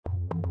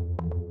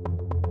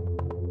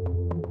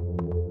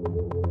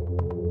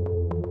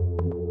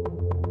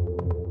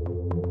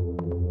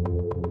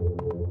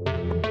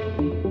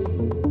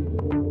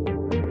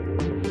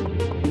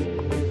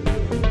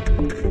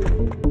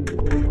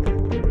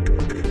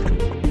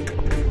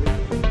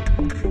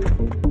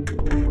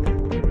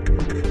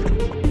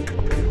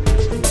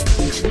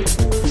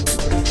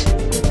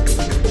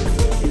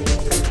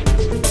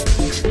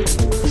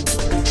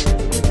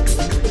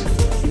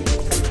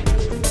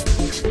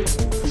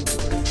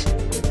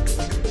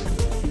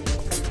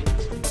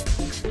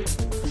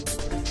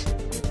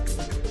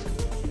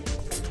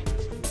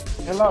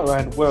Hello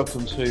and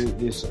welcome to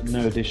this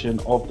new edition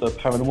of the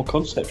Paranormal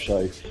Concept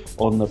Show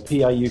on the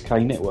PA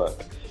UK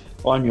network.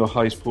 I'm your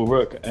host Paul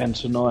Rook, and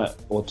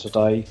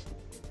today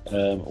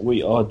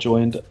we are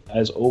joined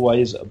as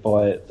always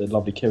by the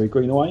lovely Kerry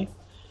Greenaway.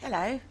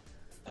 Hello.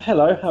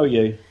 Hello, how are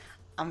you?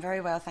 I'm very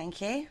well, thank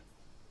you.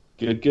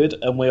 Good.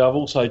 And we are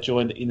also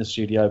joined in the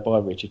studio by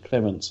Richard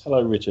Clements.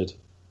 Hello, Richard.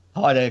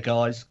 Hi there,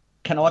 guys.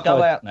 Can I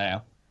go out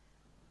now?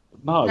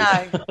 No.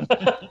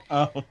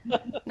 Oh.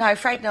 No,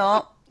 afraid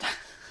not.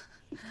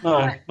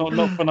 No,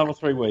 not for another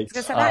 3 weeks.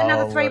 Because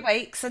another 3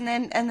 weeks, and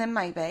then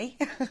maybe.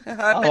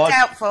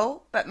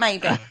 Doubtful, but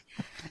maybe.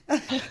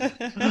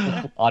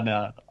 I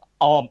know.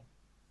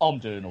 I'm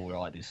doing all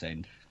right this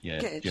end.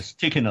 Yeah, good. Just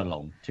ticking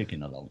along.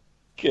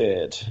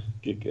 Good.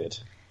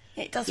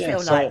 It does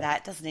feel like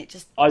that, doesn't it?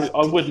 Just I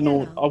wouldn't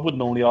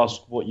normally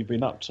ask what you've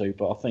been up to,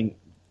 but I think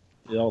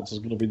the answer's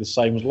going to be the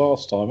same as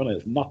last time, isn't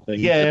it? Nothing.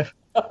 Yeah.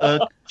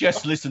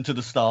 Just listen to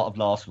the start of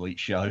last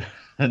week's show,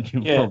 and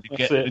you'll probably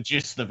get the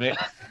gist of it.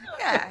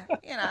 Yeah,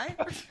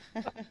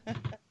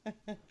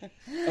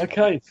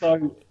 Okay,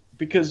 so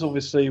because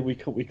obviously we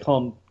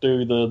can't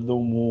do the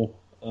normal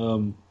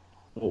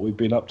what we've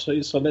been up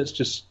to, so let's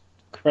just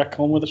crack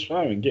on with the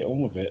show and get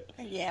on with it.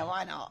 Yeah,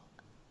 why not?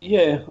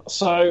 Yeah.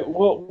 So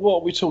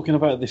what are we talking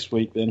about this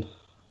week then?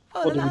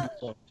 Well,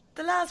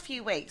 the last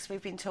few weeks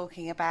we've been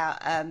talking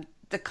about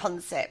the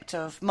concept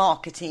of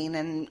marketing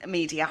and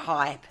media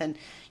hype, and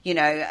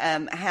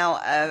how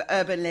an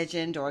urban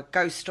legend or a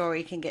ghost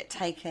story can get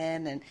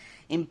taken and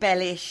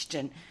embellished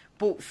and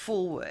brought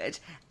forward.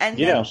 And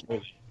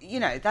absolutely.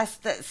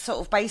 That's sort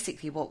of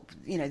basically what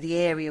the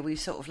area we've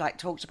sort of like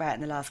talked about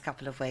in the last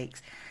couple of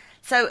weeks.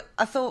 So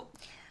I thought,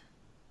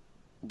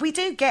 we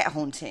do get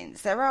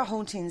hauntings. There are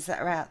hauntings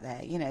that are out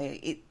there.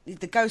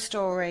 The ghost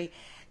story,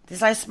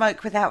 there's no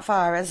smoke without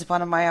fire, as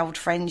one of my old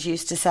friends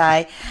used to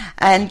say.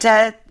 And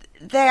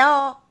they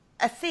are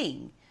a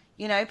thing.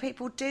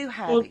 People do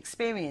have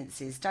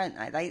experiences, don't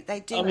they? They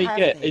do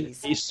have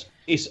these.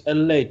 It's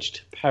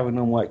alleged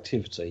paranormal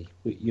activity.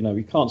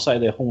 We can't say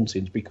they're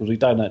hauntings because we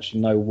don't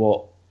actually know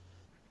what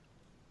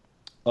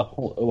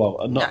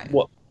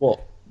what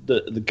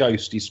the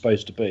ghost is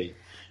supposed to be.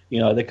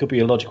 There could be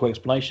a logical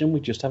explanation. We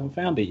just haven't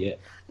found it yet.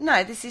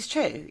 No, this is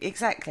true,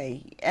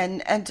 exactly.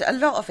 And a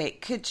lot of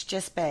it could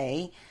just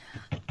be,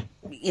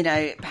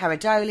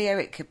 pareidolia.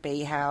 It could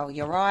be how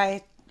your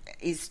eye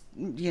is,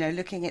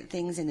 looking at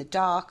things in the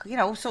dark.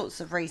 All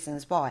sorts of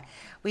reasons why.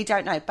 We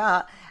don't know.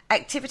 But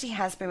activity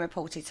has been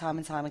reported time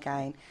and time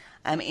again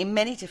in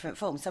many different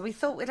forms. So we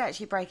thought we'd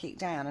actually break it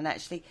down and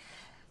actually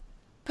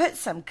put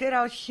some good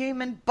old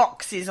human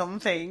boxes on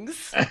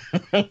things.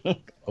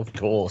 Of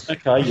course.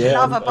 Okay, yeah.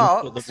 Love a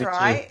box,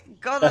 right?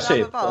 Gotta love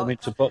a box. Put them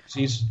into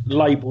boxes,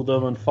 label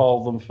them and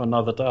file them for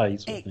another day.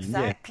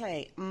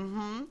 Exactly. Yeah.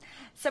 Mm-hmm.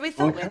 So we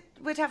thought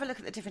we'd have a look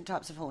at the different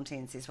types of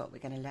hauntings is what we're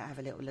going to have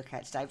a little look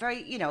at today.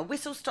 Very, a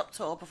whistle-stop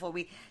tour before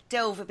we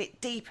delve a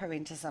bit deeper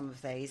into some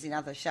of these in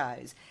other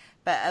shows.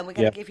 But we're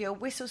going to give you a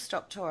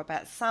whistle-stop tour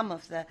about some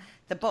of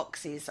the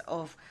boxes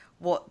of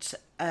what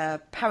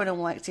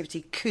paranormal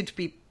activity could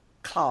be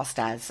classed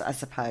as, I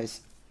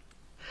suppose.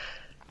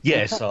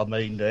 Yes, I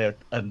mean,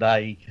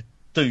 they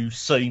do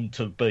seem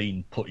to have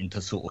been put into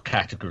sort of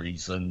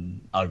categories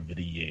and over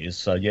the years.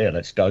 So yeah,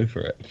 let's go for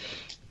it.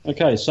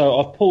 Okay, so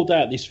I've pulled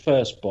out this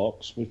first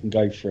box. We can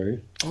go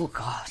through. Oh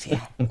God,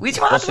 yeah. Which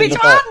one?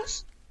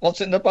 Box?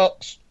 What's in the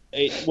box?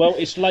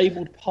 It's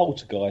labelled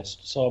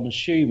Poltergeist, so I'm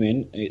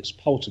assuming it's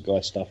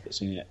Poltergeist stuff that's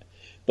in it.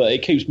 But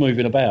it keeps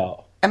moving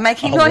about and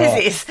making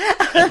noises.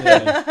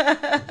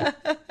 Right.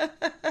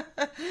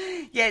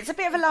 Yeah, it's a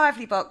bit of a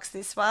lively box,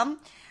 this one.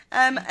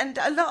 And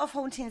a lot of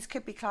hauntings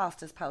could be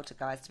classed as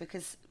poltergeist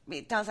because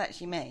it does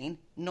actually mean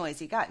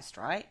noisy ghost,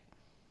 right?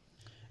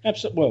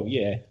 Absolutely. Well,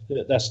 yeah,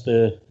 that's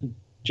the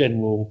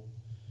general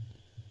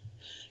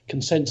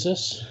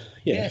consensus.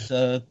 Yeah. Yes,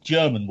 a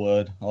German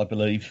word, I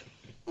believe.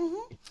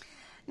 Mm-hmm.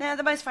 Now,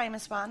 the most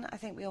famous one, I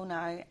think we all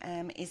know,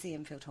 is the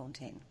Enfield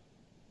haunting.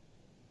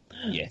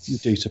 Yes. You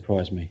do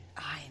surprise me.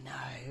 I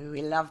know.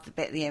 We love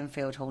the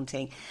Enfield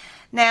haunting.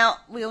 Now,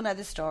 we all know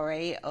the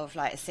story of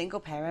a single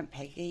parent,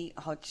 Peggy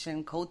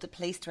Hodgson, called the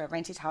police to a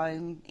rented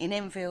home in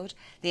Enfield,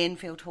 the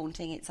Enfield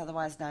haunting, it's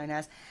otherwise known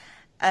as.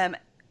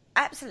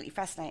 Absolutely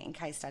fascinating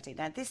case study.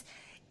 Now, this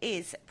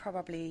is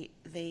probably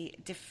the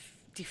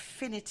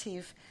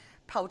definitive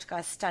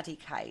poltergeist study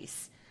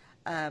case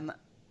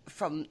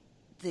from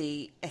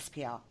the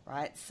SPR,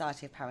 right?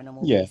 Society of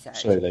Paranormal Research.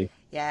 Absolutely.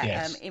 Yeah,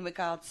 yes. In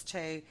regards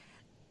to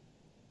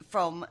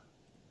from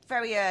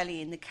very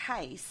early in the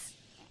case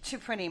to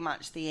pretty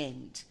much the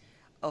end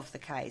of the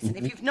case. And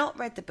if you've not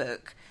read the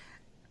book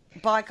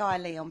by Guy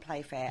Leon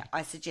Playfair,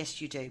 I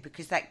suggest you do,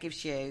 because that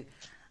gives you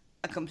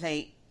a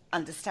complete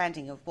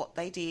understanding of what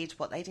they did,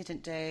 what they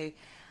didn't do.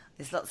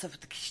 There's lots of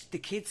the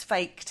kids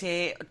faked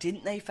it, or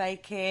didn't they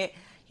fake it?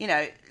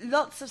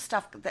 Lots of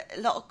stuff,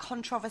 a lot of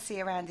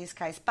controversy around this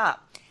case, but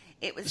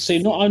it was... See,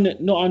 not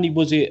only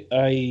was it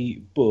a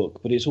book,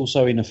 but it's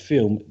also in a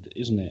film,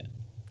 isn't it?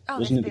 Oh,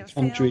 wasn't it The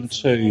Conjuring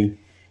 2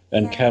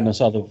 and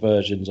countless other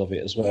versions of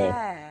it as well?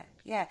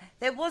 Yeah,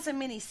 there was a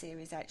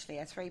mini-series actually,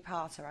 a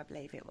three-parter, I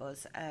believe it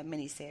was, a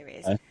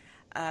mini-series,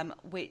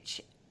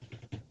 which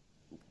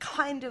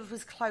kind of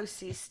was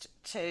closest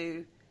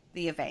to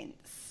the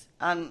events.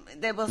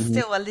 There was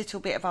still a little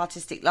bit of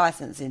artistic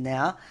license in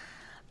there,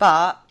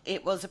 but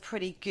it was a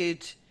pretty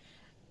good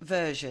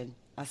version,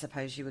 I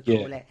suppose you would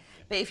call it.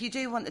 But if you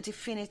do want the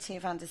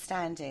definitive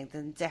understanding,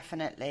 then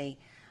definitely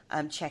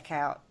check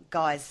out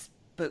Guy's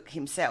book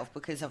himself,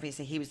 because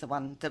obviously he was the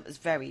one that was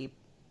very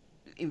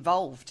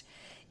involved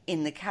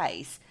in the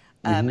case,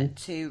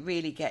 to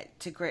really get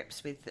to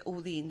grips with all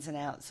the ins and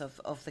outs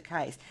of the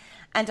case.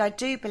 And I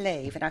do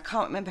believe, and I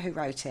can't remember who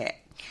wrote it,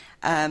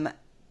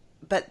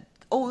 but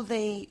all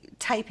the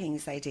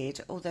tapings they did,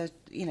 all the,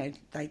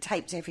 they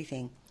taped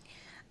everything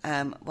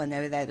when they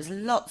were there. There was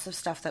lots of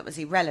stuff that was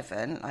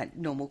irrelevant, like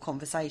normal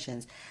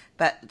conversations,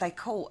 but they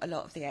caught a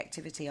lot of the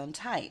activity on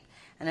tape.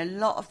 And a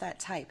lot of that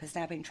tape has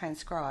now been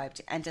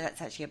transcribed, and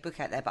that's actually a book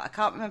out there, but I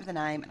can't remember the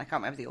name and I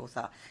can't remember the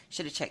author.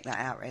 Should have checked that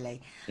out,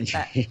 really.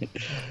 But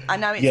I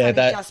know it's only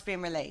just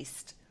been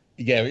released.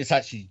 Yeah, it's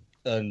actually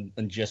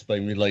just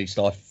been released.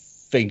 I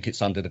think it's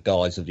under the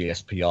guise of the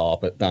SPR,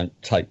 but don't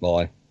take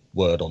my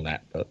word on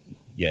that. But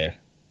yeah.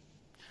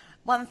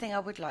 One thing I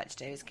would like to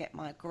do is get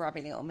my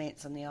grubby little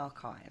mitts on the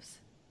archives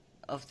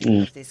of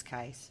this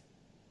case.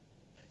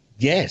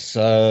 Yes,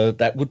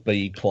 that would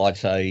be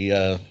quite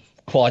a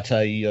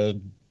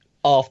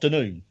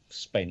afternoon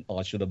spent,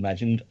 I should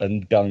imagine,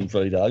 and going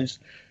through those.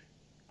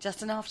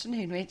 Just an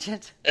afternoon,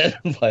 Richard.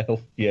 Well,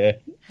 yeah.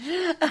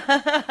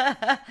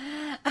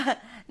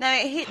 Now,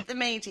 it hit the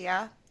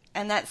media,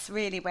 and that's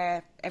really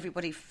where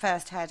everybody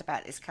first heard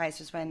about this case,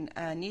 was when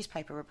a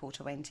newspaper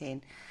reporter went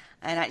in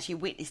and actually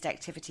witnessed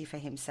activity for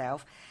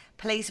himself.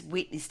 Police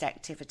witnessed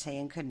activity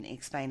and couldn't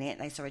explain it.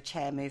 They saw a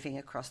chair moving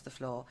across the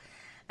floor.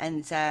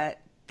 And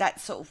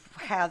that's sort of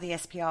how the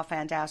SPR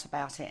found out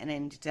about it and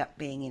ended up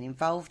being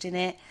involved in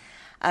it.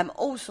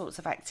 All sorts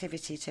of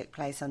activity took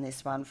place on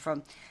this one,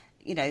 from,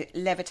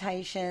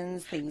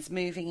 levitations, things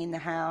moving in the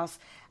house,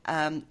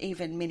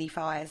 even mini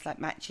fires like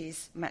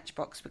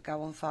matchbox would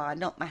go on fire,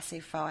 not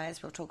massive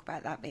fires. We'll talk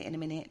about that bit in a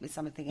minute with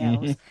something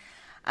else.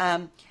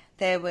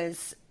 There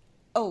was,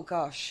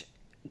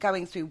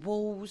 going through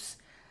walls,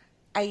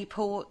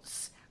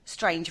 A-ports,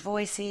 strange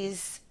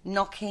voices,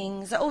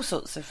 knockings, all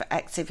sorts of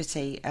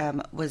activity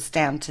was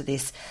down to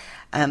this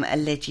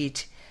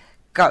alleged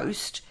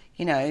ghost.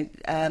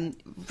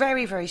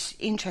 Very, very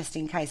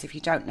interesting case if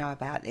you don't know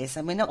about this.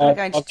 And we're not going to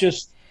go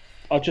into...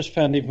 I've just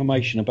found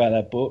information about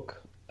that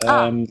book.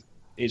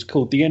 It's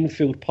called The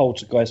Enfield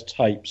Poltergeist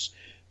Tapes,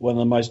 one of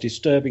the most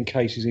disturbing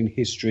cases in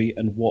history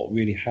and what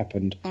really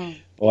happened,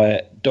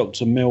 by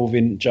Dr.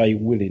 Melvin J.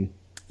 Willing.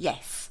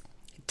 Yes,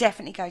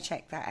 definitely go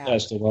check that out.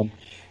 That's the one.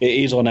 It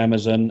is on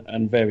Amazon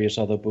and various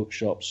other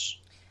bookshops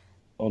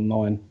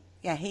online.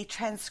 Yeah, he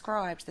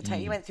transcribed the tape.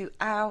 He went through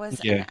hours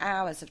and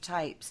hours of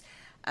tapes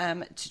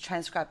to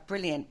transcribe.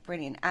 Brilliant,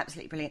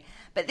 absolutely brilliant.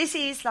 But this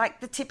is like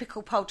the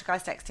typical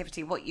poltergeist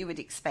activity, what you would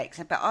expect.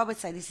 But I would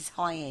say this is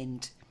high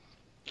end.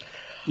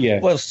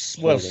 Yeah. Well,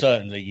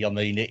 certainly. I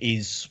mean, it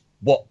is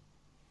what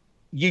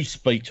you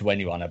speak to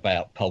anyone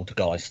about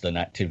poltergeist and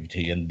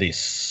activity, and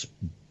this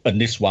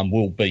one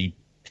will be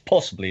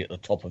possibly at the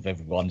top of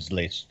everyone's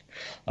list.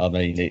 I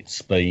mean,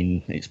 it's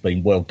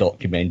been well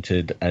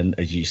documented, and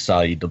as you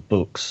say, the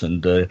books,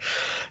 and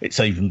it's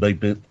even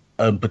been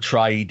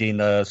portrayed in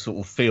sort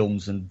of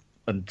films and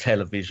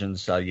television.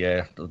 So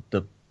yeah,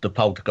 the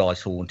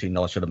poltergeist haunting,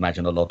 I should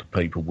imagine a lot of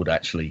people would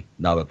actually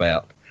know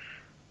about.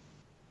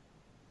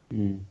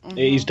 It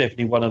is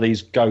definitely one of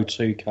these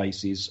go-to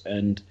cases,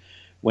 and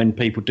when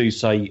people do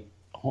say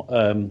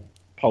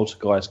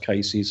poltergeist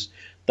cases,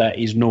 that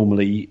is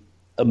normally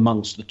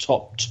amongst the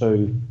top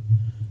two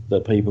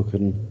that people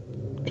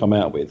can come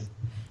out with.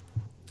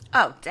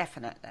 Oh,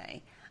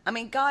 definitely. I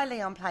mean, Guy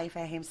Leon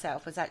Playfair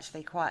himself was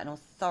actually quite an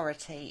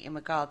authority in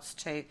regards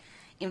to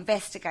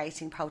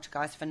investigating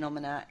poltergeist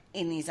phenomena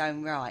in his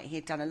own right. He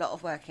had done a lot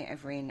of work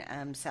over in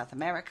South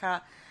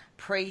America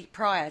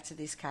prior to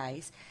this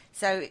case.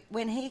 So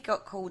when he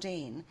got called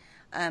in,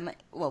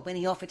 when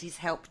he offered his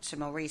help to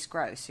Maurice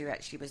Grosse, who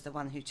actually was the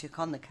one who took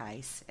on the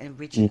case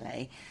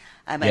originally,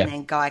 and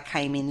then Guy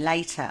came in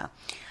later,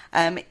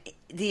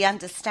 the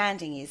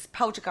understanding is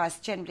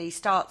poltergeist generally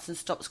starts and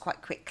stops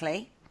quite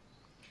quickly.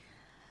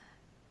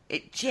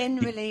 It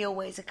generally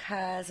always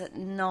occurs at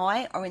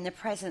night or in the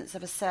presence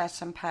of a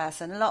certain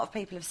person. A lot of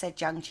people have said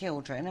young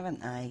children,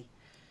 haven't they?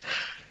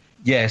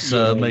 Yes,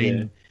 I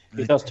mean...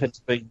 It does tend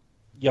to be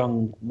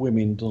young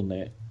women, doesn't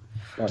it?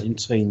 Like in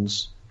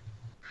teens.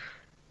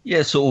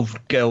 Yeah, sort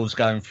of girls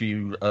going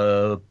through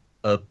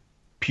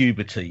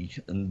puberty,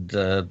 and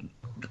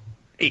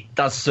it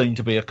does seem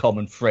to be a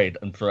common thread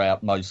and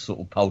throughout most sort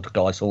of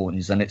poltergeist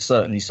hauntings, and it's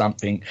certainly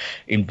something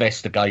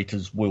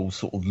investigators will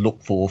sort of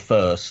look for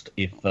first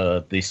if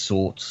these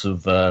sorts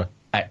of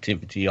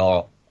activity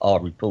are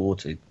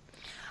reported.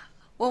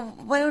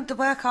 Well, the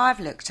work I've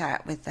looked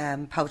at with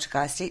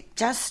poltergeist, it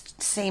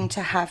just seemed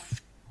to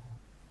have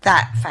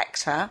that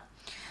factor,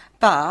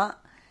 but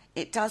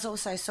it does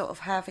also sort of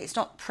have, it's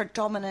not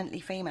predominantly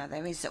female.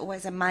 There is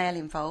always a male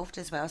involved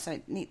as well, so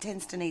it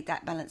tends to need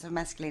that balance of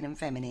masculine and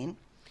feminine.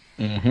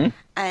 Mm-hmm.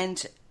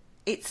 And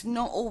it's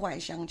not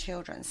always young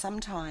children.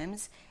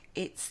 Sometimes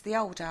it's the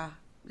older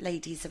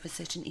ladies of a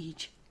certain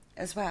age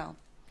as well.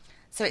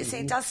 So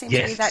it does seem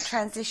to be that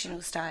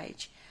transitional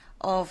stage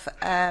of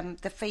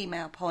the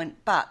female point,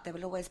 but there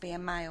will always be a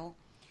male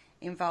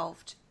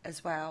involved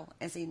as well,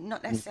 as in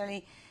not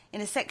necessarily in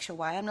a sexual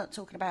way. I'm not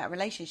talking about a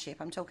relationship.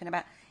 I'm talking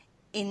about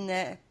in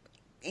the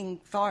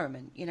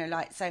environment, you know,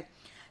 like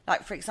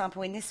for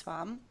example, in this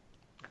one,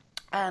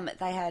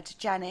 they had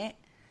Janet,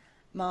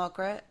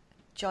 Margaret,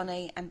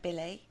 Johnny, and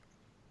Billy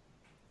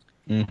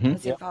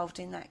was involved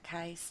in that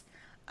case,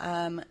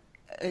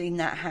 in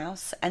that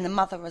house, and the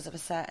mother was of a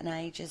certain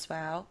age as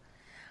well.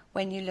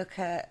 When you look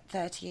at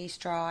 30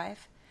 East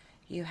Drive,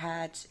 you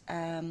had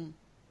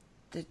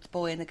the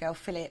boy and the girl,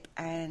 Philip,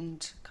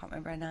 and can't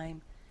remember her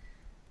name.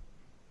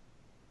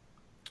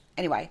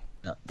 Anyway,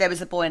 there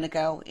was a boy and a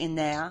girl in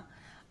there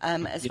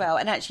as well.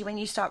 And actually, when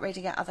you start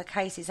reading out other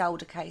cases,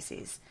 older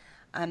cases,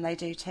 they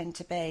do tend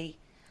to be,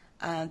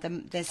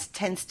 there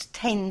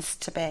tends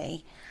to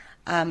be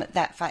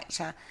that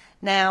factor.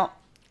 Now,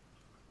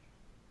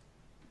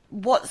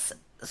 what's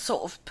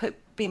sort of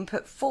been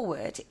put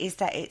forward is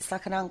that it's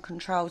like an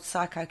uncontrolled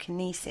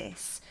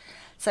psychokinesis.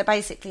 So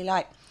basically,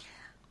 like,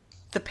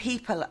 the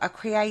people are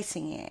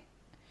creating it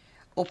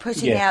or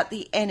putting out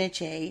the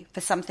energy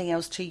for something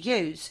else to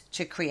use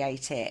to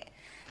create it.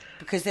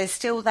 Because there's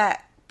still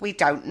that, we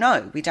don't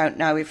know. We don't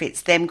know if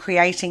it's them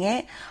creating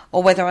it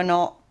or whether or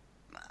not,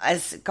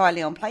 as Guy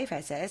Leon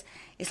Playfair says,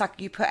 it's like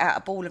you put out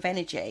a ball of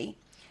energy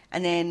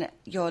and then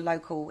your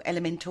local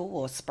elemental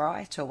or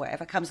sprite or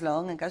whatever comes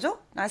along and goes, oh,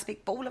 nice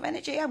big ball of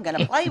energy, I'm going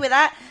to play with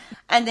that.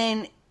 And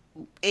then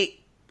it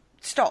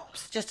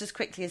stops just as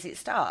quickly as it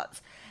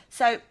starts.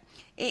 So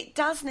it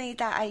does need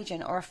that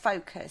agent or a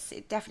focus.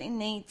 It definitely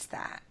needs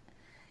that.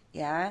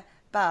 Yeah.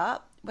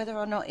 But whether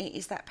or not it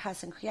is that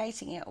person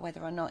creating it or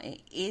whether or not it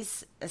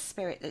is a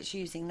spirit that's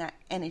using that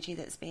energy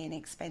that's being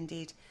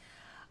expended,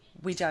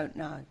 we don't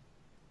know.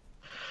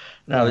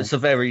 No, it's a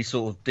very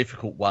sort of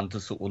difficult one to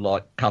sort of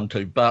like come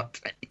to,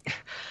 but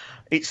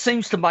it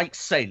seems to make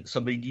sense. I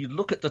mean, you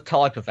look at the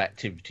type of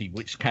activity,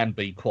 which can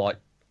be quite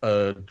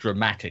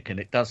dramatic, and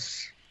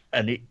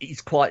it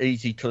is quite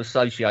easy to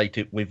associate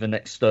it with an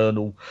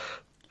external,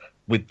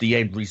 with the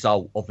end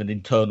result of an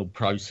internal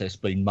process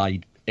being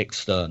made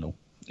external.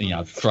 You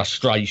know,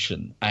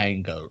 frustration,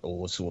 anger,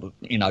 or sort of,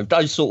 you know,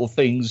 those sort of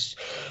things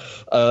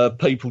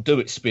people do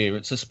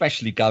experience,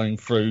 especially going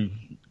through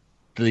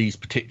these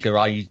particular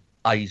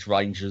age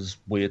ranges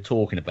we're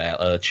talking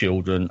about,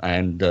 children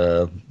and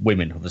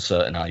women of a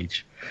certain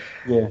age.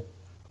 Yeah.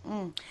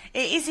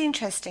 It is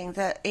interesting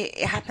that it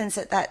happens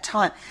at that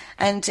time,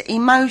 and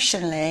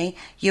emotionally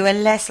you are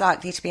less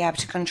likely to be able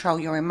to control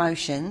your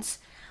emotions.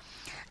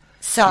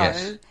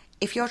 So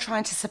if you're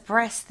trying to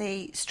suppress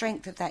the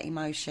strength of that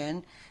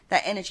emotion,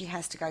 that energy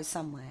has to go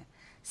somewhere.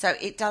 So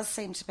it does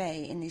seem to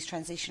be in these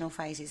transitional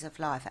phases of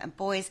life. And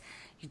boys,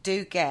 you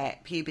do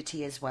get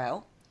puberty as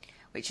well,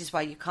 which is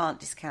why you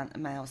can't discount the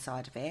male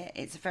side of it.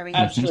 It's very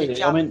easy to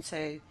jump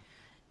to.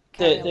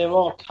 There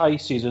are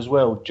cases as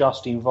well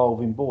just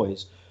involving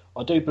boys.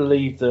 I do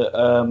believe that,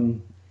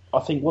 I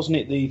think, wasn't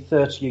it the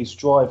 30 East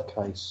Drive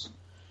case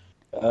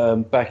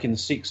back in the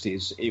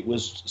 60s? It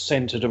was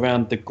centred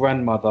around the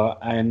grandmother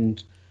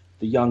and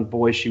the young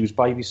boy she was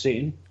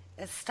babysitting.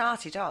 It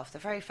started off, the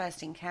very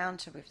first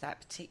encounter with that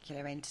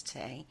particular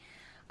entity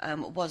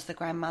was the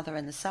grandmother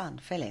and the son,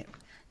 Philip.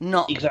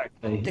 Not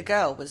exactly. The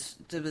girl was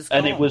gone.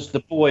 And it was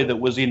the boy that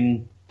was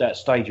in that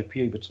stage of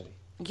puberty.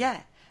 Yeah,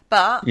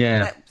 but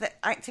the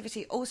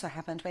activity also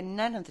happened when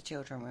none of the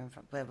children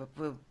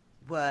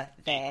were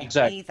there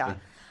either.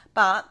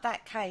 But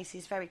that case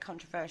is very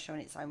controversial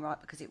in its own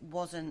right because it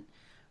wasn't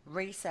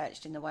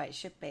researched in the way it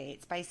should be.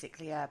 It's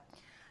basically a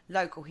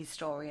local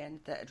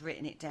historian that had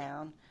written it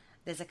down.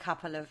 There's a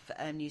couple of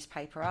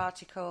newspaper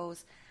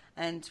articles,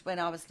 and when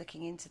I was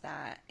looking into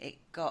that, it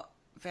got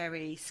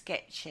very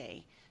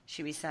sketchy,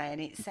 should we say,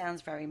 and it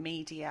sounds very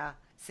media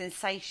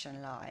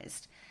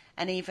sensationalised.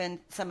 And even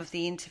some of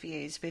the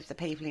interviews with the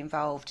people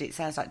involved, it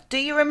sounds like, do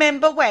you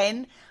remember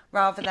when?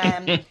 Rather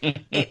than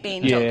it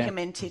being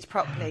documented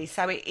properly.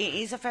 So it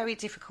is a very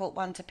difficult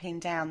one to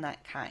pin down,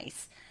 that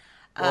case.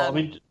 Well, I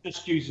mean,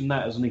 just using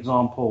that as an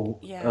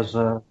example, as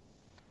a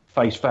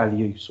face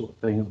value sort of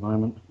thing at the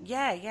moment.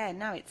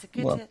 No, it's a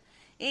good.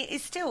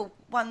 It's still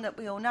one that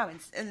we all know,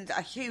 and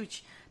a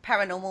huge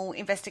paranormal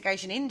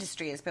investigation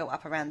industry is built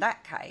up around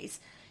that case.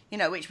 You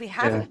know, which we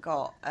haven't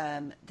got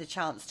the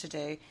chance to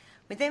do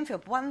with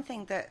Enfield. One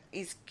thing that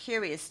is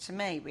curious to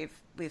me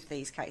with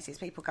these cases,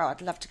 people go,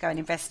 "I'd love to go and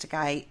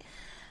investigate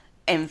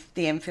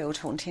the Enfield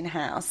haunting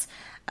house,"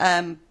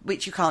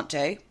 which you can't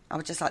do. I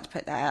would just like to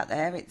put that out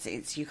there.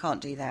 It's you can't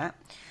do that.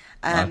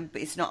 But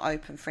it's not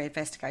open for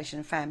investigation,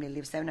 and family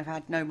lives there and have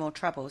had no more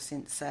trouble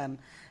since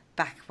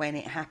back when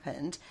it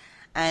happened.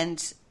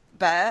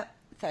 But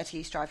 30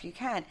 East Drive you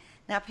can.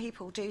 Now,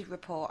 people do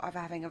report either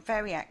having a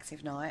very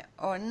active night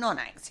or a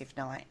non-active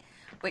night,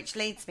 which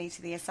leads me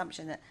to the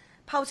assumption that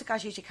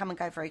poltergeists usually come and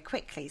go very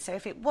quickly. So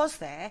if it was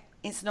there,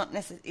 it's not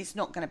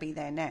going to be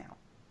there now.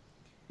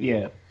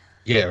 Yeah.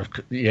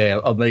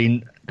 Yeah. I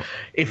mean,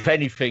 if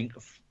anything,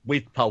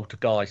 with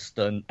poltergeist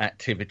and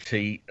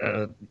activity,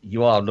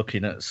 you are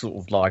looking at sort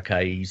of like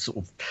a sort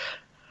of,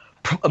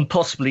 and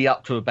possibly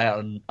up to about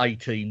an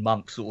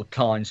 18-month sort of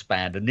time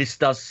span. And this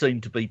does seem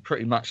to be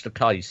pretty much the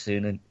case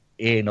in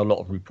a lot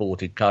of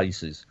reported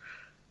cases.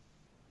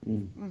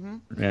 Mm-hmm.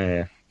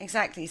 Yeah.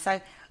 Exactly. So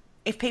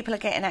if people are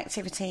getting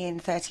activity in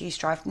 30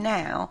 East Drive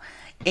now,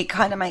 it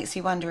kind of makes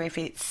you wonder if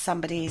it's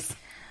somebody's...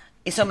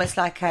 It's almost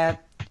like a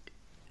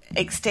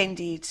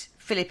extended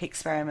Philip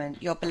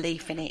experiment. Your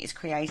belief in it is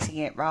creating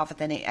it rather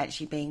than it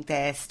actually being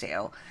there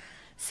still.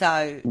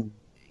 So,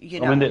 you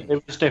know... I mean,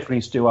 there's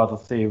definitely still other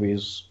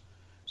theories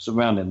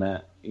surrounding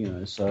that, you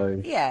know,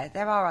 so... Yeah,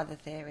 there are other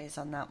theories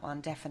on that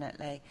one,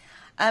 definitely.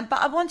 But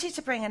I wanted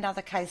to bring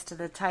another case to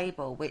the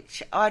table,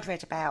 which I'd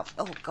read about,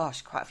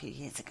 quite a few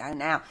years ago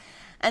now.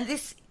 And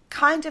this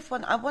kind of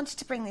one, I wanted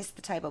to bring this to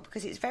the table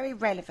because it's very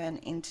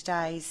relevant in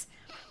today's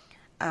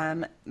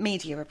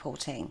media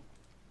reporting.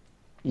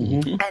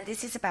 Mm-hmm. And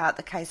this is about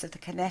the case of the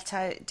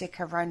Cornetto di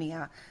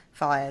Caronia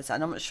fires,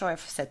 and I'm not sure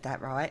if I said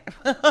that right.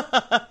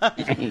 But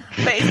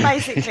it's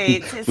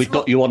basically... We've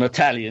got you on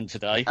Italian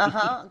today.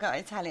 I've got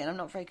Italian. I'm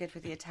not very good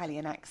with the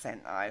Italian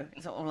accent, though,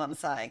 is all I'm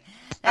saying.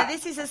 Now,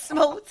 this is a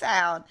small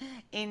town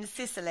in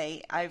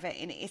Sicily, over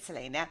in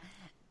Italy. Now,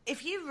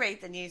 if you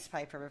read the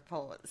newspaper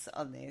reports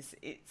on this,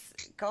 it's,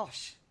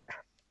 gosh...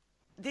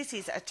 This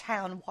is a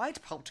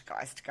town-wide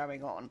poltergeist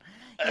going on.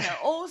 You know,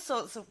 all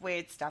sorts of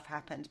weird stuff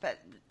happened, but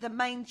the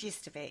main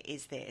gist of it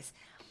is this.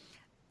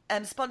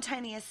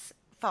 Spontaneous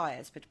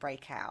fires would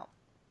break out.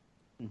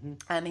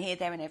 Mm-hmm. Here,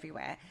 there and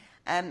everywhere.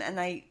 And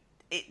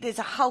there's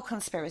a whole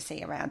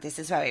conspiracy around this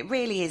as well. It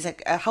really is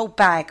a whole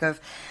bag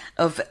of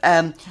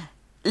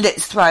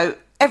let's throw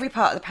every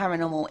part of the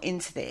paranormal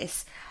into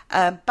this.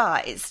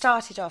 But it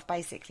started off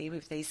basically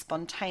with these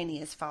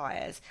spontaneous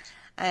fires.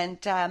 And...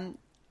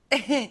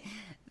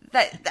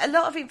 a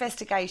lot of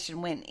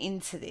investigation went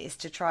into this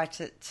to try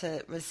to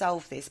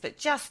resolve this, but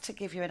just to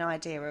give you an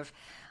idea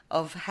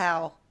of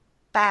how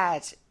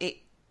bad it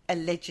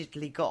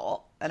allegedly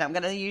got, and I'm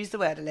going to use the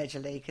word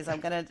allegedly because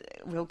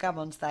we'll come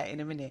on to that in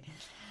a minute.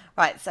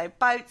 Right, so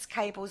boats,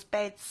 cables,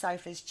 beds,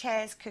 sofas,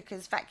 chairs,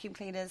 cookers, vacuum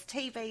cleaners,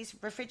 TVs,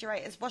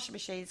 refrigerators, washing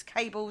machines,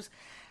 cables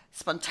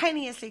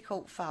spontaneously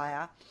caught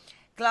fire.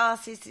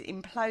 Glasses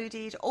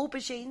imploded.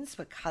 Aubergines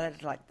were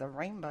coloured like the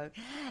rainbow.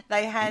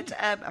 They had,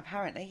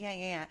 apparently,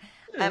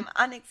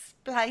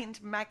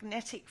 unexplained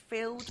magnetic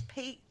field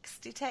peaks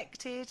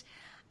detected.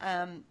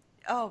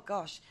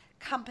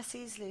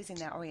 Compasses losing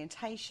their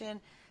orientation.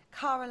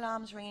 Car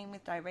alarms ringing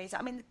with no reason.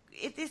 I mean,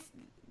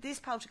 this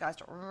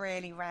poltergeist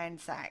really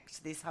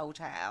ransacked this whole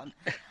town.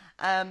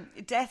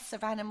 Deaths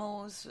of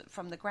animals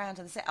from the ground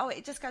and the set.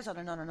 It just goes on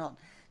and on and on.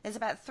 There's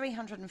about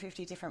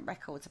 350 different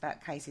records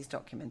about cases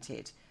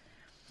documented.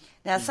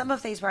 Now, some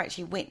of these were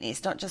actually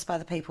witnessed, not just by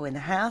the people in the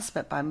house,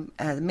 but by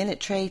the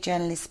military,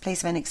 journalists,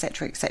 policemen,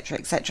 etc., etc.,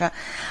 etc.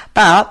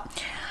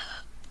 But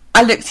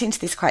I looked into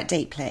this quite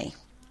deeply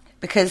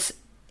because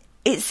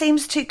it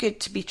seems too good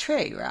to be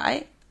true,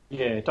 right?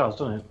 Yeah, it does,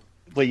 doesn't it?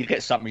 Well, you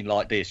get something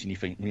like this and you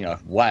think,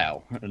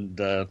 wow. And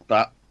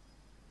but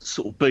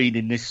sort of being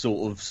in this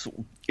sort of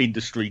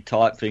industry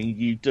type thing,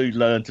 you do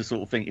learn to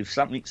sort of think if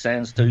something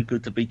sounds too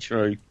good to be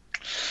true.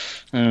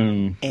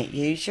 It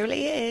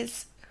usually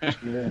is.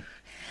 Yeah.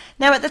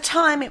 Now, at the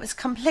time, it was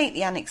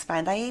completely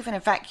unexplained. They even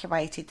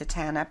evacuated the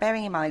town. Now,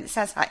 bearing in mind, it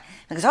sounds like...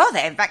 Because,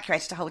 they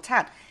evacuated a whole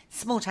town.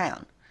 Small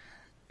town.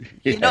 Yeah.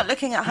 You're not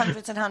looking at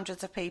hundreds and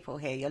hundreds of people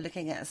here. You're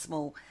looking at a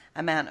small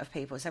amount of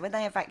people. So when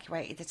they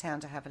evacuated the town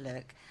to have a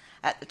look,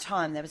 at the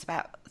time, there was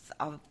about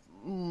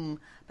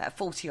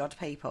 40-odd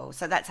people.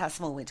 So that's how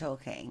small we're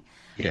talking.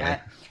 Yeah.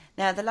 Right?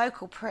 Now, the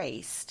local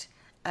priest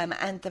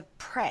and the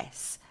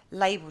press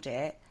labelled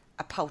it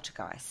a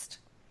poltergeist.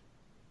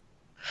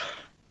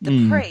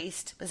 The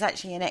priest was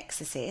actually an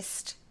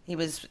exorcist. He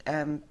was,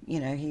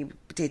 he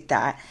did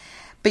that.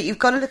 But you've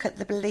got to look at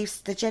the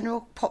beliefs, the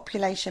general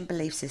population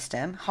belief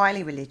system,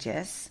 highly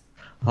religious.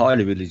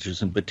 Highly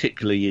religious, and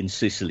particularly in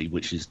Sicily,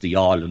 which is the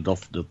island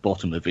off the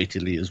bottom of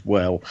Italy as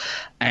well.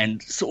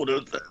 And sort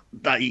of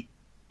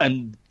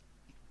and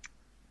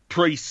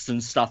priests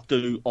and stuff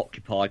do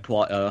occupy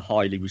quite a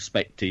highly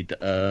respected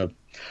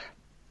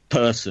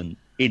person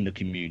in the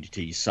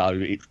community, so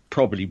it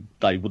probably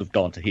they would have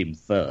gone to him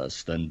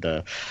first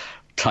and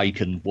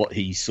taken what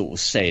he sort of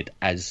said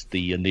as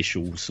the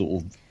initial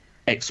sort of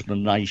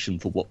explanation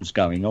for what was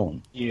going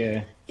on.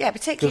 Yeah,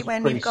 particularly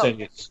when you've got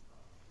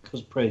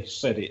because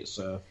priest said it's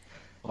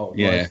poltergeist.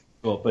 Yeah.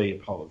 Got to be a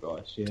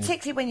poltergeist. Yeah,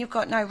 particularly when you've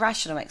got no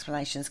rational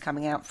explanations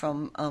coming out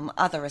from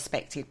other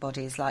respected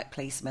bodies like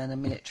policemen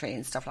and military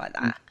and stuff like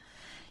that.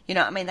 You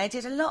know what I mean? They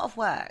did a lot of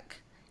work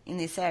in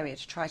this area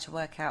to try to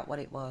work out what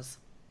it was.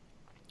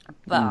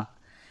 But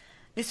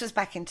this was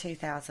back in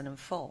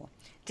 2004.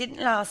 Didn't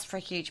last for a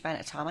huge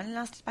amount of time. Only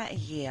lasted about a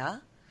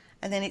year.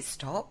 and then it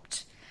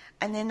stopped,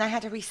 and then they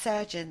had a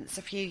resurgence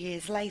a few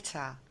years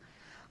later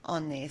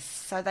on this.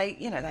 So they,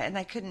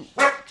 they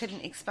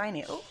couldn't explain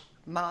it. Oh,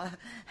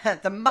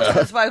 the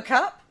muscles woke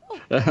up.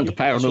 The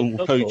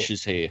paranormal pooch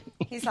is here.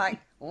 He's like,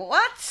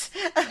 what?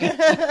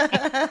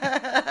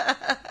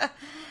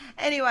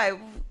 Anyway,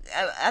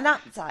 an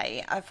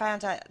update I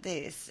found out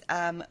this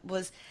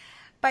was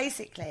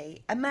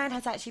basically a man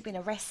has actually been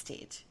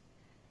arrested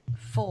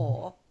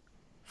for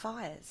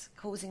fires,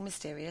 causing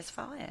mysterious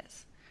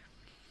fires.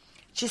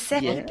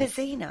 Giuseppe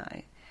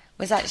Pizzino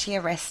was actually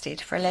arrested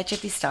for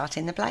allegedly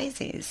starting the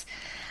blazes.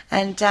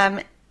 And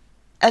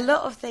a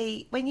lot of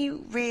when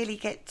you really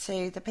get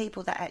to the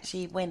people that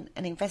actually went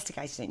and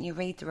investigated it and you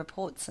read the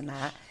reports and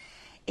that,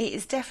 it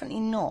is definitely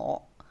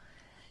not.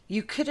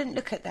 You couldn't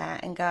look at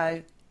that and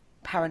go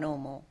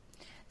paranormal.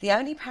 The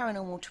only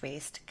paranormal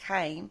twist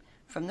came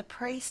from the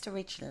priest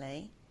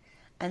originally,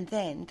 and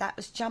then that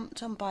was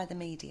jumped on by the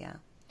media.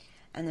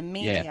 And the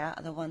media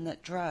are the one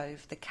that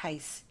drove the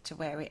case to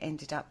where it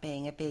ended up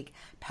being a big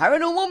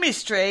paranormal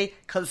mystery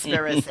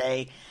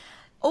conspiracy.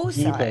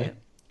 Also,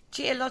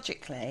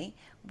 geologically,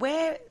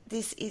 where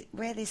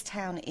this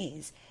town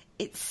is,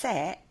 it's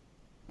set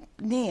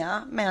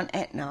near Mount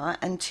Etna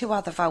and 2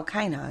 other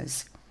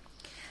volcanoes.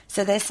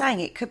 So they're saying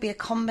it could be a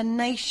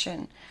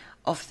combination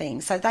of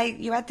things. So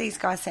you had these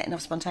guys setting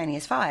off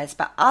spontaneous fires,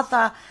 but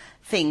other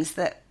things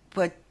that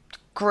were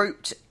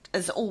grouped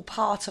as all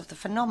part of the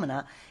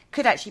phenomena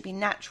could actually be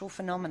natural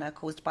phenomena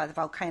caused by the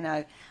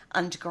volcano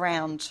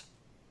underground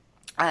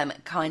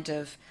kind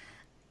of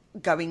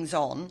goings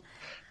on.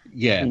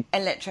 Yeah.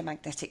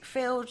 Electromagnetic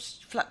field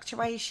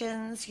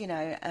fluctuations,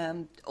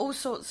 all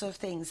sorts of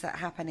things that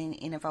happen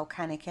in a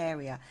volcanic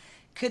area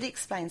could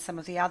explain some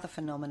of the other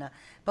phenomena.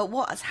 But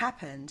what has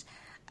happened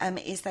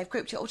is they've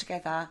grouped it all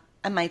together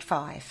and made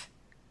 5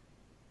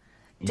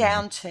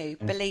 down to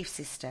belief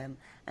system.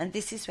 And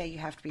this is where you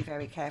have to be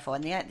very careful.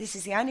 And this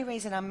is the only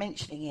reason I'm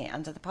mentioning it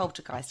under the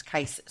Poltergeist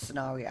case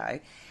scenario,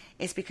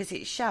 is because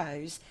it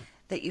shows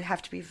that you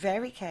have to be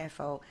very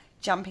careful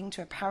jumping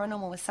to a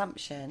paranormal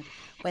assumption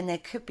when there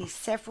could be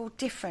several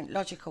different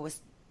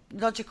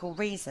logical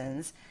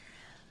reasons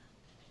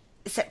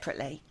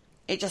separately.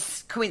 It's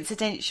just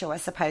coincidental, I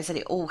suppose, that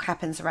it all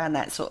happens around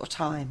that sort of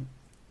time.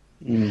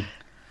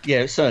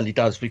 Yeah, it certainly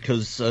does,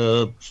 because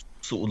sort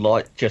of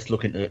like just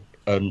looking at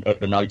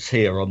the notes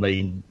here, I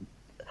mean,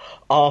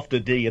 after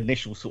the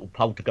initial sort of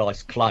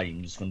poltergeist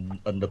claims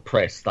and the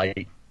press,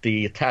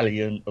 the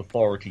Italian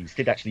authorities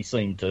did actually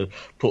seem to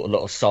put a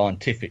lot of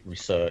scientific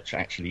research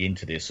actually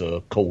into this,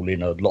 or call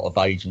in a lot of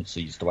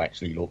agencies to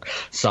actually look.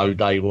 So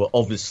they were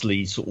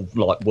obviously sort of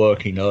like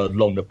working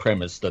along the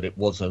premise that it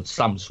was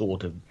some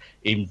sort of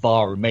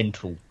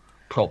environmental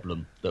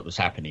problem that was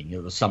happening.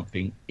 There was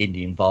something in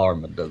the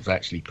environment that was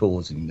actually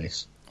causing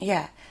this.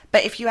 Yeah,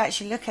 but if you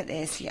actually look at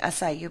this, I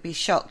say you'll be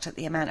shocked at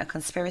the amount of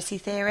conspiracy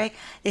theory.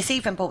 This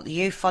even brought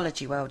the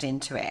ufology world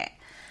into it.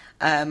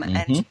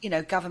 And,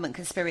 government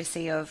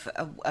conspiracy of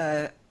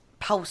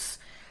pulse,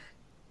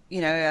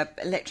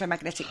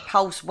 electromagnetic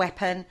pulse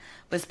weapon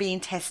was being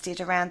tested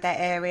around that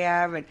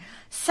area. And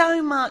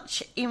so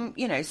much,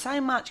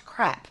 so much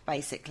crap,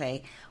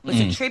 basically, was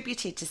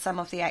attributed to some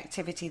of the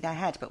activity they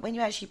had. But when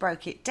you actually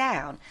broke it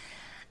down,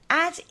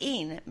 add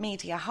in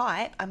media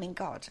hype, I mean,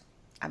 God,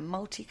 a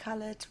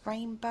multicoloured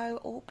rainbow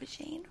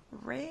aubergine?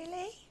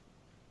 Really?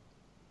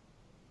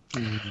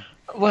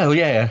 Well,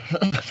 yeah.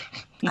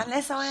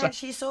 Unless I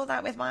actually saw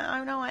that with my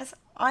own eyes,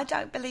 I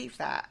don't believe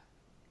that.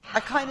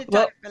 I kind of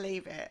don't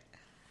believe it.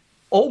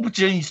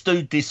 Aubergines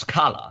do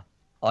discolour.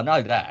 I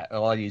know that.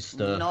 I used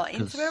to... Not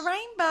into a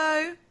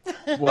rainbow.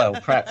 Well,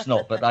 perhaps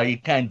not, but they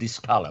can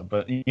discolour.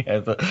 But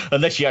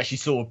unless you actually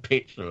saw a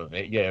picture of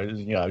it,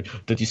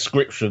 the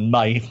description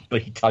may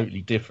be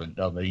totally different.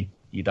 I mean,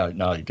 you don't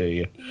know, do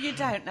you? You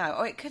don't know.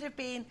 Or it could have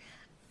been...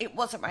 It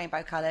wasn't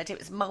rainbow coloured. It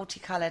was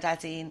multicoloured,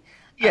 as in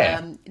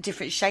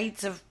different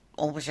shades of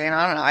aubergine.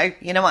 I don't know.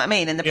 You know what I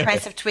mean? And the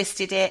press have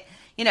twisted it.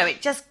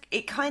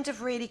 It kind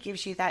of really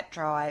gives you that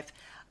drive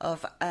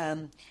of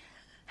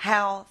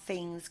how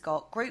things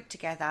got grouped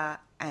together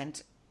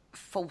and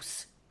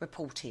false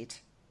reported.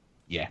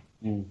 Yeah.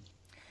 And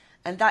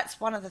that's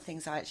one of the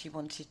things I actually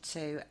wanted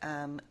to...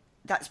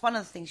 that's one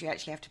of the things you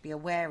actually have to be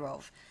aware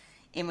of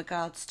in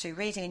regards to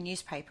reading a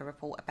newspaper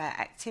report about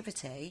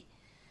activity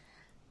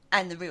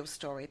and the real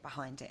story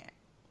behind it.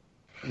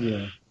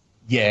 Yeah.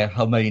 Yeah,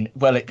 I mean,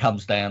 well, it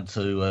comes down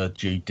to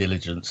due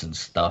diligence and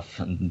stuff.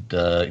 And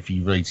if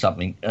you read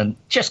something and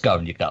just go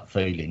on your gut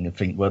feeling and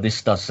think, well,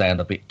 this does sound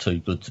a bit too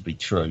good to be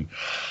true.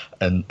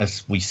 And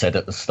as we said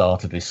at the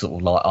start of this sort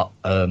of like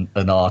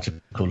an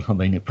article, I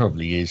mean, it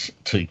probably is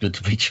too good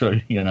to be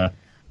true,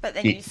 But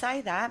then you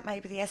say that,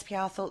 maybe the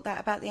SPR thought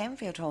that about the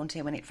Enfield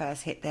haunting when it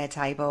first hit their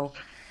table.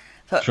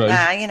 But, true.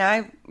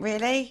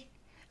 Really?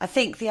 I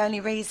think the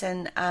only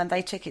reason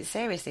they took it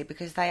seriously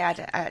because they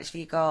had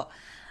actually got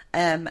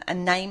a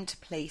named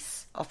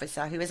police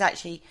officer who was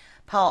actually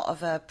part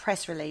of a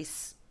press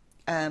release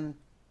video.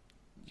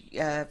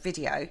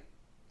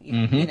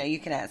 You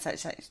can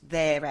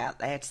they're out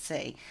there to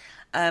see.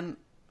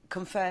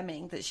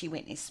 confirming that she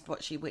witnessed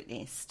what she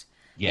witnessed.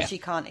 Yeah. And she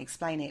can't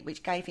explain it,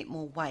 which gave it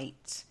more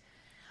weight.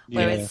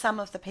 Whereas some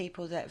of the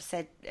people that have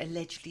said,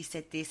 allegedly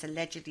said this,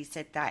 allegedly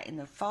said that in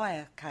the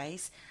fire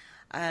case,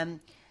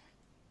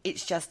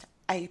 it's just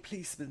a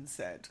policeman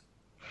said.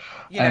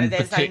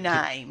 There's no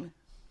name.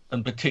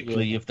 And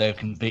particularly if they're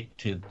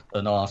convicted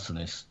an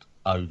arsonist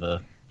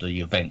over the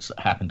events that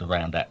happened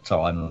around that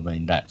time, I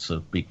mean, that's a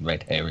big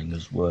red herring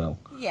as well.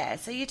 Yeah,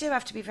 so you do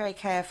have to be very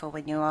careful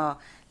when you are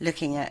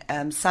looking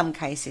at some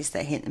cases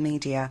that hit the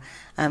media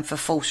for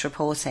false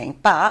reporting.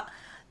 But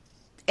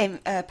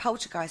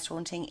poltergeist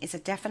haunting is a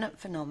definite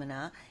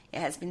phenomena. It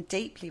has been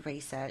deeply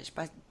researched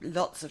by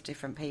lots of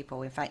different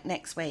people. In fact,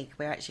 next week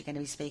we're actually going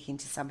to be speaking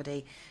to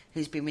somebody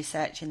who's been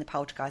researching the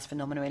poltergeist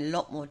phenomena in a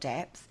lot more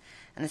depth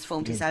and has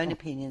formed his own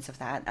opinions of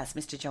that. That's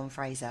Mr. John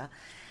Fraser.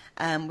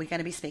 We're going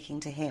to be speaking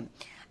to him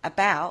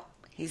about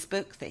his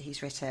book that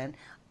he's written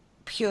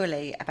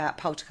purely about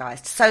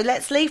poltergeist. So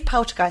let's leave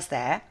poltergeist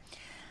there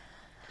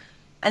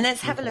and let's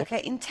have a look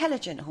at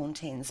intelligent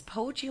hauntings.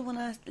 Paul, do you want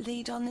to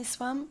lead on this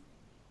one?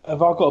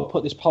 Have I got to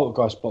put this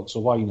poltergeist box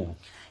away now?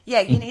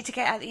 Yeah, you need to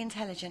get out the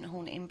intelligent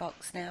haunting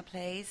box now,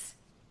 please.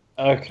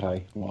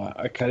 Okay, right.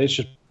 Okay, let's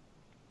just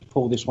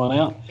pull this one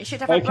out. It should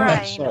have a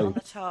brain on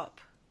the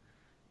top.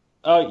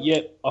 Oh,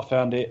 yeah, I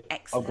found it.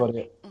 Excellent. I've got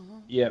it. Mm-hmm.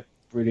 Yeah,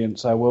 brilliant.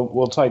 So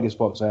we'll take this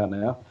box out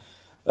now.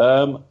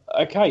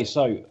 Okay,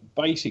 so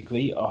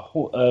basically,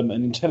 an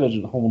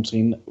intelligent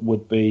haunting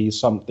would be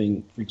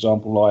something, for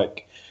example,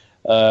 like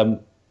a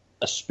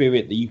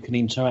spirit that you can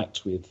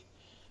interact with.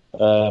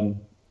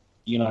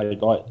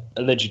 Like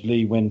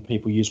allegedly when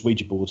people use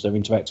Ouija boards, they're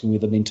interacting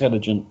with an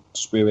intelligent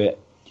spirit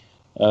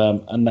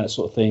and that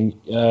sort of thing.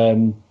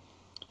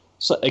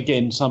 So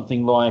again,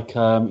 something like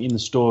in the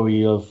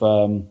story of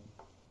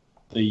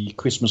the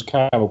Christmas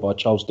Carol by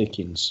Charles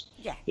Dickens.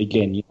 Yeah.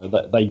 Again,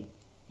 they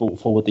brought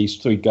forward these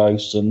three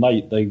ghosts, and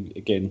they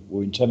again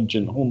were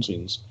intelligent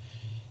hauntings.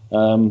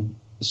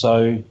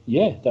 So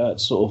yeah,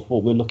 that's sort of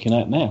what we're looking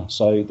at now.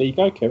 So there you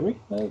go, Kerry.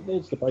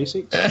 There's the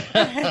basics.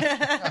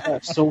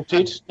 That's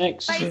sorted.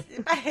 Next.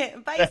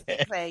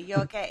 Basically,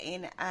 you're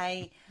getting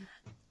a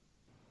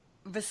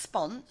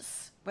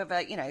response,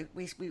 whether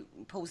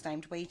Paul's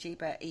named Ouija,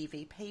 but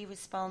EVP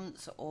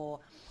response, or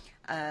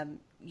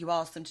you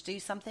ask them to do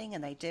something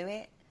and they do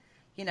it.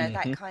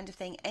 That kind of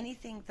thing.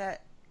 Anything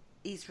that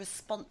is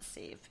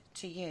responsive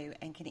to you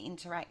and can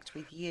interact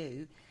with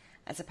you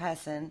as a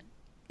person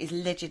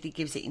allegedly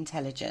gives it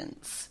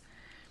intelligence.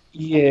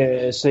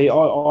 Yeah, see,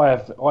 I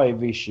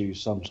have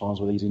issues sometimes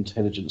with these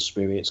intelligent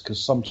spirits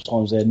because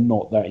sometimes they're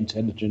not that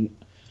intelligent,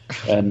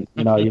 and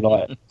you're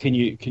like, can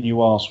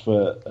you ask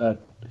for,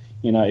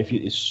 if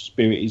your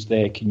spirit is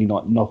there, can you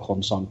not knock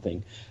on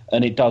something?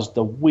 And it does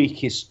the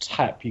weakest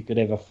tap you could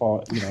ever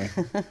find, you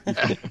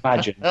could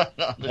imagine,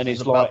 and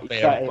it's like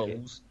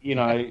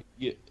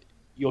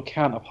your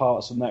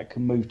counterparts and that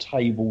can move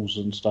tables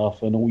and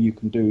stuff, and all you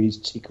can do is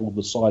tickle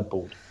the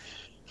sideboard.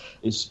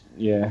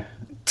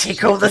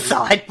 Tickle the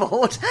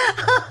sideboard.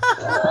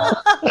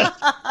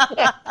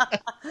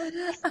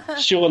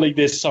 Surely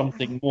there's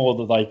something more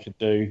that they could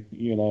do,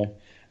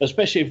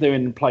 especially if they're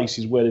in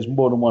places where there's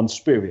more than one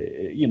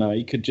spirit.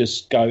 You could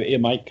just go, here,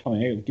 mate, come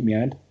here, give me a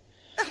hand.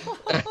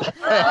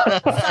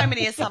 So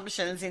many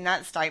assumptions in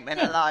that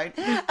statement alone.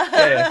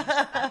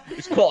 Yeah.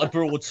 It's quite a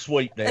broad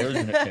sweep there,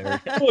 isn't it, Terry?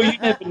 Well, you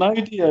never know,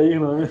 do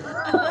you?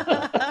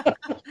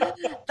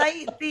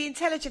 The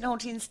intelligent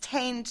hauntings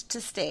tend to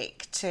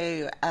stick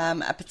to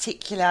a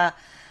particular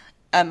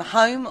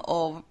home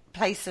or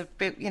place of,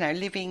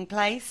 living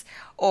place,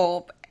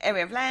 or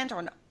area of land, or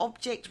an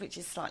object, which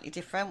is slightly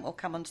different. We'll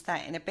come on to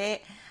that in a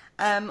bit.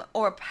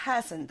 Or a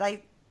person.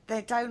 They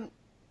don't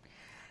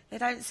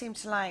seem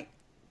to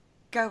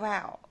go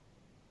out.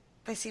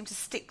 They seem to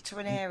stick to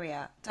an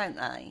area, don't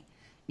they?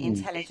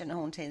 Intelligent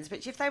hauntings.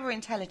 But if they were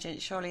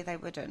intelligent, surely they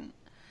wouldn't.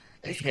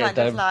 It's kind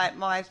of like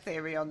my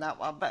theory on that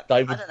one. But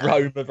they would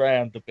roam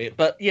around a bit.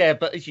 But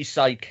as you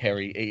say,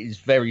 Kerry, it is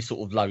very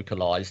sort of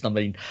localised. I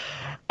mean,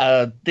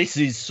 this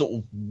is sort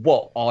of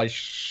what I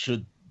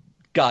should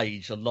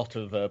gauge. A lot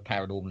of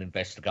paranormal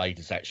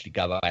investigators actually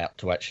go out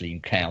to actually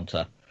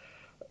encounter,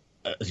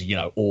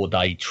 or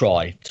they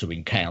try to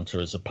encounter,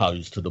 as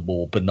opposed to the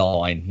more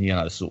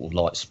benign, sort of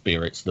like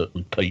spirits that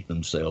repeat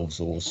themselves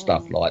or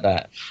stuff like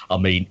that. I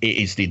mean, it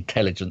is the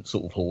intelligent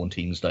sort of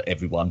hauntings that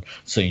everyone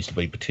seems to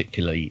be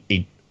particularly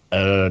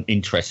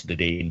interested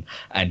in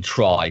and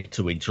try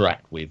to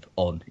interact with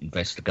on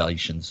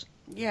investigations.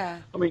 Yeah.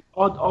 I mean,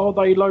 are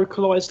they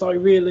localised though,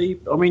 really?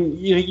 I mean,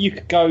 you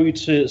could go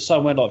to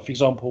somewhere like, for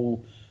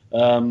example,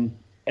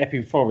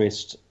 Epping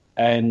Forest,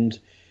 and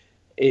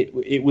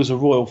it was a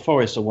royal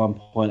forest at one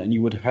point, and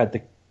you would have had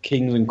the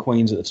kings and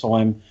queens at the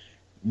time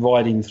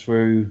riding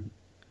through,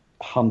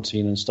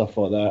 hunting and stuff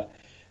like that.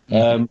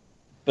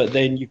 But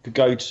then you could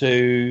go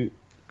to,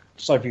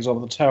 say, for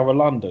example, the Tower of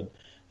London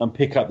and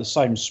pick up the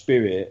same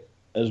spirit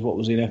as what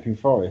was in Epping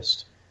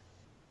Forest.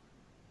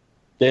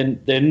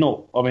 Then they're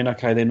not. I mean,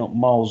 okay, they're not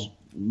miles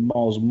and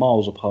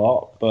miles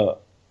apart,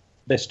 but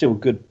there's still a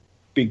good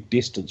big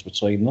distance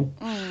between them.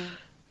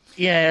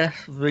 Yeah,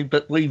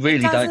 but we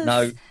really don't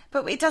know.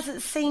 But it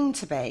doesn't seem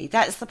to be.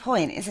 That's the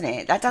point, isn't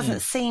it? That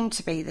doesn't seem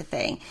to be the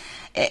thing.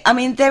 I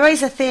mean, there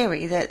is a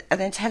theory that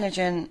an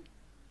intelligent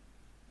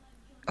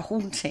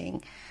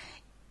haunting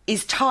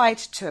is tied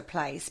to a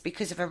place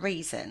because of a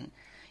reason.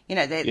 You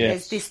know,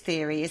 there's this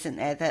theory, isn't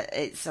there, that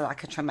it's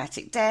like a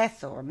traumatic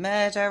death or a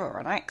murder or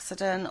an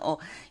accident or,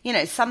 you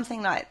know,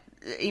 something like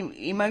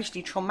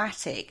emotionally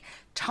traumatic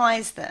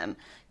ties them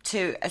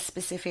to a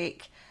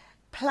specific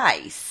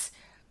place,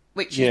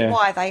 which is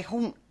why they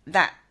haunt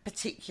that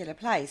particular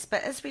place.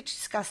 But as we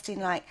discussed in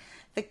like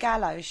the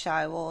Gallows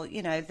show or,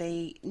 you know,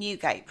 the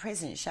Newgate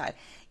prison show,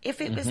 if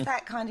it was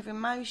that kind of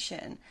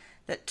emotion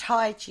that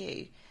tied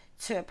you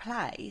to a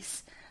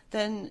place,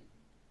 then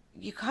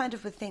you kind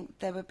of would think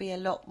there would be a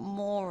lot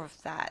more of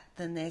that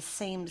than there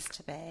seems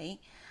to be.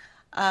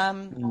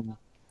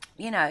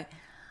 You know,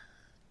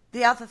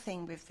 the other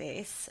thing with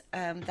this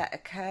that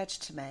occurred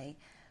to me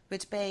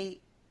would be,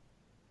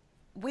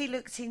 we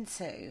looked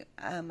into,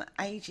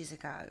 ages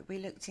ago, we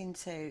looked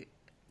into,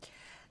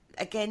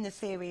 again, the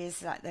theory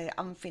is like the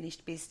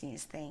unfinished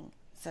business thing.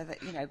 So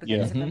that, you know,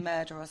 because of a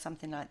murder or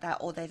something like that,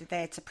 or they're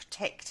there to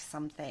protect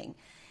something.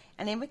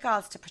 And in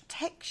regards to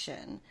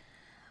protection,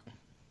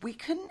 we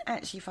couldn't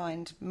actually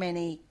find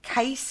many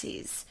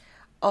cases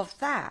of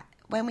that.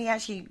 When we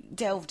actually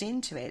delved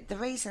into it, the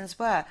reasons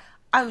were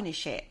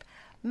ownership,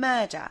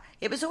 murder.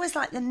 It was always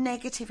like the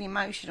negative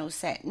emotional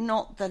set,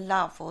 not the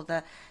love or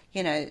the,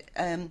 you know,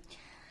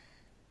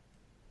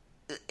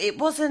 it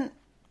wasn't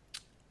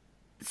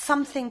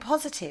something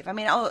positive. I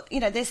mean, you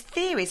know, there's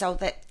theories,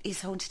 that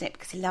he's haunting it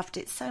because he loved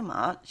it so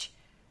much.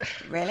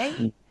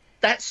 Really?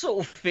 That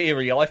sort of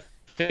theory, I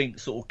think,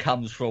 sort of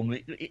comes from,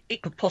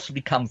 it could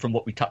possibly come from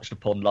what we touched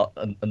upon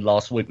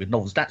last week with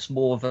novels. That's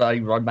more of a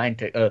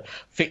romantic,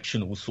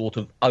 fictional sort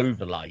of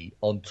overlay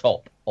on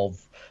top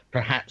of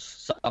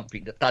perhaps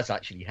something that does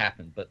actually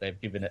happen, but they've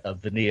given it a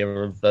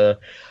veneer of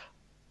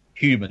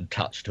human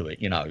touch to it,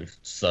 you know.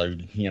 So,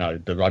 you know,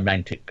 the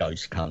romantic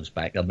ghost comes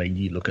back. I mean,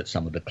 you look at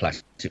some of the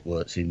classic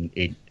works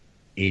in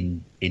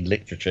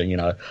literature, you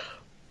know.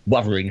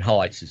 Wuthering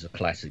Heights is a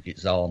classic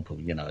example,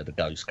 you know, the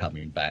ghost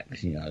coming back,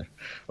 you know,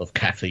 of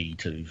Cathy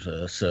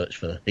to search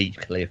for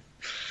Heathcliff.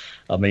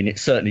 I mean, it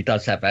certainly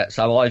does have that.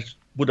 So I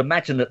would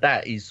imagine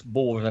that is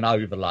more of an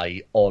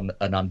overlay on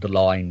an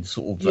underlying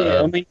sort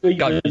of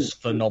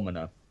ghost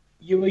phenomena.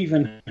 You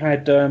even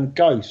had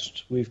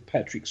Ghost with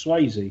Patrick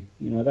Swayze.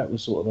 You know, that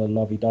was sort of a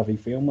lovey-dovey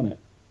film, wasn't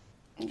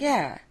it?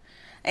 Yeah,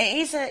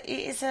 it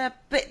is a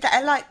bit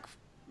like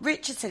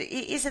Richard said.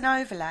 It is an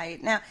overlay.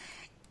 Now,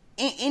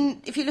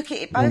 if you look at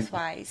it both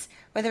ways,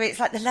 whether it's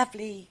like the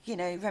lovely, you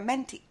know,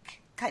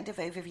 romantic kind of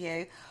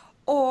overview,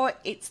 or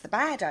it's the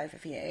bad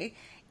overview,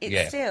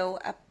 it's still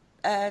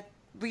a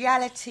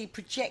reality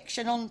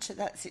projection onto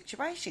that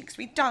situation because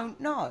we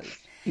don't know.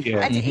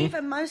 Yeah. And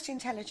even most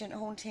intelligent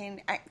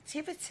haunting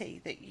activity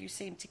that you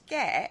seem to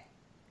get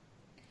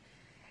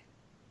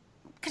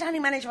can only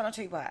manage one or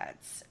two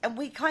words. And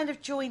we kind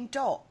of join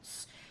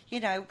dots. You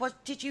know,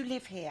 did you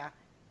live here?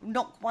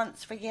 Knock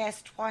once for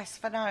yes, twice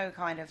for no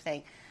kind of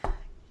thing.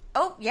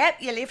 Oh, yep,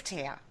 you lived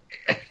here.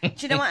 Do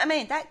you know what I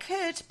mean? That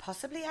could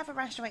possibly have a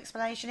rational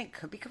explanation. It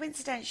could be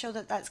coincidental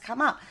that that's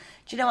come up.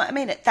 Do you know what I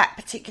mean? At that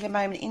particular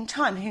moment in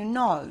time, who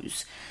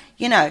knows?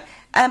 You know,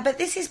 but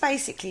this is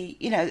basically,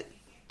 you know,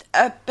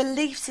 a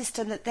belief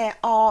system that there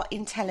are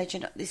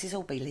intelligent. This is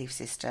all belief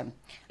system.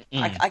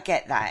 I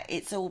get that.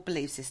 It's all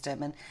belief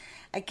system. And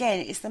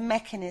again, it's the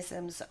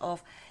mechanisms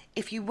of,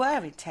 if you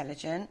were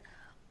intelligent,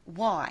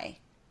 why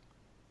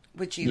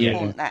would you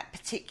haunt that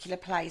particular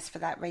place for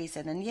that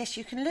reason? And yes,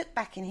 you can look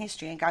back in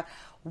history and go,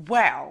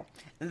 well,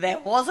 there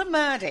was a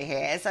murder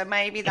here, so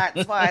maybe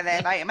that's why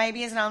they're like,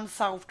 maybe it's an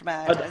unsolved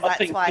murder. That's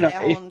think, why they're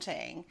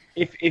haunting.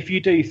 If you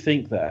do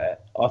think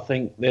that, I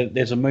think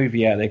there's a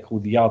movie out there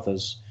called The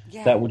Others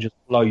that will just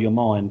blow your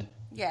mind.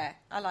 Yeah,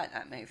 I like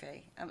that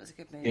movie. That was a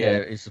good movie. Yeah,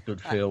 it's a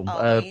good film.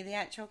 Are we the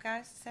actual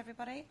ghosts,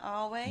 everybody?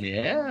 Are we?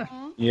 Yeah.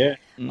 Mm-hmm. Yeah.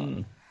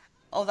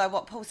 Although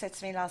what Paul said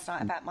to me last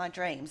night about my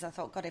dreams, I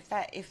thought, God,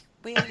 if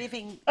we're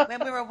living, when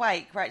we're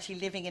awake, we're actually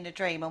living in a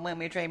dream, and when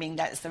we're dreaming,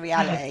 that's the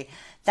reality.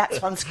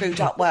 That's one screwed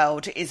up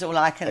world, is all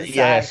I can say.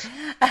 Yes,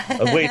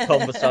 a weird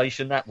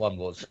conversation that one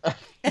was.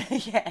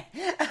 Yeah.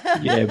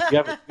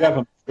 Yeah, you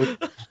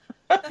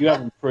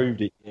haven't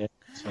proved it yet.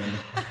 So.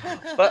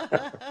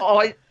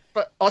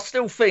 But I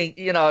still think,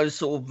 you know,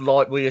 sort of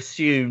like we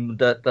assume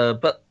that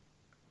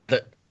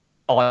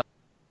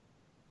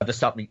either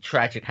something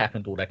tragic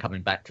happened or they're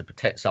coming back to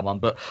protect someone.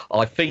 But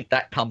I think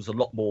that comes a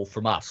lot more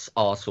from us,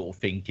 our sort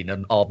of thinking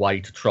and our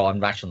way to try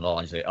and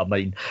rationalise it. I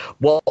mean,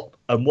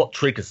 what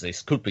triggers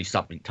this could be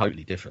something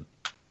totally different.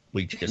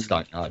 We just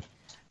don't know.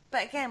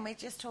 But again, we're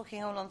just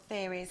talking all on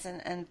theories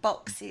and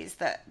boxes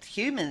that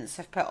humans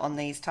have put on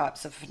these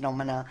types of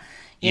phenomena.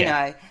 You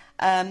know,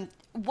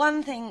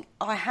 one thing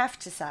I have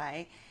to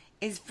say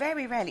is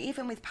very rarely,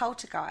 even with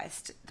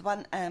Poltergeist, the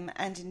one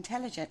and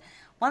Intelligent,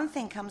 one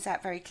thing comes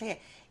out very clear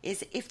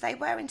is if they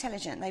were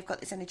intelligent, they've got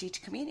this energy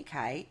to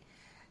communicate,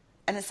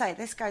 and I say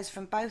this goes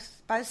from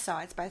both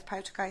sides, both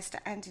poltergeist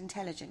and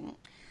intelligent.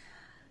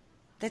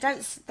 They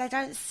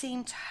don't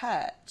seem to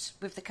hurt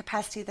with the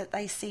capacity that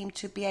they seem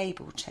to be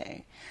able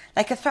to.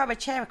 They could throw a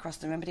chair across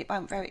the room, but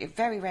it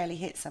very rarely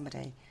hits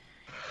somebody.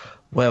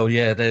 Well,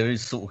 yeah, there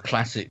is sort of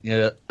classic,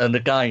 and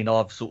again,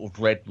 I've sort of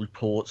read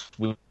reports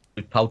with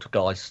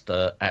poltergeist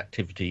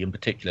activity in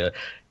particular.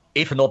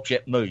 If an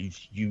object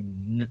moves,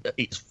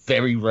 it's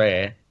very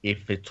rare,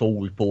 if at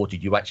all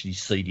reported, you actually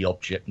see the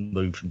object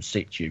move from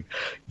situ.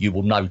 You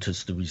will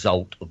notice the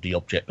result of the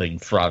object being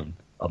thrown.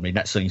 I mean,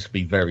 that seems to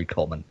be very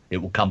common. It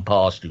will come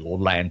past you or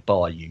land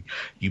by you.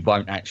 You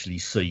won't actually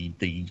see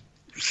the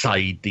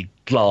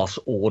glass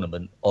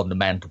ornament on the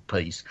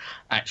mantelpiece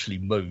actually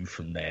move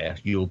from there.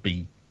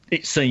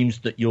 It seems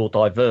that you're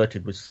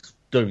diverted with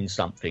doing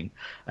something,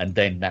 and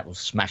then that will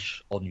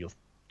smash on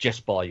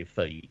just by your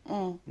feet.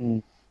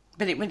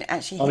 But it wouldn't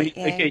actually hit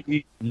you.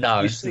 Again,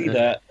 you see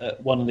that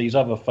at one of these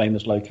other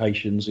famous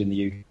locations in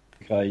the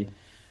UK.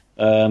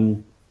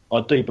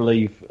 I do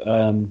believe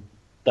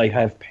they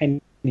have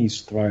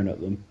pennies thrown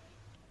at them.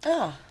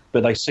 Oh.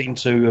 But they seem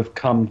to have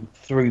come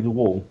through the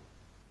wall.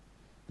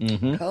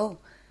 Mm-hmm. Cool.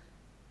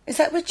 Is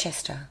that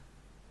Woodchester?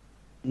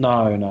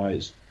 No,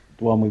 it's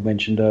the one we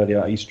mentioned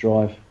earlier, East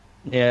Drive.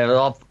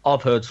 Yeah,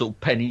 I've heard sort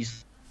of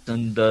pennies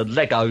and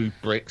Lego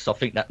bricks. I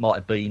think that might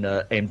have been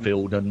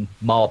Enfield and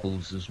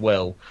marbles as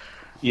well.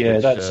 Yeah,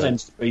 that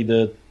seems to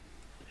be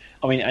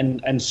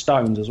and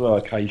stones as well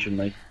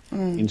occasionally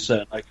in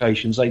certain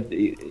locations.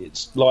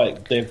 It's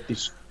like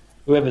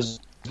whoever's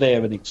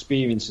there and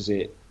experiences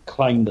it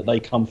claim that they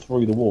come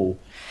through the wall.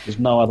 There's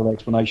no other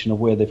explanation of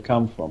where they've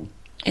come from.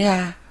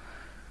 Yeah.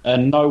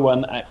 And no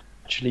one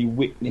actually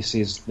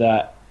witnesses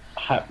that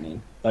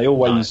happening. They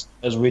always,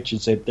 as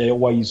Richard said, they're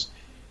always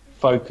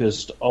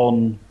focused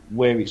on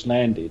where it's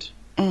landed.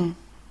 And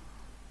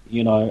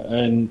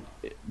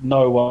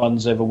no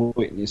one's ever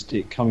witnessed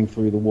it coming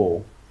through the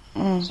wall.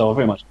 So I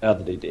very much doubt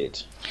that it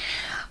did.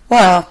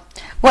 Well,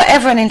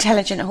 whatever an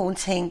intelligent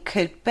haunting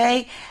could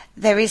be,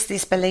 there is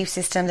this belief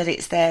system that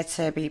it's there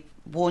to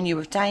warn you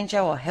of danger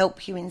or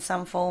help you in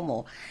some form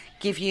or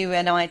give you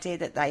an idea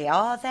that they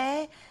are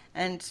there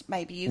and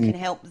maybe you can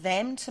help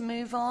them to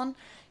move on.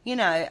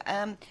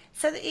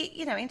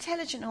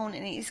 Intelligent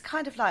haunting is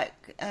kind of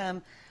like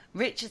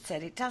Richard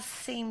said, it does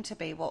seem to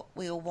be what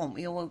we all want.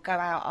 We all go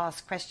out,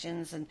 ask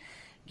questions and,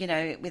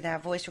 with our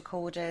voice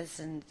recorders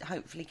and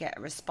hopefully get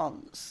a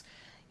response,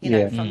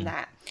 from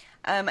that.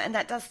 And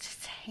that does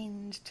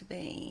tend to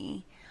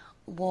be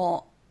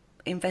what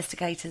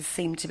investigators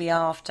seem to be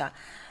after.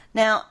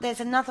 Now, there's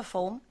another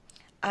form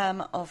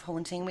of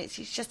haunting, which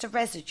is just a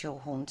residual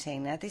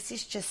haunting. Now, this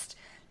is just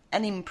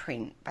an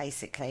imprint,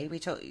 basically.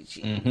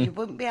 You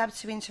wouldn't be able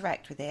to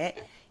interact with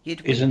it.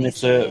 Isn't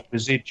it a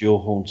residual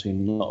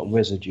haunting, not a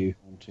residue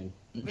haunting?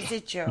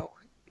 Residual.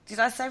 Did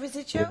I say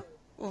residual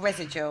or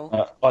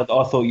residual? I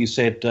thought you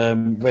said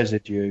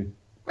residue.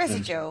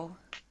 Residual.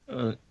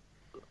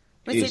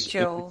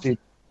 Residual.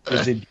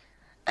 Residual.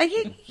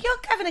 You're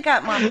having a go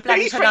at my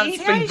bloody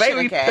pronunciation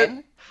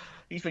again.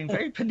 He's been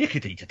very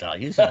pernickety today,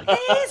 isn't he?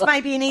 He is.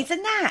 Maybe he needs a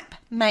nap.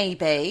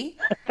 Maybe.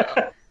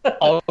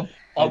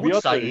 I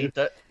would say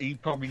that he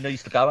probably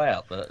needs to go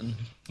out, but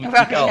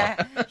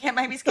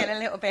maybe he's getting a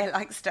little bit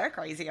like stir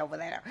crazy over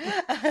there.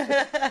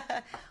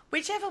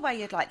 Whichever way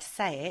you'd like to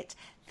say it,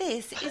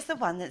 this is the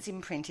one that's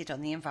imprinted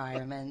on the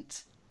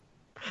environment.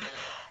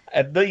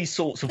 And these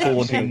sorts of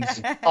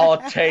hauntings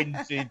are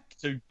tended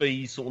to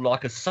be sort of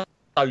like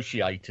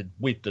associated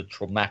with the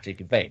traumatic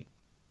event,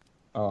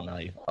 aren't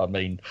they? I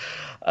mean,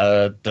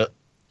 that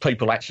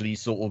people actually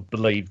sort of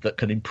believe that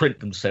can imprint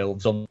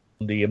themselves on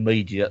the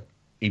immediate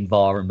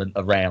environment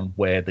around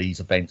where these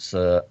events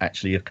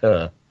actually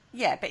occur.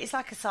 Yeah, but it's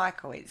like a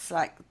cycle. It's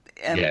like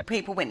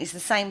people witness the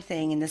same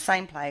thing in the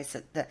same place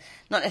at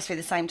not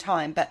necessarily the same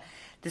time, but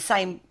the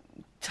same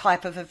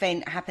type of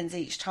event happens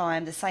each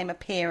time, the same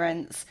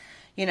appearance.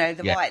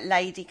 The white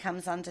lady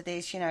comes under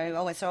this,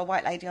 I saw a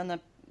white lady on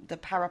the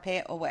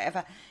parapet or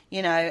whatever,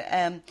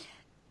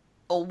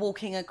 or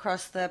walking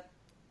across the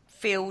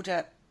field.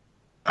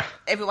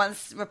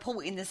 Everyone's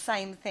reporting the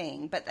same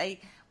thing, but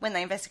when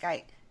they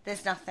investigate,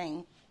 there's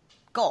nothing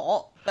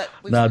got, but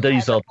we've had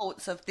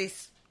reports of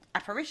this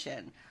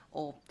apparition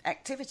or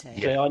activity.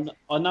 Yeah,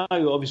 I know.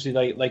 Obviously,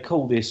 they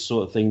call this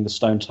sort of thing the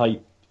stone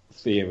tape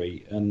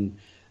theory, and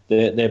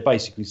they're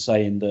basically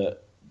saying that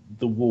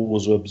the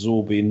walls are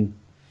absorbing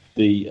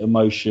the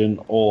emotion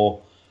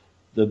or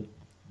the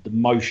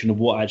motion of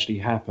what actually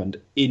happened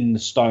in the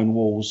stone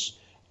walls,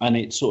 and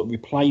it sort of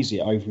replays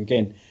it over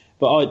again.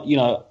 But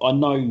I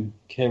know,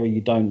 Kerry,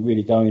 you don't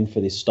really go in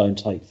for this stone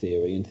tape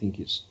theory and think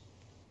it's.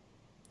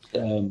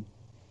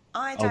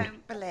 I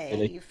don't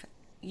believe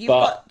you've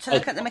got to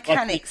look at the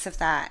mechanics of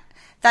that.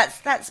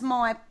 That's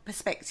my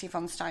perspective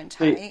on stone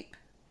tape.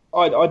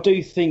 I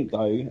do think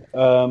though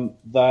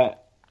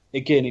that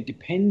again it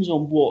depends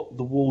on what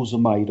the walls are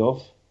made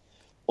of,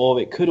 or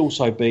it could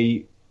also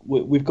be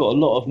we've got a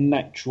lot of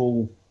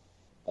natural.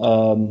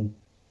 We've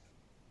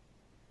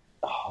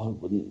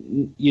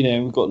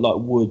got like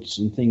woods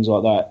and things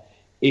like that.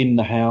 in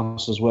the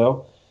house as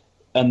well,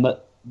 and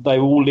that they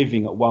were all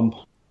living at one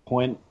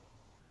point,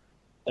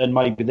 and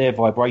maybe their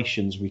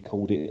vibrations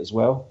record it as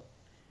well.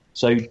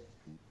 So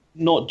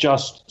not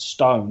just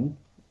stone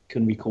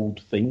can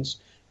record things,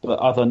 but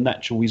other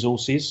natural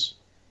resources.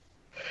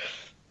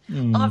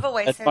 I've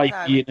always And said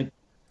maybe that.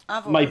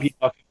 Maybe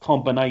like a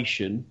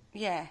combination.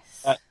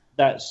 Yes.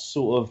 That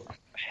sort of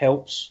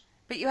helps.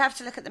 But you have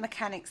to look at the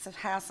mechanics of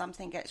how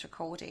something gets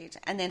recorded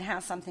and then how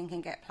something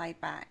can get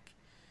played back.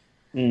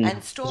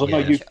 And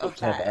storage of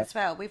that as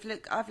well.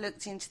 I've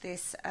looked into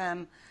this,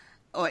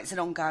 or it's an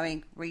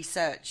ongoing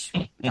research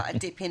that I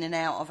dip in and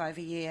out of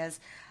over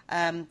years.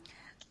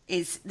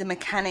 Is the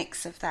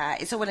mechanics of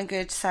that? It's all well and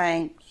good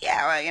saying,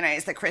 yeah, well,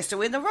 it's the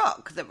crystal in the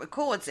rock that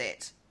records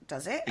it.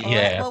 Does it? Yeah. All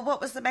right, well,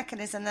 what was the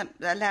mechanism that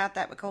allowed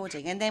that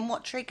recording, and then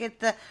what triggered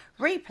the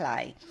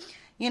replay?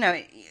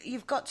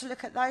 You've got to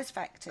look at those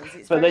factors.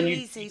 It's very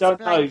easy to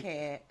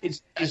blanket.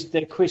 Is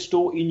there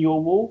crystal in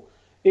your wall?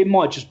 It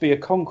might just be a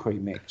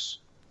concrete mix.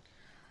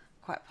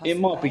 Quite possibly. It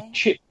might be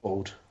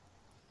chipboard.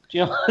 Do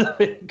you know?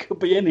 It could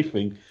be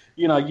anything.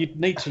 You'd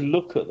need to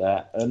look at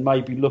that and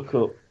maybe look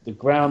at the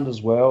ground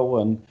as well,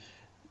 and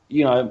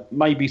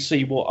maybe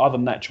see what other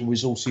natural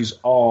resources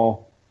are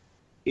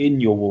in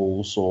your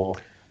walls or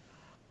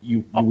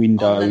your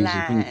windows and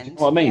things. You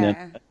know what I mean?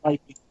 Yeah. And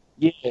maybe,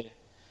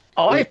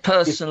 I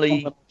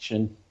personally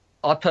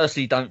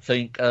don't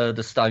think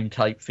the stone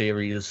tape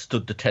theory has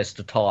stood the test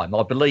of time.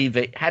 I believe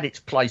it had its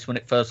place when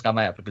it first came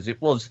out because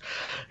it was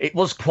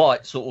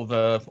quite sort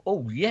of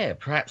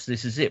perhaps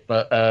this is it.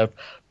 But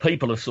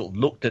people have sort of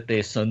looked at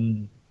this,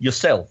 and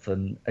yourself,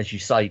 and as you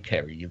say,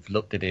 Kerry, you've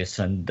looked at this,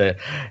 and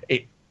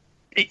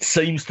it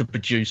seems to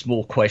produce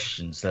more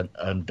questions than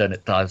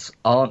it does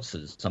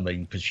answers. I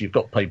mean, because you've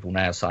got people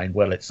now saying,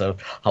 well, it's a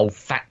whole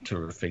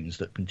factor of things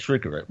that can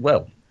trigger it.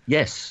 Well,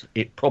 yes,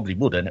 it probably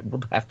would, and it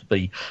would have to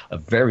be a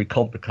very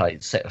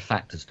complicated set of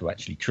factors to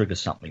actually trigger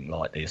something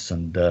like this.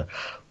 And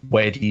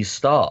where do you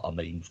start? I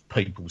mean,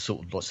 people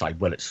sort of say,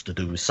 well, it's to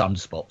do with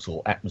sunspots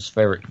or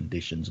atmospheric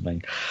conditions. I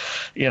mean,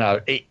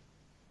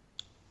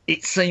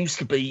 it seems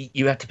to be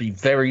you have to be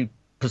very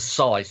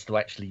precise to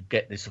actually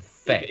get this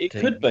effect. It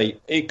could be.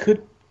 It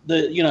could.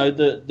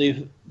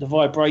 The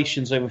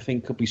vibrations,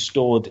 everything could be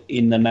stored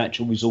in the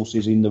natural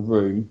resources in the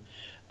room,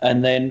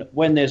 and then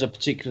when there's a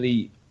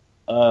particularly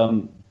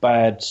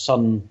bad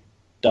sun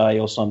day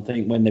or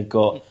something, when they've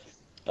got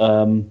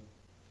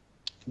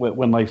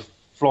when they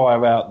fly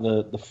out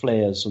the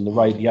flares and the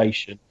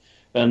radiation,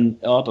 and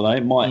I don't know,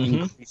 it might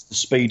increase the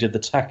speed of the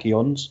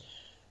tachyons,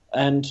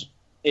 and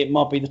it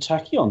might be the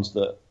tachyons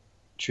that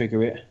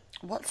trigger it.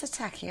 What's a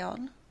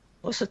tachyon?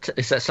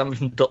 Is that something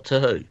from Doctor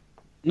Who?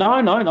 No.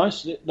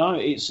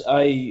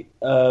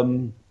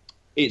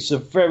 It's a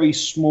very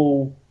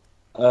small.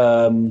 I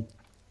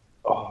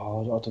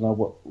don't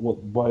know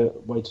what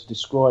way to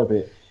describe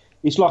it.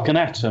 It's like an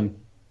atom,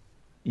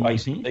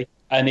 basically,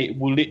 and it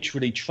will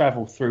literally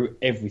travel through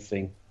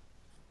everything.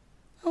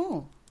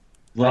 Oh,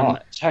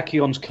 right.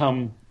 Tachyons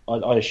come.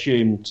 I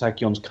assume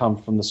tachyons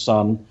come from the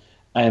sun,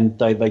 and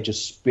they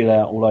just spill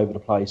out all over the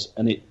place,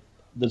 and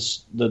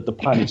the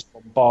planet's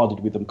bombarded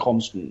with them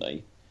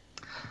constantly,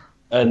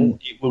 and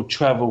it will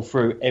travel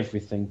through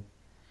everything.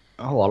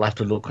 Oh, I'll have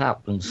to look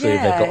up and see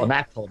if they've got an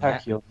app on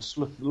tachyons.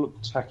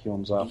 Look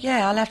tachyons up.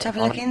 Yeah, I'll have to have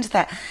a look into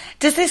that.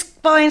 Does this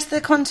buy into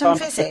the quantum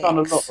physics?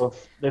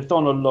 They've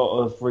done a lot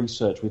of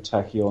research with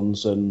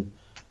tachyons and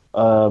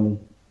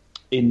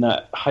in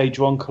that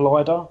Hadron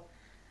Collider.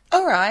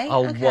 All right.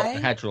 Oh, okay.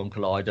 What Hadron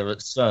Collider at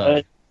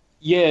CERN?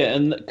 Yeah,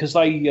 and because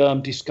they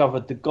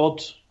discovered the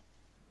God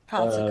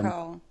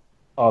particle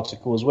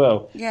as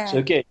well. Yeah. So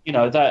again,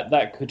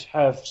 that could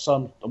have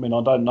some. I mean,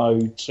 I don't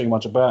know too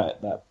much about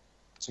it, that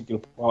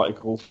particular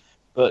particle,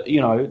 but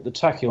the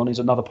tachyon is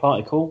another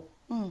particle.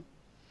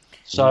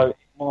 So it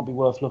might be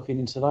worth looking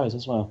into those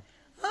as well.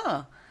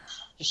 Oh.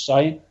 Just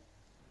saying.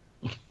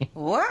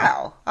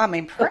 Wow, I'm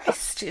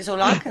impressed. Is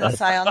all I can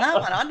say on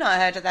that one. I've not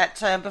heard of that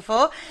term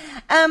before.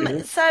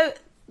 So,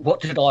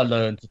 what did I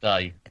learn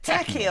today?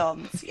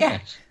 Tachyons, yeah.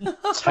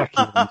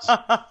 Tachyons.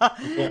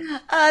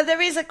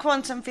 There is a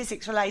quantum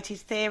physics-related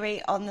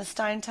theory on the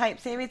stone tape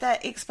theory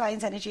that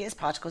explains energy as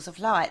particles of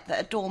light that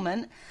are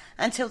dormant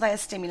until they are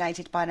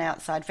stimulated by an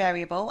outside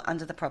variable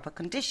under the proper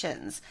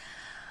conditions.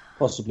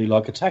 Possibly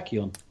like a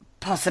tachyon.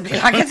 Possibly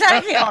like a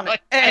tachyon.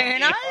 Who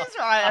knows,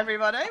 right,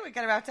 everybody? We're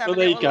going to have to have well,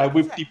 there you go.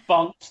 We've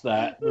debunked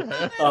that.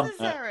 Not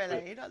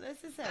necessarily.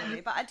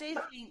 But I do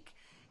think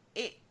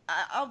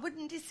I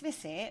wouldn't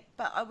dismiss it,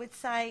 but I would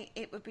say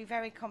it would be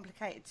very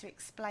complicated to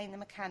explain the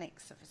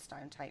mechanics of a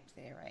stone tape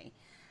theory.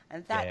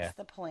 And that's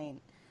the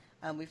point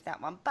with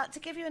that one. But to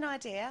give you an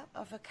idea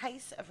of a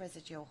case of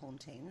residual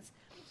hauntings,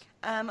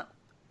 I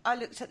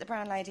looked at the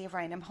Brown Lady of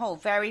Raynham Hall.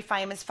 Very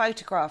famous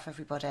photograph,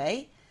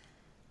 everybody.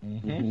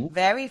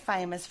 Very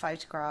famous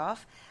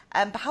photograph.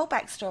 The whole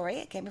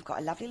backstory, again, we've got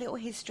a lovely little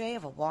history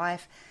of a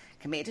wife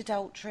committed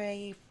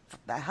adultery.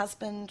 Her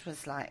husband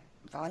was like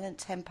violent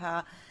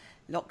temper,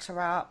 locked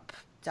her up,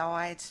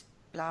 died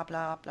blah,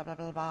 blah, blah, blah,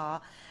 blah,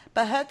 blah.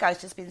 But her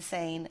ghost has been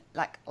seen,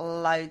 like,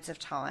 loads of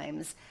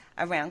times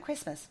around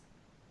Christmas.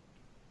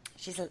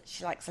 She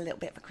likes a little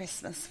bit of a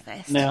Christmas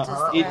fest, Now,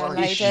 does the brown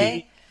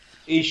lady.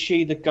 Is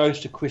she the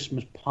ghost of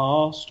Christmas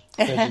past,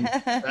 present?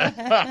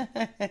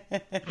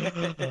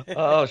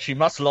 Oh, she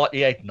must like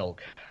the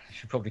eggnog.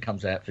 She probably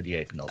comes out for the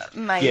eggnog.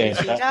 Maybe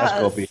she does.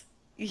 That's got to be.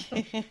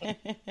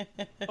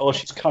 Or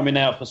she's coming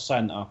out for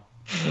Santa.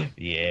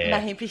 Yeah.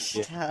 Maybe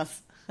she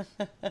does.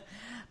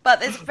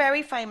 But there's a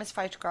very famous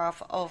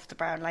photograph of the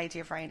Brown Lady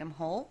of Raynham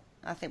Hall.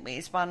 I think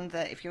it's one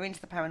that if you're into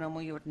the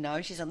paranormal you would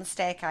know. She's on the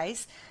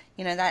staircase.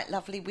 You know, that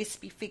lovely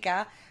wispy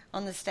figure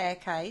on the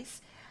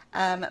staircase.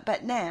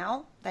 But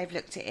now they've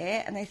looked at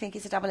it and they think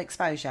it's a double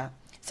exposure.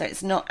 So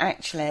it's not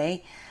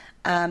actually,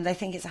 they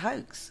think it's a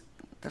hoax,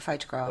 the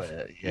photograph.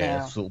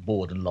 Yeah, sort of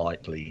more than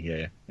likely,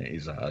 yeah, it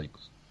is a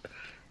hoax.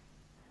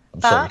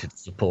 I'm sorry to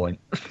disappoint.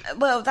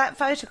 Well, that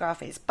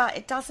photograph is, but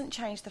it doesn't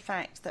change the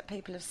fact that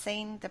people have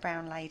seen the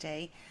Brown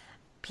Lady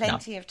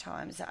plenty of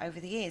times over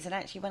the years. And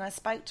actually, when I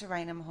spoke to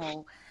Raynham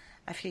Hall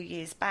a few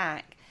years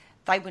back,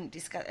 they wouldn't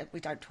discuss it.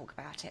 We don't talk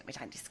about it. We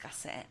don't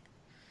discuss it.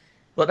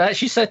 Well, they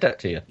actually said that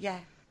to you? Yeah.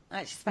 I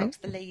actually spoke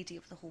to the lady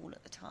of the hall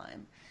at the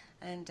time.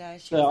 And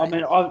she was like,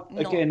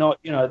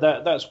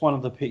 that's one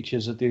of the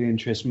pictures that did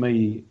interest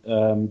me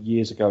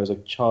years ago as a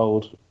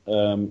child,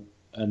 and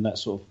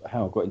that's sort of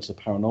how I got into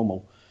the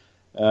paranormal.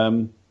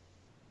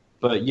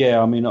 But yeah,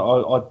 I mean,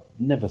 I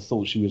never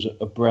thought she was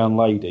a brown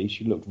lady.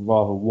 She looked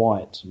rather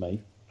white to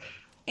me.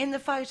 In the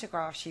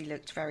photograph, she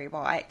looked very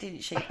white,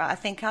 didn't she? But I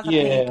think other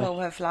people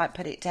have like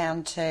put it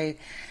down to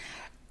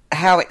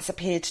how it's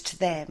appeared to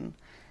them.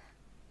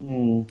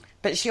 Mm.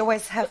 But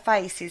her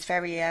face is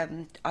very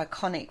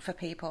iconic for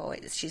people.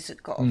 She's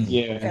got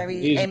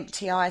very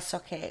empty eye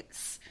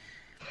sockets.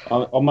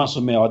 I must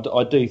admit,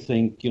 I do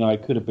think,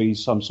 it could have been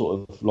some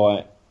sort of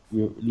light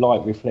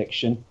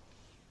reflection,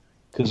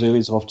 because there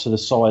is off to the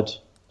side.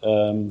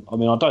 I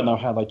mean, I don't know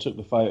how they took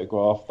the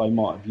photograph. They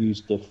might have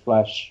used the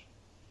flash,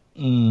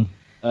 and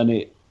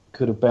it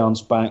could have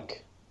bounced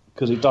back,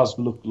 because it does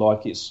look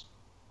like it's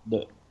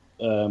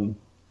come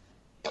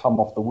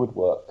off the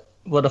woodwork.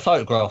 Well, the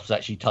photograph was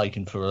actually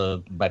taken for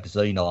a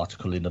magazine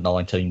article in the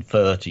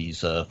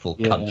 1930s for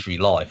Country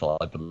Life,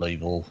 I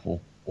believe,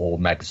 or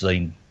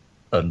magazine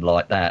and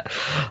like that.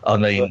 I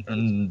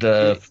mean,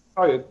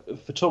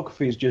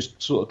 photography has just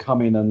sort of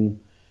come in, and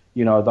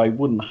they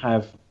wouldn't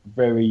have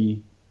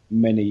very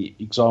many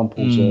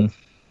examples of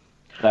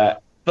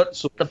that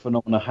sort of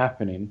phenomena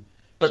happening.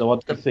 So I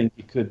do think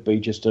it could be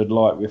just a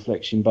light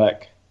reflection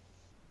back.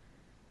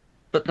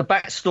 But the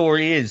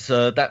backstory is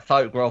that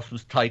photograph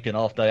was taken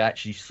after they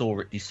actually saw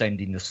it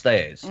descending the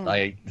stairs.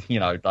 They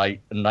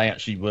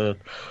actually were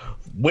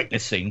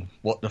witnessing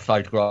what the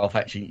photograph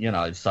actually,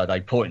 so they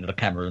pointed the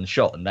camera and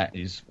shot, and that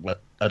is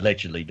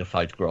allegedly the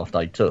photograph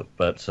they took.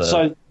 But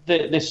so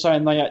they're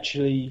saying they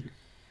actually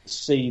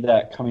see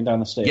that coming down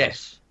the stairs.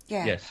 Yes.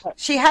 Yeah. Yes.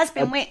 She has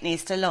been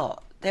witnessed a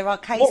lot. There are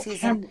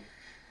cases.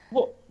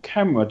 What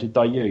camera did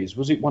they use?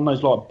 Was it one of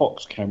those like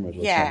box cameras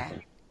or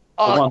something?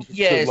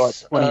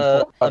 Yes,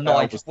 a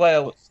nice.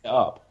 Well,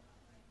 up.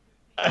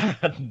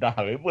 No,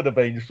 it would have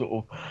been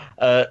sort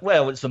of.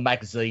 It's a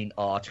magazine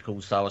article,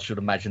 so I should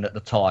imagine at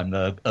the time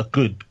a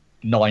good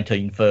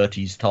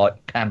 1930s type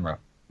camera,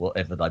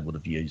 whatever they would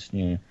have used.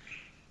 Yeah.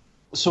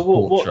 So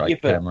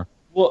what camera?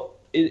 What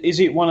is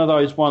it? One of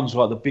those ones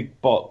like the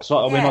big box?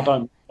 I mean, I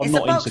don't. It's a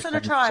box on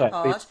a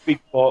tripod. It's a big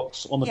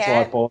box on the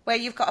tripod, where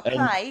you've got a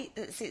plate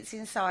that sits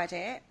inside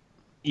it.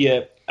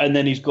 Yeah, and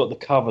then he's got the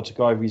cover to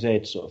go over his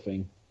head, sort of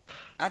thing.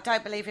 I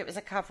don't believe it was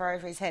a cover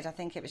over his head. I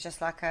think it was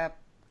just like a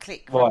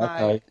click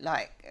remote.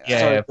 Okay.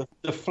 So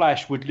the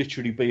flash would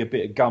literally be a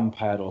bit of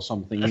gunpowder or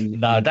something.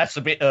 No, that's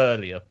a bit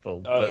earlier,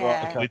 Paul.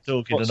 We're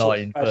talking the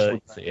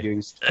 1930s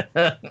here.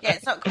 Yeah,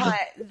 it's not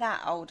quite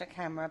that old a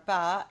camera,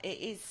 but it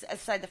is.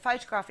 So the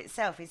photograph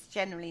itself is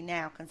generally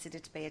now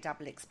considered to be a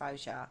double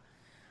exposure.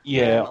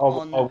 Yeah,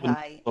 on the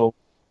plate.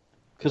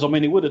 Because, I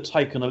mean, it would have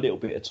taken a little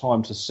bit of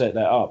time to set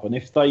that up. And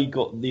if they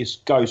got this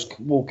ghost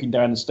walking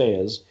down the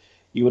stairs,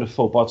 you would have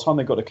thought by the time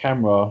they got the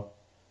camera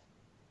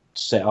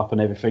set up and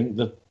everything,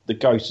 the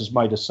ghost has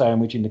made a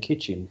sandwich in the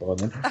kitchen by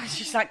then.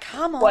 She's like,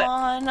 come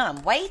on,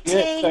 I'm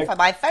waiting for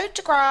my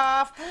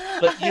photograph.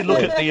 But you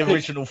look at the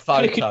original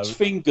photo. His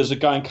fingers are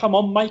going, come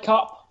on, make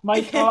up.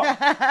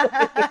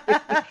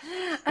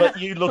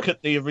 But you look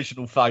at the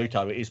original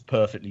photo, it is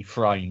perfectly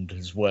framed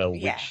as well,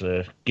 which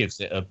gives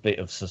it a bit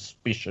of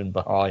suspicion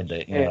behind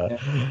it. You know?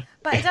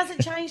 But it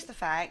doesn't change the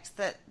fact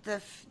that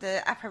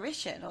the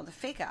apparition or the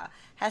figure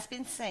has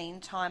been seen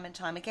time and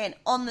time again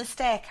on the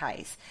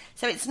staircase.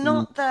 So it's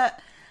not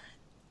that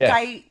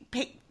they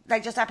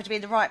just happen to be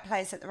in the right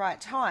place at the right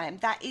time.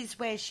 That is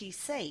where she's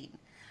seen,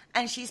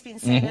 and she's been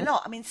seen a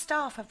lot. I mean,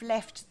 staff have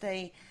left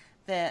the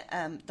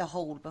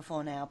hall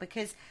before now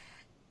because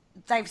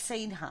they've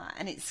seen her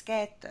and it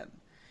scared them.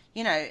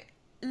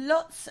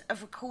 Lots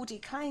of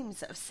recorded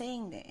claims of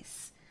seeing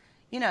this.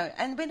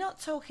 And we're not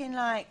talking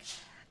like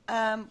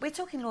we're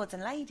talking lords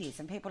and ladies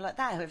and people like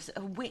that who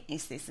have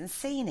witnessed this and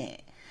seen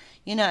it.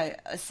 You know,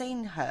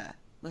 seen her.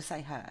 We'll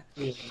say her.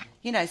 Yeah.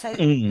 You know, so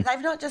they've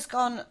not just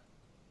gone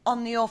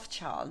on the off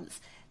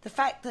chance. The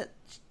fact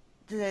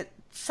that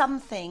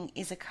something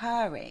is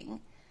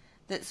occurring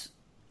that's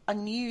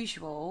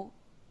unusual,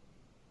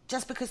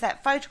 just because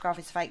that photograph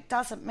is fake,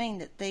 doesn't mean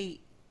that the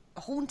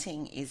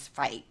haunting is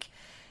fake.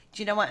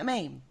 Do you know what I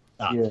mean?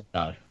 No.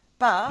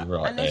 But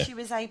right unless there. you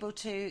was able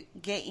to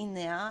get in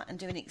there and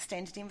do an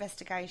extended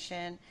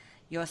investigation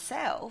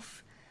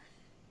yourself,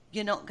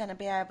 you're not going to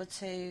be able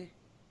to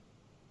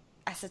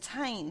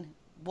ascertain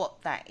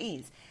what that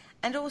is.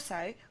 And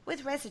also,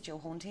 with residual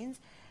hauntings,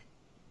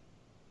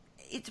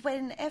 it's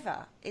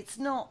whenever. It's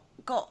not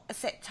got a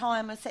set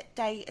time, a set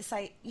date,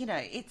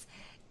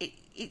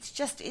 it's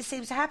just, it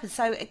seems to happen.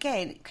 So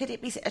again, could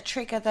it be a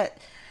trigger that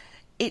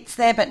it's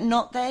there but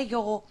not there?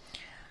 You're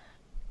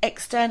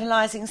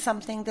externalizing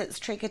something that's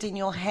triggered in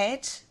your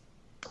head.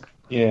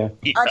 Yeah,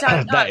 I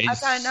don't know. That is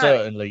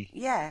certainly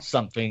yeah.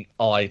 something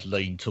I'd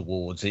lean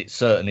towards. It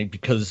certainly,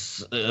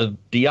 because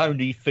the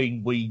only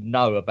thing we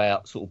know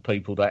about sort of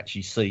people that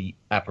actually see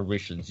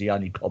apparitions, the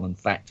only common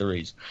factor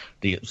is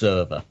the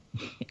observer.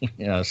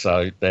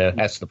 So there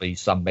has to be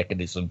some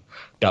mechanism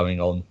going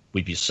on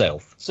with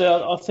yourself.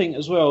 So I think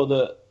as well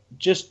that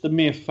just the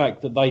mere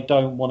fact that they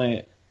don't want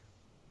it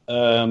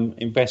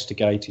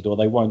investigated or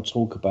they won't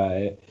talk about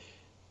it,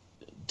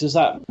 does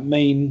that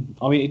mean?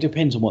 I mean, it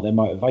depends on what their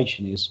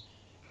motivation is.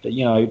 Do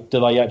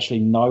they actually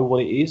know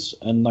what it is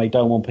and they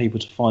don't want people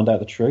to find out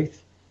the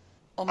truth?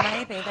 Or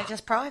maybe they're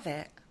just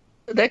private.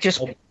 They're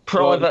just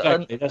private.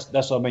 Well, exactly.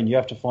 That's what I mean. You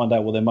have to find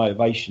out what their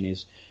motivation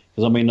is.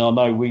 Because, I mean, I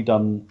know we've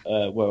done,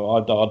 I've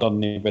done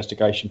an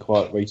investigation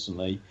quite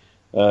recently,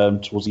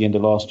 towards the end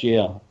of last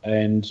year,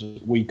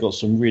 and we got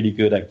some really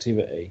good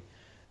activity.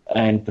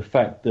 And the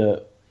fact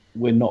that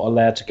we're not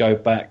allowed to go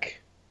back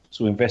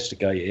to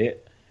investigate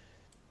it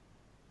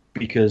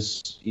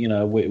because,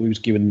 we was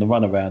given the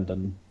runaround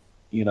and,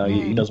 he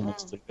doesn't want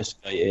to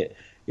investigate it.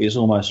 It's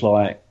almost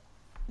like,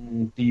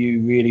 do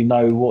you really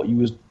know what you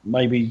was?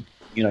 Maybe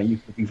you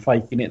could be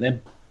faking it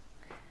then.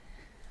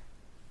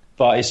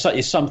 But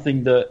it's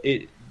something that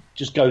it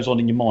just goes on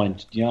in your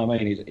mind. Do you know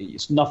what I mean?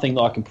 It's nothing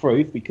that I can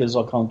prove because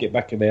I can't get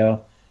back there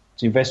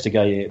to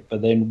investigate it.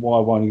 But then why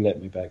won't you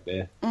let me back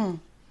there?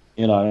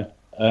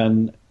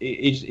 And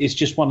it's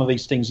just one of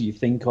these things that you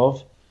think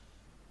of.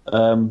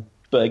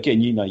 But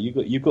again,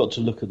 you've got to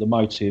look at the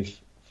motive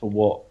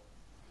for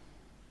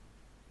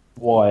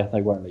why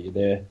they won't let you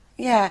there.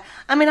 Yeah,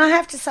 I mean, I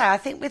have to say, I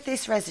think with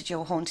this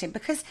residual haunting,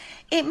 because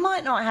it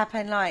might not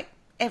happen like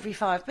every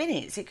 5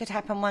 minutes, it could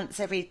happen once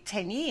every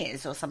 10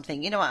 years or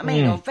something, you know what I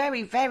mean? Or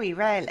very, very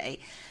rarely.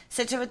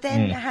 So to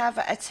then have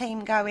a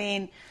team go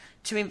in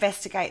to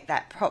investigate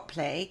that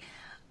properly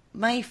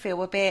may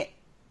feel a bit,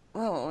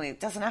 well,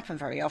 it doesn't happen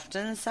very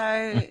often,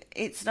 so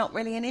it's not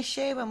really an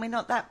issue and we're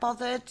not that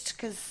bothered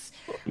because,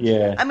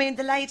 I mean,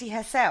 the lady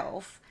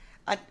herself,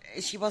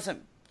 she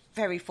wasn't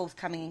very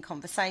forthcoming in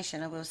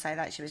conversation. I will say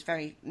that she was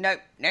very no,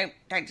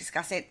 don't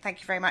discuss it. Thank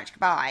you very much.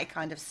 Goodbye.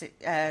 Kind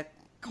of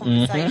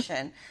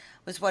conversation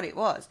was what it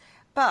was.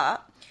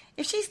 But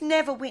if she's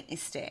never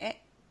witnessed it,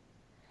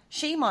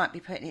 she might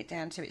be putting it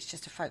down to it's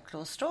just a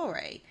folklore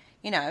story.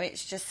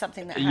 It's just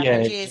something that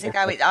happened years ago.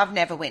 I've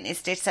never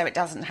witnessed it, so it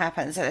doesn't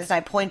happen. So there's no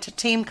point of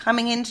team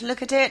coming in to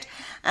look at it,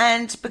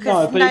 and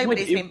because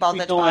nobody's been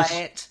bothered by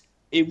it.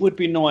 It would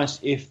be nice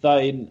if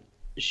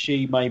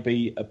she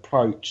maybe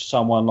approach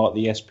someone like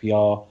the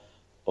SPR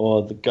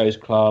or the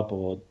Ghost Club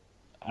or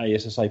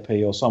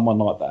ASSAP or someone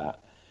like that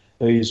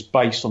who's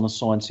based on the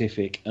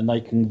scientific and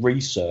they can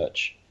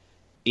research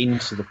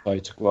into the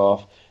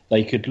photograph.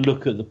 They could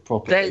look at the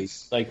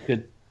properties. They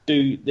could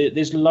do...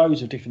 There's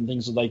loads of different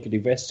things that they could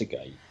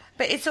investigate.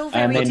 But it's all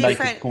very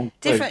different.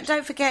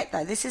 Don't forget,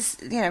 though, this is,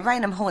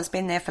 Raynham Hall's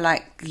been there for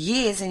like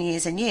years and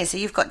years and years. So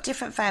you've got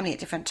different family at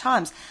different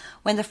times.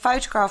 When the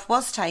photograph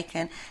was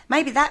taken,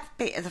 maybe that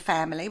bit of the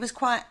family was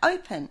quite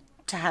open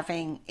to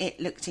having it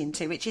looked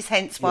into, which is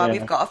hence why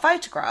we've got a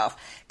photograph,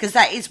 because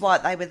that is why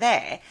they were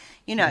there,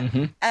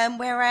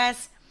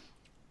 whereas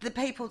the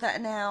people that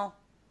are now,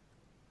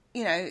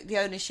 the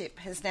ownership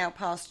has now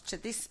passed to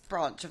this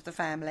branch of the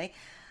family,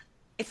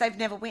 if they've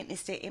never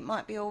witnessed it, it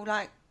might be all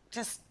like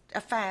just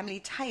a family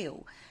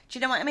tale. Do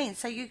you know what I mean?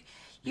 So you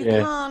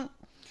can't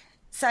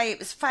say it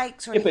was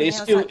faked or anything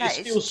else like that.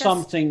 It's still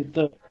something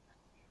that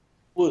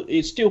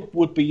it still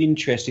would be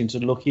interesting to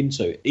look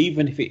into,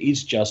 even if it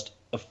is just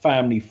a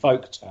family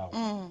folk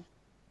tale.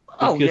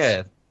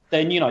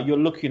 Then you're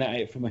looking at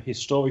it from a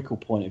historical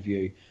point of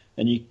view,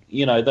 and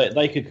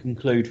they could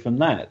conclude from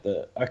that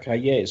okay,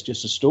 it's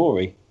just a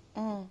story.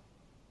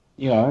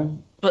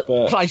 But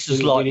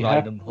places like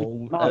Raynham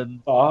Hall,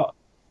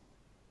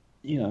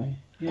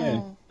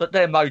 But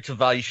their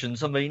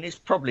motivations, I mean, it's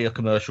probably a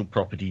commercial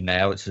property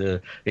now. It's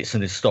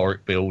an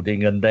historic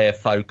building, and their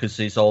focus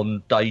is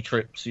on day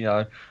trips,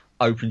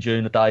 open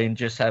during the day and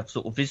just have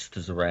sort of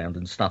visitors around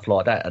and stuff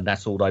like that, and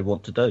that's all they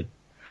want to do.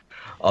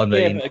 I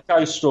mean, but a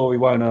ghost story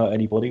won't hurt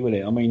anybody, will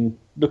it? I mean,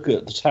 look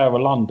at the Tower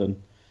of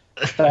London.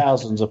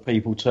 thousands of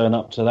people turn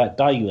up to that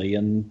daily,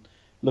 and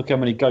look how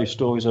many ghost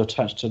stories are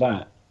attached to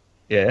that.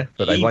 Yeah,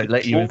 but they won't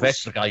let you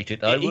investigate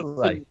it, though, will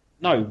they?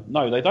 No,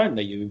 they don't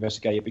let you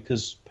investigate it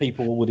because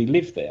people already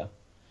live there.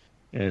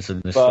 Yeah, it's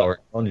an historic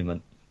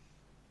monument.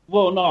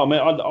 Well, no, I mean,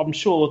 I'm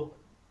sure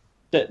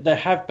that there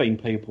have been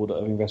people that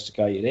have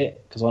investigated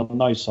it, because I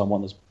know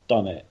someone that's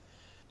done it.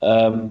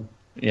 But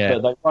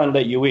they won't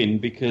let you in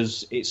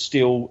because it's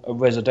still a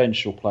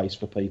residential place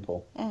for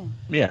people.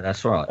 Yeah,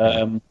 that's right.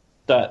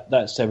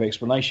 That's their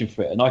explanation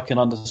for it, and I can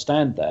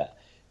understand that.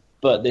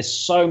 But there's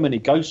so many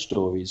ghost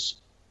stories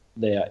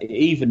there; it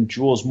even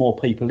draws more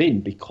people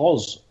in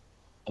because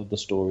of the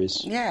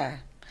stories. Yeah,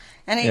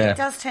 and it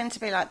does tend to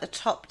be like the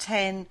top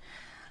 10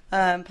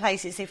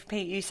 places. If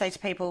you say to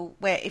people,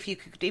 "Where if you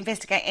could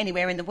investigate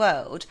anywhere in the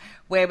world,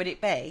 where would it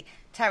be?"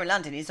 Tower of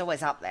London is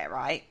always up there,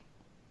 right?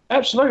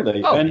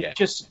 Absolutely,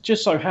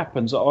 just so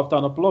happens that I've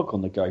done a blog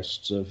on the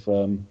ghosts of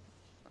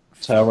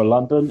Tower of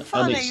London,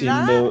 Funny, and it's in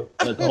the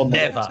on the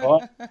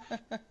website.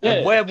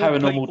 Yeah,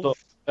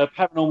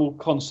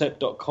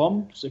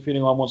 paranormalconcept.com. So if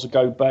anyone wants to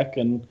go back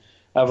and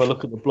have a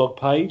look at the blog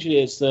page,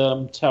 it's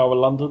Tower of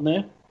London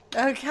there.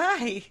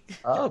 Okay.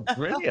 Oh,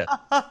 brilliant!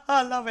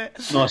 I love it.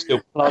 Nice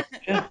little plug.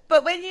 Yeah.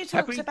 But when you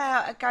talked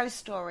about a ghost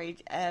story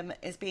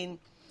as being,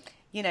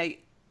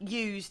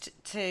 used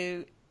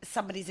to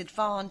somebody's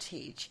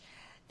advantage,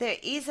 there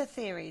is a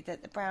theory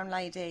that the Brown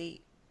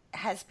Lady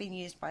has been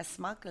used by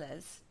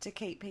smugglers to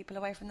keep people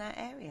away from that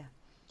area.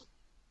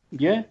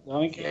 Yeah, I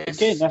mean,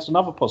 again, that's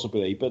another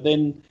possibility. But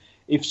then,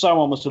 if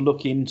someone was to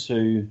look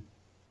into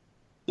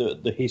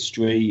the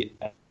history,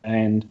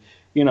 and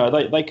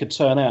they could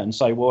turn out and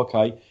say, well,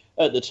 okay,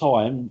 at the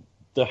time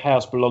the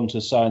house belonged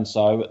to so and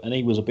so, and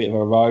he was a bit of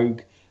a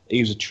rogue, he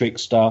was a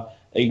trickster,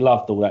 he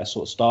loved all that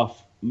sort of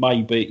stuff.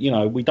 Maybe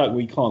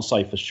we can't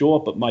say for sure,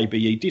 but maybe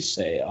he did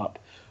set it up,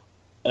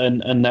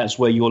 and that's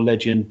where your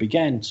legend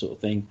began, sort of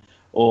thing.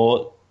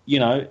 Or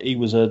he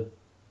was a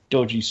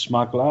dodgy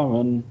smuggler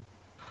and.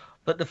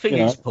 But the thing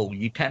is, Paul,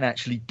 you can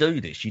actually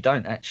do this. You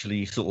don't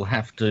actually sort of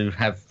have to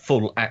have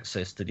full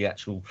access to the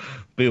actual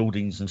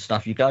buildings and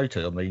stuff you go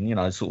to. I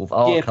mean, sort of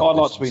archives. Yeah, but I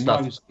like to be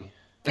nosy.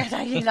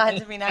 You like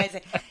to be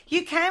nosy.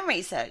 You can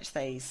research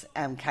these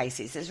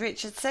cases. As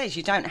Richard says,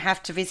 you don't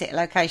have to visit a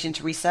location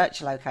to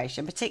research a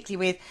location,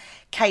 particularly with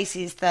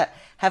cases that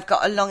have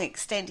got a long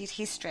extended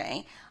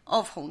history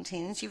of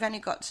hauntings. You've only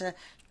got to,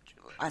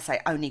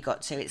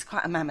 it's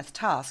quite a mammoth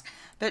task,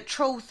 but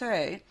trawl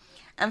through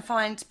and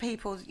find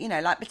people,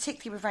 like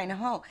particularly with Rainer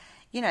Hall,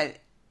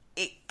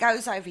 it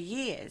goes over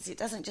years. It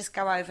doesn't just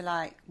go over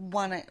like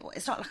one.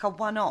 It's not like a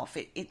one-off.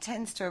 It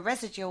tends to, a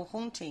residual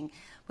haunting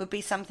would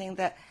be something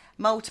that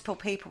multiple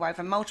people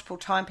over multiple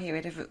time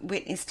period have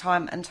witnessed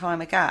time and time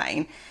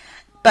again,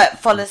 but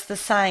follows the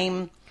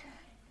same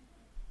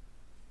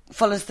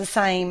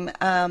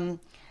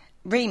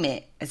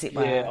remit, as it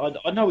were. Yeah,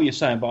 I know what you're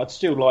saying, but I'd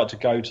still like to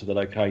go to the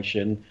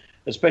location.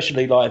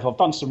 Especially like if I've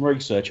done some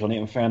research on it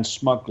and found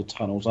smuggler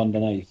tunnels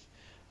underneath,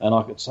 and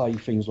I could say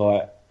things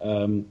like,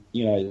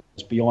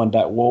 it's behind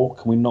that wall.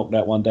 Can we knock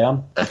that one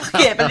down?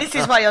 Yeah, but this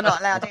is why you're not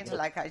allowed into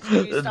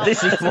location.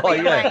 This is why,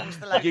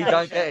 you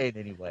don't get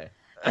in anywhere.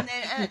 And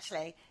then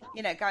actually,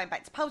 going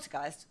back to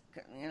Poltergeist,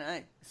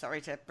 sorry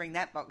to bring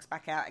that box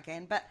back out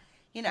again, but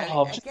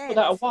I've just put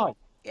that away.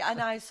 I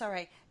know,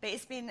 sorry, but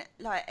it's been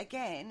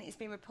it's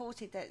been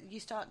reported that you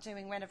start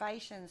doing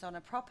renovations on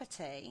a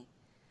property.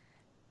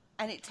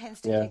 And it tends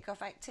to kick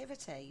off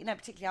activity,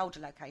 particularly older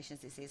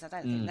locations. This is. I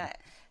don't think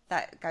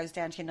that goes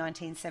down to your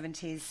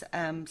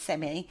 1970s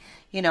semi.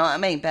 You know what I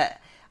mean? But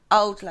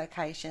old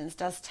locations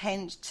does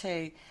tend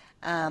to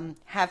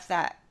have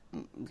that,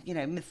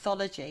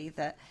 mythology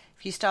that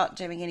if you start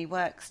doing any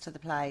works to the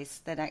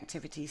place, then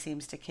activity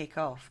seems to kick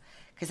off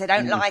because they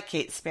don't like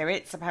it.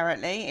 Spirits,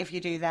 apparently, if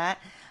you do that.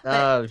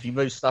 If you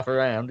move stuff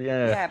around,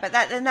 yeah. Yeah, but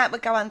that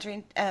would go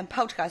under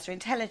poltergeist or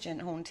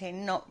intelligent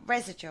haunting, not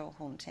residual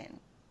haunting.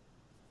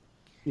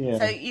 Yeah.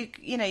 So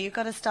you've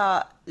got to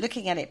start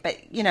looking at it, but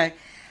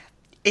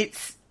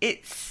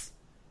it's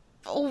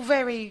all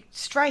very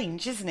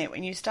strange, isn't it?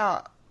 When you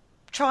start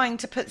trying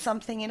to put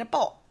something in a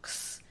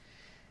box.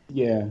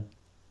 Yeah.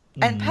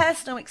 And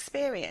personal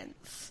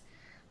experience.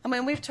 I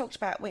mean, we've talked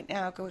about Whitney.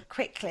 I'll go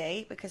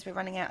quickly because we're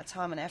running out of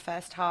time in our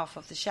first half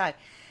of the show.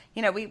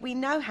 We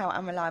know how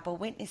unreliable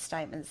witness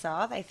statements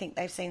are. They think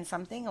they've seen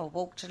something or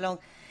walked along.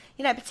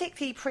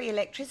 Particularly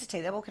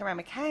pre-electricity, they're walking around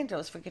with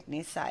candles, for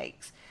goodness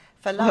sakes.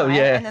 For light,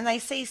 and then they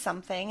see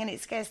something and it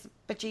scares the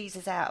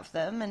bejesus out of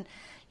them, and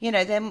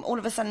then all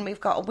of a sudden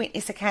we've got a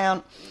witness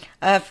account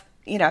of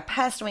a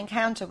personal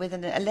encounter with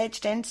an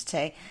alleged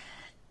entity.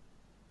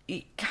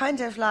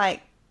 Kind of like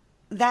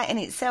that in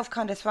itself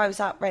kind of throws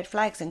up red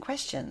flags and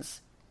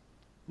questions.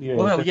 Yeah,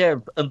 well, yeah,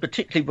 and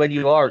particularly when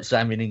you are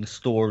examining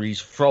stories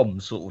from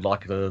sort of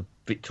like the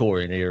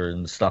Victorian era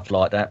and stuff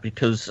like that,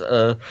 because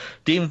the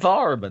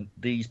environment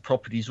these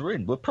properties were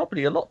in were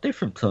probably a lot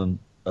different from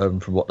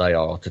what they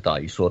are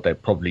today. So they're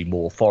probably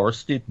more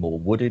forested, more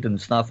wooded and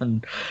stuff,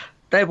 and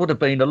there would have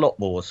been a lot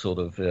more sort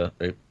of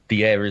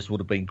the areas would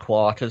have been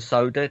quieter,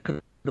 so there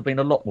could have been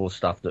a lot more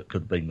stuff that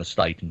could have been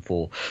mistaken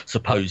for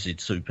supposed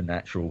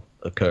supernatural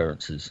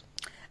occurrences.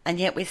 And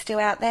yet we're still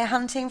out there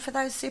hunting for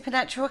those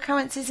supernatural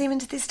occurrences even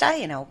to this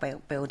day in old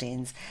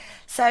buildings.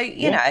 So,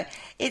 you know,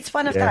 it's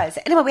one of those.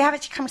 Anyway, we have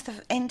actually come to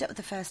the end of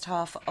the first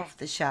half of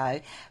the show.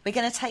 We're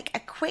going to take a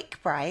quick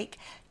break.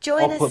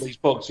 I'll put these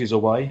boxes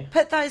away.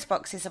 Put those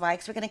boxes away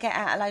because we're going to get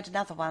out a load of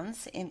other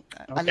ones.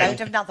 A load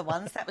of other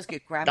ones. That was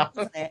good grammar,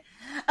 wasn't it?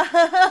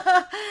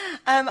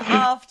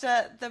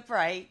 After the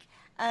break.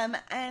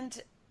 And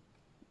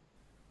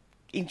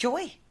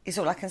enjoy is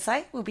all I can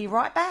say. We'll be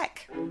right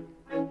back.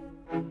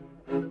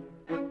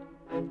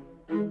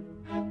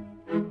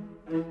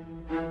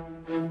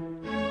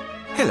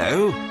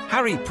 Hello,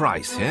 Harry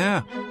Price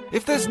here.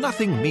 If there's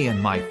nothing me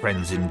and my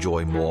friends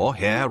enjoy more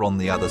here on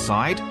the other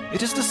side,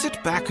 it is to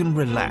sit back and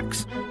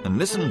relax and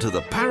listen to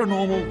the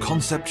Paranormal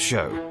Concept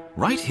show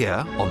right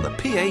here on the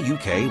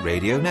PAUK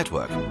radio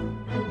network.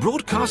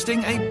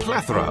 Broadcasting a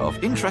plethora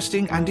of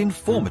interesting and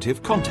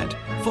informative content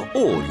for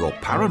all your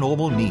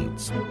paranormal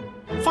needs.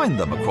 Find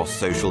them across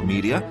social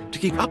media to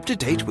keep up to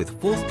date with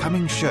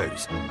forthcoming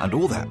shows and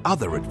all their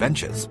other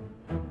adventures.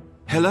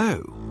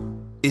 Hello,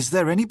 is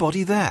there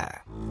anybody there?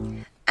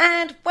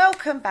 And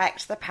welcome back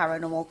to the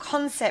Paranormal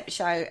Concept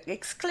show,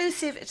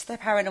 exclusive to the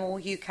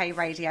Paranormal UK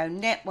radio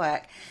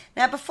network.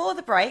 Now, before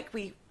the break,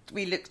 we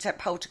looked at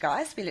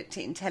Poltergeist, we looked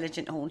at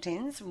Intelligent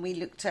Hauntings, and we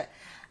looked at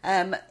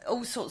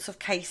all sorts of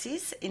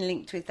cases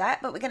linked with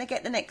that. But we're going to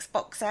get the next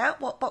box out.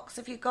 What box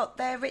have you got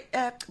there,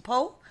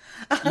 Paul?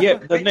 Yeah,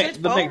 the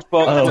next box.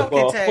 I'll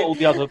put all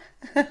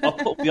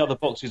the other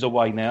boxes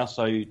away now,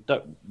 so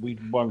we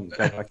won't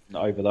go back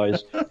over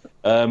those.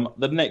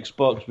 The next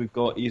box we've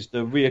got is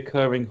the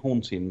reoccurring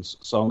hauntings.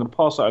 So I'm going to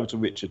pass that over to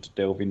Richard to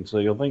delve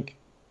into, I think.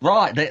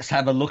 Right, let's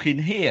have a look in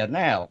here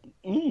now.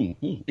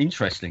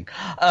 Interesting.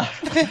 I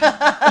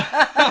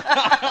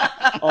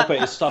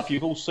bet it's stuff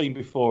you've all seen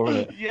before,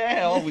 isn't it? Yeah,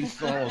 I always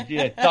thought,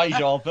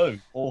 deja vu.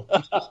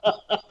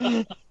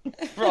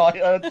 Right,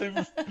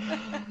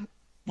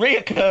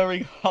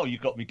 reoccurring. Oh, you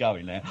got me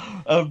going now.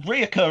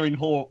 Reoccurring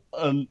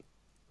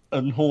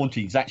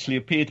hauntings actually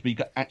appear to be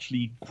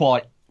actually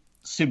quite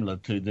similar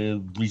to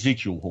the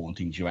residual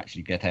hauntings you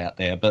actually get out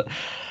there, but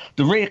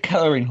the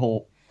reoccurring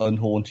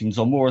hauntings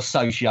are more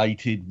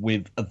associated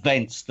with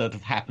events that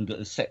have happened at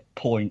a set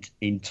point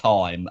in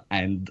time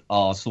and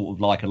are sort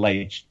of like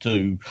alleged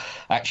to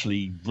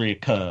actually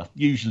reoccur,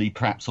 usually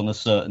perhaps on a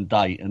certain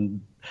date.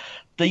 And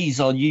these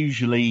are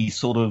usually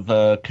sort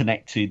of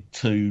connected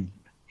to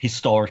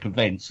historic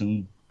events,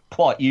 and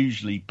quite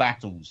usually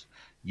battles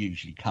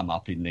usually come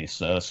up in this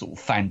sort of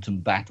phantom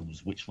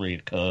battles which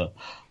reoccur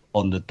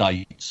on the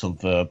dates of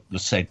the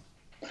said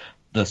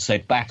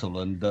battle.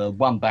 And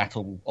one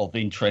battle of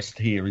interest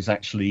here is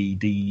actually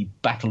the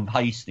Battle of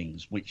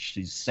Hastings, which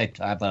is said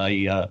to have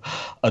a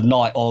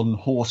knight on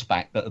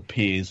horseback that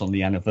appears on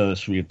the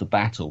anniversary of the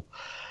battle.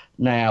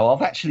 Now,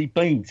 I've actually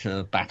been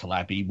to Battle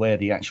Abbey where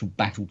the actual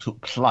battle took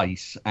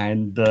place,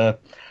 and the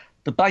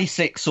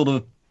basic sort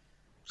of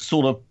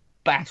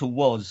battle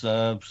was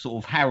sort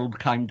of Harold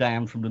came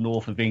down from the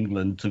north of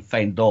England to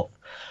fend off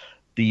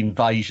the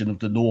invasion of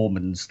the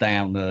Normans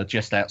down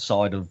just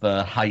outside of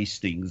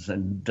Hastings,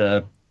 and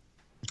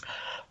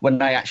when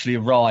they actually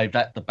arrived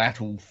at the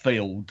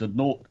battlefield,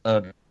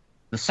 the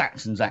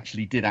Saxons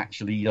did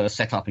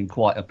set up in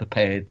quite a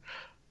prepared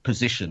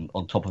position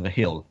on top of a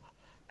hill,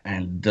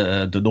 and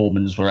the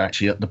Normans were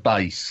actually at the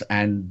base,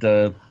 and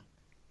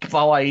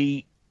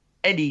by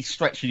any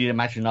stretch of the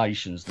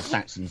imaginations, the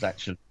Saxons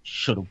actually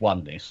should have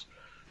won this.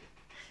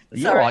 Are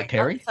you all right,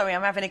 Kerry? Sorry,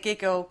 I'm having a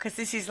giggle because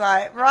this is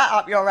like right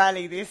up your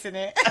alley, this, isn't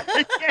it?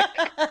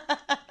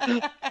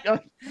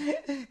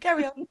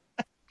 Carry on.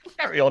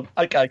 Carry on.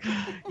 Okay.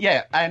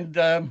 Yeah, and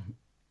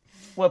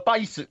well,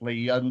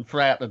 basically,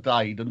 throughout the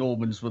day, the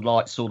Normans were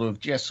like sort of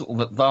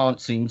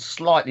advancing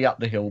slightly up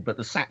the hill, but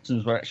the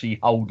Saxons were actually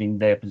holding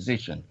their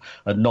position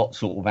and not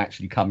sort of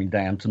actually coming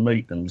down to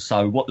meet them.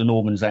 So what the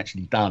Normans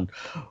actually done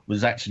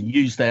was actually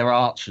use their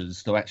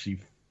archers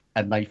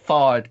and they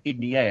fired in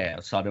the air.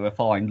 So they were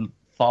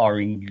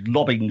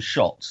lobbing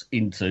shots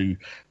into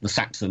the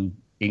Saxon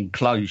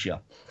enclosure.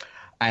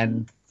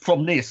 And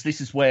from this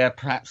is where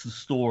perhaps the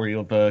story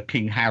of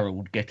King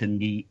Harold getting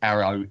the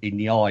arrow in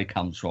the eye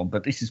comes from.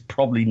 But this is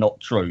probably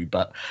not true.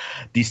 But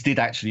this did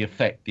actually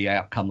affect the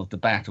outcome of the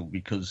battle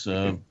because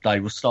they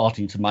were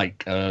starting to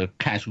make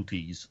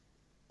casualties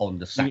on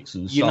the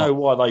Saxons. You know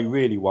why they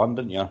really won,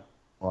 don't you?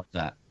 Why's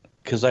that?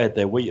 Because they had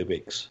their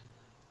Weetabix.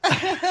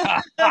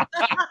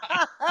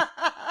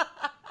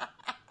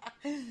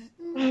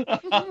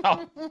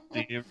 Oh,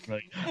 dear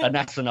me. And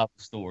that's another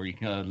story,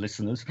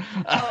 listeners.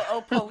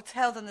 Oh, Paul,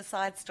 tell them the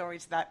side story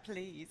to that,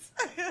 please.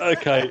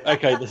 Okay.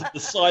 The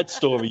side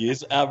story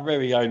is our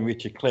very own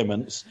Richard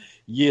Clements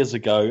years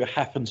ago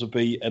happened to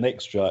be an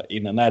extra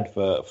in an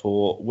advert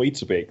for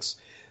Weetabix.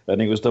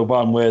 And it was the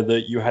one where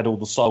you had all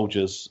the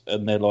soldiers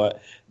and they're like,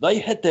 they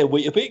had their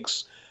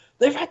Weetabix.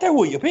 They've had their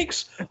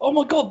Weetabix. Oh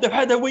my God, they've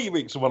had their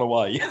Weetabix and run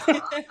away.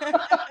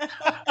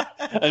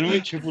 And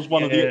Richard was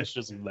one of the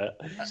extras in that.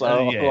 So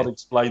I can't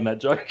explain that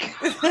joke.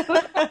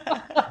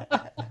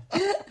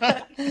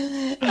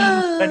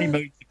 Many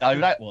moons ago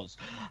that was.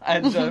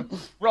 And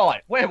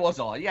right, where was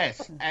I?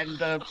 Yes, and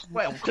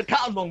well, to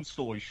cut a long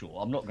story short,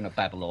 I'm not going to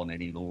babble on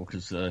anymore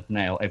because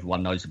now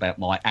everyone knows about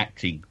my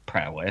acting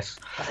prowess.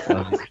 It's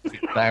a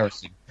bit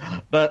embarrassing,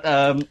 but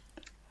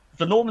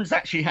the Normans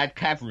actually had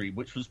cavalry,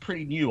 which was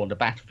pretty new on the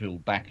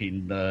battlefield back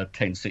in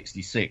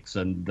 1066,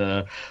 and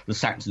the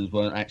Saxons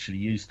weren't actually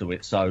used to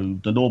it. So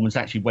the Normans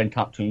actually went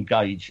up to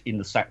engage in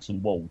the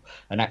Saxon wall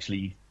and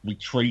actually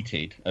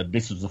retreated. And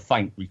this was a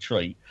feint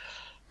retreat.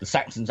 The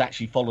Saxons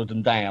actually followed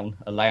them down,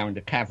 allowing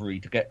the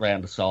cavalry to get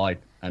round the side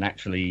and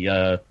actually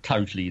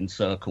totally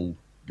encircle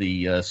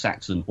the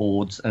Saxon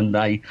hordes, and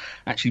they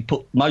actually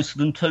put most of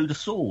them to the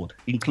sword,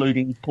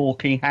 including poor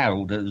King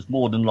Harold, that was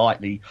more than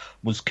likely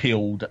was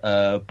killed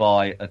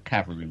by a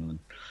cavalryman.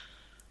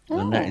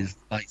 And that is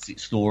the basic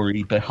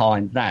story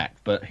behind that.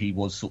 But he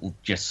was sort of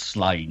just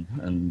slain,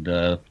 and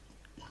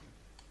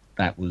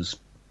that was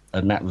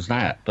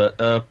that.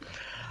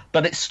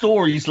 But it's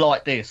stories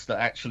like this that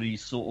actually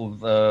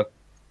sort of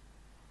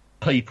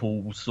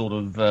people sort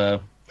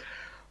of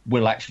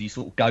will actually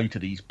sort of go to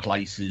these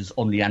places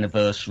on the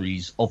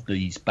anniversaries of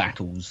these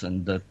battles,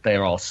 and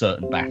there are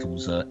certain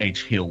battles,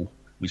 Edge Hill,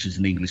 which is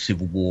an English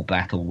Civil War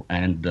battle,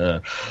 and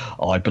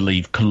I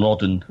believe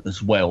Culloden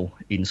as well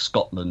in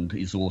Scotland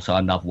is also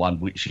another one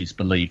which is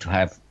believed to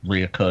have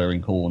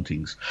reoccurring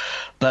hauntings.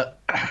 But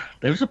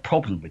there is a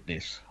problem with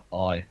this,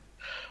 I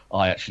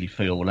actually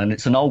feel, and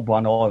it's an old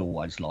one I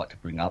always like to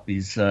bring up,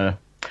 is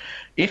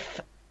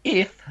if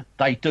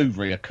they do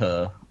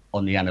reoccur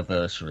on the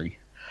anniversary,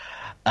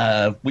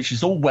 which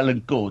is all well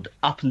and good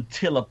up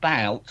until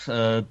about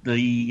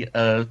the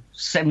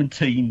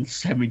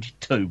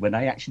 1772, when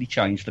they actually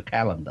changed the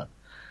calendar.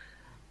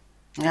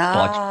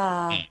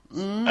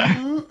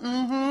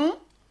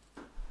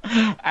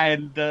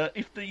 And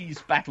if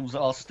these battles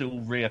are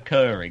still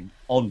reoccurring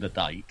on the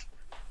date,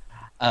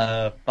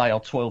 they are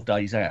 12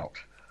 days out.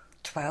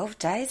 12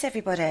 days,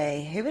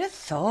 everybody. Who would have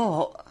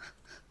thought?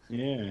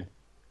 Yeah.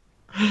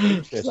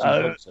 Interesting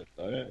concept,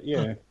 though.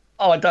 Yeah.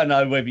 Oh, I don't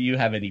know whether you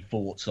have any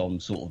thoughts on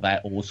sort of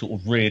that, or sort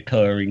of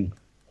reoccurring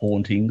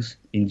hauntings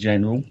in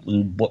general,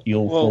 and what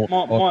your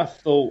my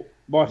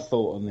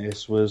thought on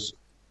this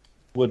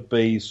would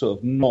be sort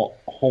of not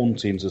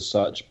hauntings as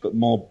such, but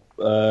more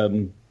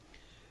to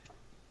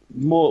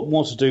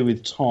do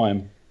with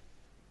time,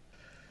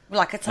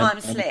 like a time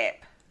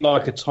slip,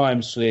 like a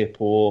time slip,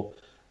 or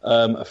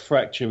a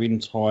fracture in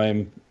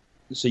time,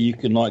 so you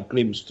can like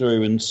glimpse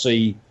through and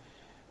see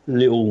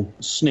little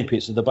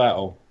snippets of the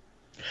battle.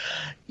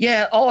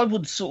 Yeah, I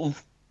would sort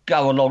of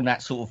go along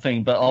that sort of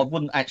thing, but I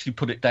wouldn't actually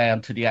put it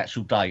down to the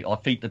actual date. I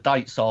think the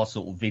dates are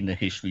sort of in the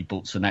history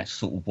books, and that's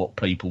sort of what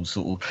people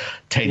sort of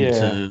tend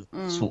to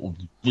sort of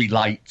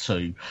relate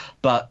to.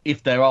 But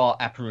if there are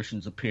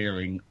apparitions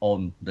appearing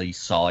on these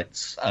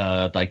sites,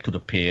 they could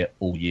appear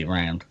all year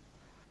round,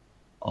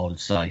 I would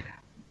say.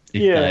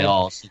 If they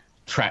are sort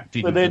of trapped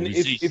in the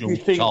residual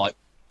type.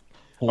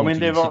 I mean,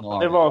 there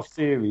are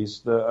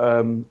theories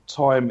that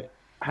time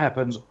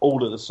happens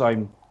all at the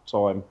same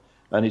time,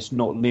 and it's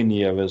not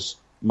linear as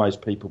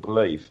most people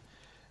believe.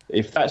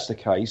 If that's the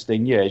case,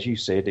 then yeah, as you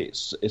said,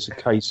 it's a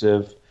case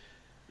of,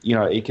 you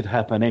know, it could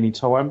happen any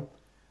time,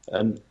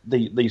 and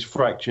these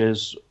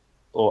fractures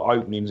or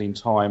openings in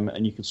time,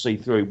 and you can see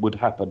through, would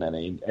happen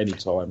any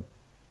time.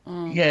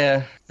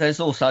 Yeah, there's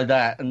also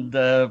that, and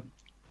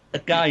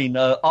again,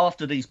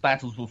 after these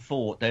battles were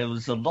fought, there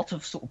was a lot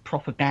of sort of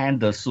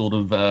propaganda sort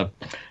of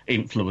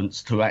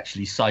influence to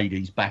actually say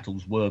these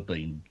battles were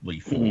being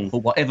refought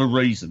for whatever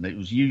reason. It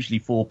was usually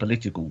for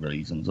political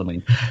reasons. I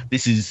mean,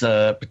 this is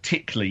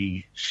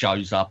particularly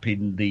shows up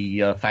in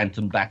the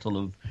Phantom Battle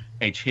of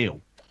Edge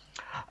Hill,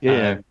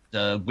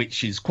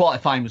 which is quite a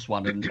famous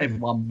one, and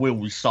everyone will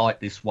recite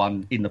this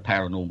one in the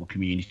paranormal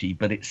community,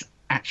 but it's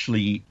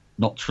actually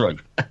not true.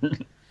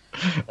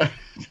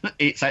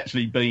 It's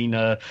actually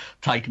been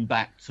taken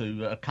back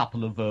to a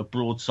couple of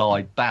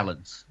broadside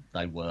ballads,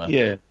 they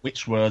were,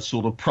 which were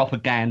sort of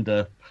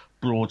propaganda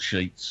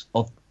broadsheets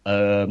of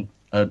their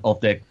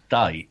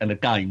day. And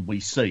again,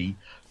 we see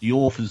the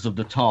authors of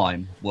the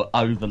time were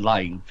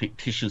overlaying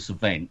fictitious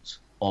events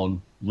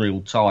on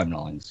real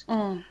timelines.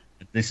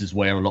 This is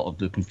where a lot of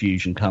the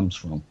confusion comes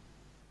from.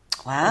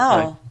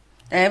 Wow. Okay.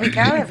 There we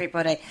go,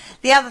 everybody.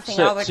 The other thing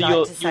I would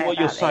like to say what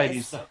you're saying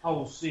this is the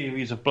whole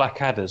series of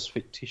Blackadders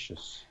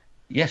fictitious.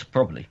 Yes,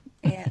 probably.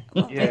 Yeah,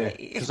 well,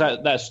 because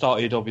that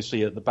started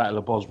obviously at the Battle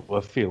of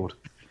Bosworth Field.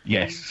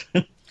 Yes.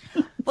 Well,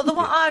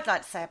 what I'd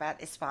like to say about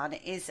this one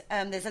is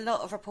there's a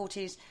lot of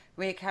reported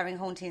recurring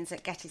hauntings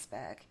at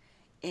Gettysburg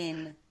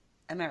in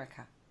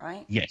America,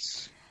 right?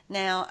 Yes.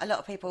 Now, a lot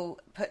of people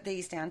put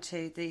these down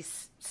to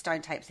this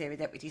stone tape theory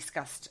that we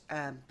discussed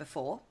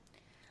before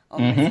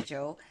on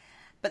Residual.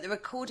 But the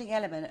recording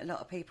element a lot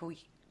of people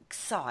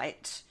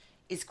cite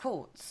is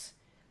quartz.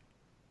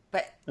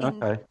 But in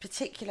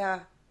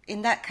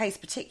that case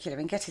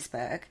in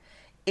Gettysburg,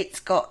 it's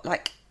got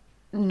like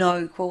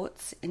no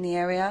quartz in the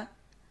area.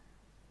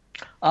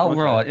 Oh,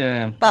 right,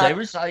 yeah. But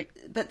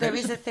there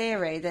is a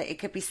theory that it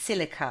could be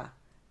silica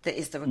that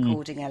is the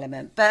recording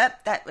element. But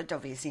that would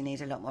obviously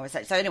need a lot more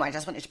research. So anyway, I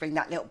just wanted to bring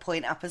that little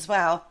point up as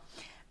well.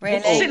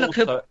 Really?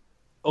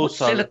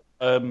 Also,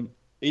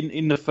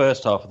 in the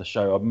first half of the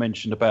show, I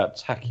mentioned about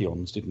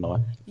tachyons, didn't I?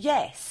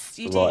 Yes,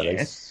 you did.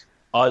 Yes.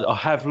 I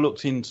have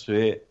looked into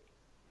it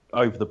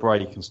over the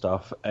break and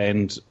stuff,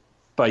 and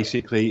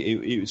basically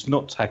it's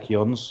not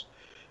tachyons,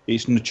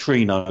 it's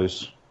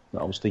neutrinos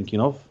that I was thinking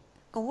of.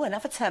 Oh,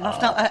 another term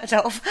I've not heard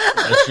of.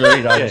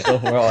 Neutrinos, all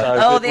right.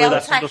 So the old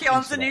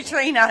tachyons and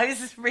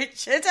neutrinos,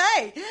 Richard,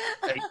 eh?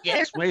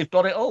 Yes, we've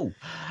got it all.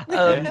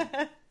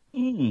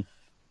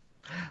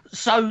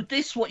 So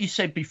this, what you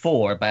said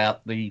before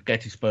about the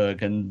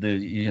Gettysburg and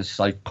you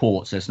say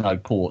quartz, there's no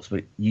quartz,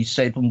 but you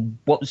said,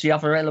 what was the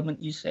other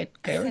element you said,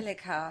 Kerry?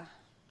 Silica.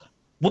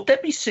 Would there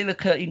be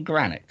silica in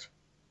granite?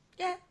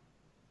 Yeah.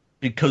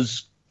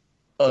 Because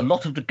a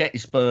lot of the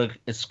Gettysburg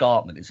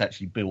escarpment is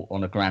actually built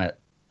on a granite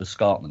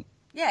escarpment.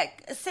 Yeah,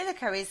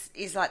 silica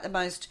is like the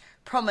most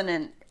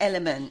prominent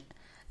element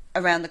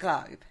around the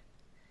globe.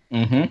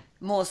 Mm-hmm.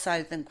 More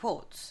so than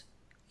quartz.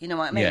 You know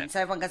what I mean? Yeah.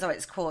 So everyone goes, oh,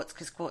 it's quartz,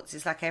 because quartz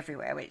is like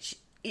everywhere, which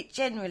it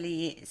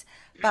generally is,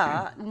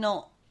 but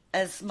not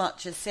as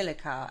much as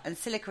silica. And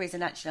silica is a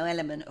natural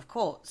element of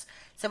quartz.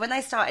 So when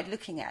they started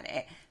looking at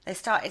it, they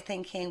started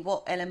thinking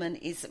what element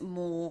is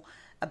more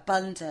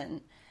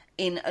abundant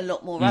in a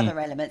lot more other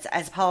elements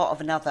as part of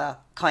another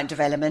kind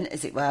of element,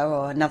 as it were,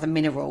 or another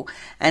mineral.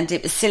 And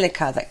it was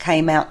silica that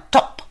came out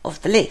top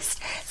of the list.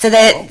 So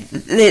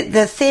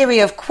the theory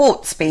of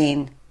quartz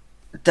being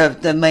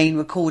the main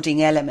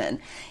recording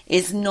element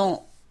is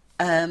not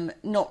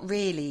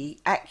really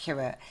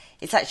accurate.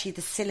 It's actually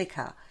the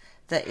silica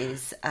that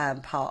is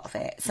part of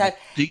it. So,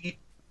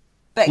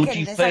 would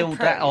you feel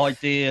that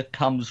idea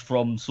comes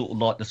from sort of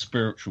like the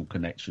spiritual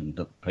connection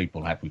that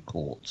people have with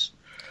quartz?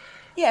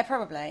 Yeah,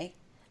 probably.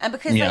 And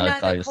because they know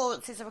that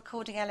quartz is a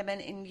recording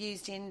element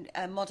used in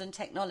modern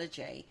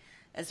technology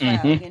as well.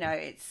 Mm-hmm. You know,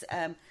 it's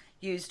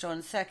used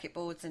on circuit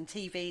boards and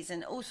TVs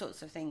and all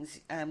sorts of things.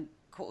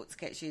 Quartz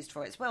gets used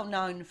for. It's well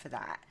known for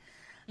that.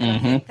 And I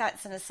think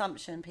that's an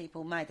assumption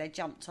people made. They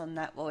jumped on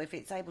that. Well, if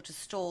it's able to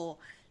store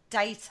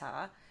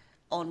data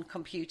on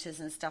computers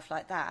and stuff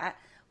like that,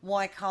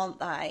 why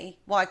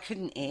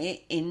couldn't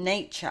it in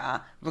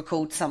nature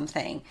record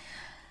something?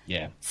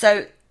 Yeah.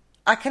 So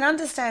I can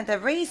understand their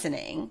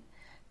reasoning,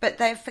 but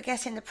they're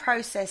forgetting the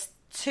process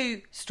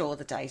to store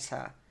the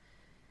data.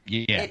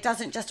 Yeah. It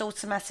doesn't just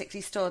automatically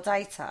store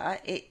data.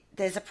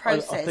 There's a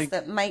process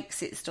that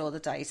makes it store the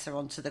data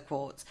onto the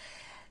quartz.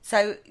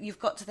 So you've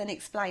got to then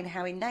explain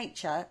how in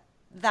nature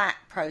that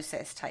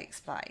process takes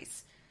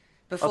place.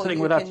 I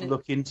think we'd have to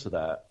look into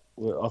that.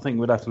 I think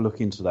we'd have to look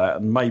into that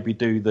and maybe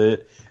do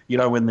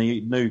when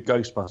the new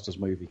Ghostbusters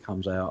movie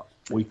comes out,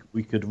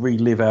 we could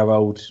relive our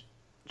old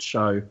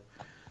show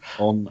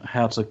on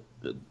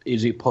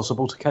is it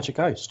possible to catch a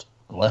ghost?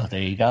 Well,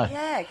 there you go.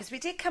 Yeah, because we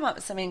did come up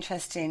with some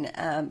interesting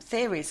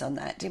theories on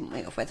that, didn't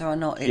we? Of whether or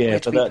not it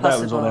would but be possible.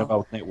 that was on our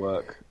old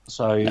network.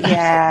 So it's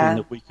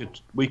something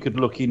that we could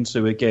look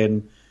into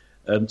again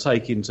and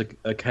take into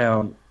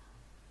account,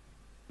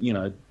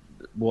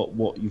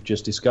 what you've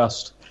just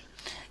discussed.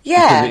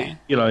 Yeah.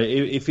 Because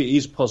if it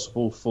is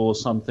possible for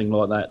something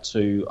like that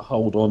to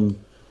hold on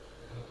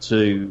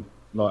to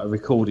like a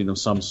recording of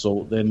some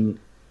sort, then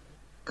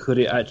could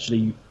it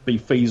actually be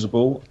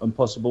feasible and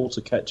possible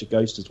to catch a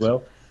ghost as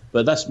well?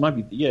 But that's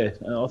maybe,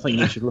 I think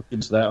you should look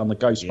into that on the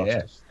Ghostbusters.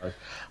 Yeah. So.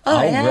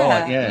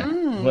 Right,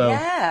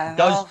 yeah.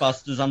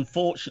 Ghostbusters,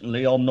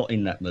 unfortunately, I'm not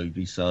in that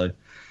movie, so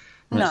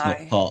that's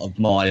not part of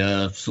my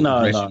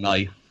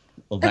resume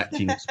of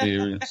acting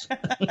experience.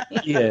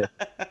 Yeah.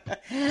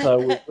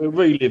 So we'll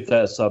relive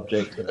that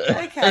subject.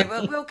 Okay,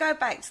 well, we'll go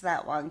back to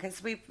that one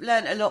because we've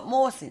learnt a lot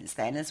more since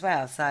then as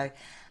well. So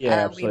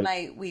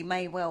we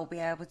may well be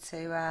able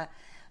to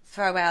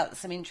throw out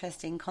some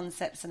interesting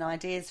concepts and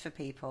ideas for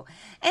people.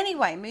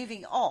 Anyway,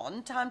 moving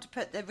on, time to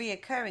put the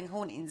reoccurring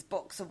hauntings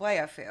box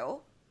away, I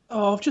feel.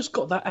 Oh, I've just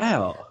got that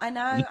out. I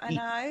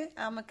know.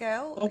 I'm a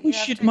girl. I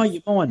wish you'd make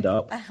your mind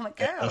up. I'm a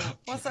girl.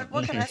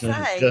 What can I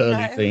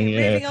say?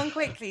 Moving on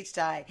quickly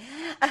today.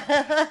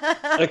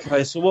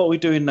 Okay, so what are we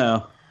doing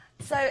now?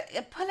 So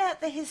pull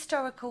out the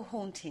historical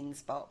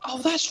hauntings box. Oh,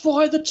 that's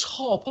right at the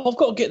top. I've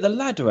got to get the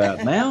ladder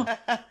out now.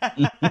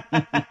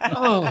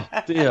 Oh,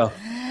 dear.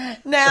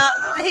 Now,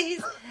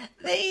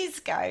 these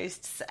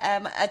ghosts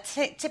are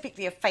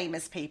typically of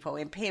famous people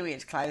in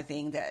period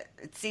clothing that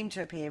seem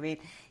to appear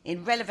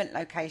in relevant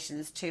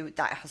locations to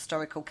that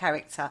historical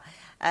character.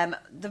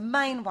 The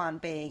main one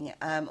being,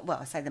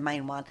 I say the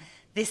main one,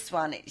 this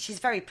one, she's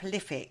very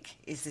prolific,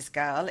 is this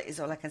girl, is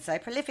all I can say.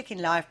 Prolific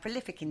in life,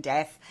 prolific in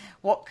death.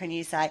 What can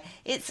you say?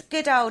 It's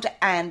good old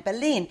Anne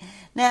Boleyn.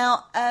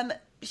 Now,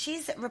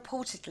 she's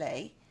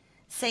reportedly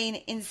seen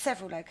in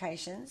several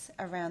locations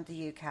around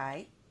the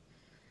UK.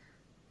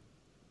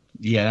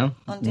 Yeah.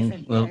 On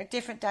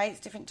different dates,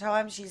 different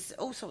times. She's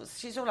all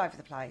over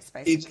the place,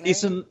 basically.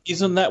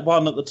 Isn't that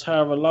one at the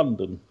Tower of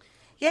London?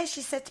 Yeah,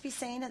 she's said to be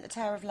seen at the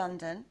Tower of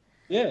London.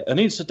 Yeah, and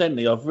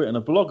incidentally, I've written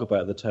a blog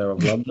about the Tower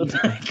of London.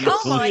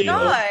 Oh my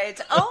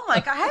god! Oh my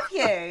god! Have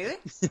you?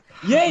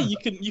 Yeah, you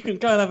can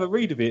go and have a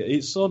read of it.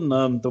 It's on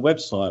the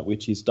website,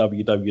 which is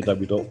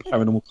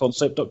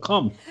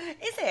www.paranormalconcept.com.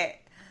 Is it?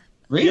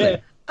 Really? Yeah,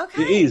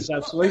 Okay. it is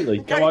absolutely.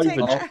 Go over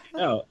and check it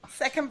out.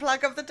 Second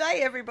plug of the day,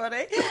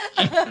 everybody.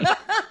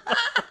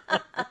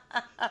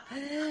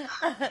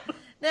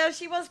 Now,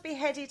 she was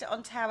beheaded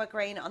on Tower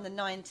Green on the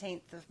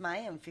 19th of May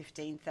in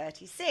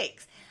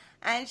 1536,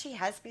 and she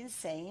has been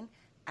seen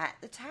at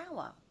the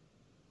tower.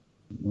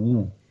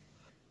 Ooh.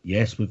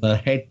 Yes, with her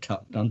head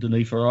tucked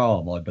underneath her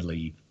arm, I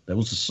believe. There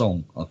was a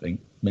song, I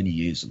think, many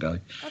years ago.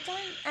 I don't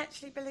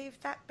actually believe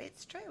that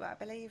bit's true. I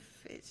believe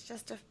it's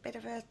just a bit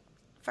of a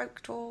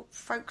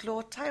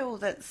folklore tale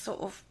that's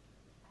sort of...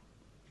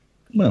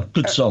 Well,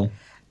 good song.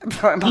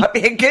 It might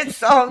be a good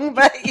song,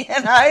 but, you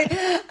know...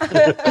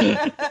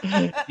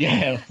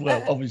 Yeah,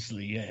 well,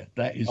 obviously, yeah,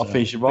 that is... I think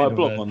you should write a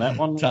blog on that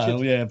one.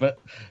 Tale, yeah, but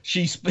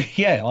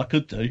yeah, I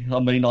could do. I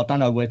mean, I don't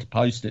know where to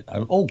post it,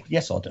 though. Oh,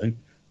 yes, I do.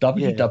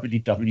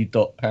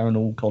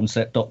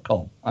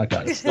 www.paranormalconcept.com.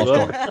 Okay.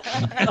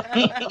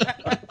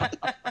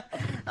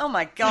 Oh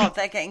my god,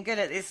 they're getting good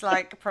at this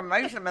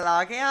promotion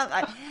malarkey, aren't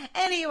they?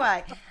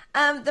 Anyway,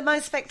 the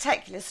most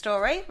spectacular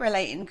story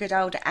relating good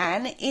old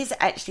Anne is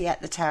actually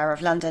at the Tower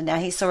of London. Now,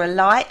 he saw a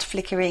light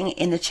flickering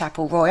in the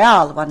Chapel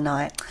Royal one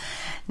night.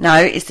 No,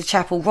 it's the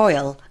Chapel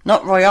Royal,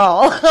 not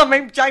Royale. I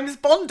mean, James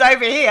Bond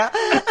over here.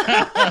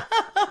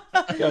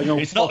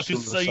 It's not a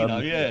casino,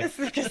 yeah. It's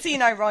the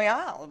Casino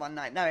Royale one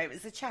night. No, it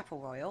was the Chapel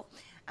Royal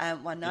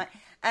one night.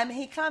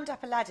 He climbed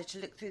up a ladder to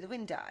look through the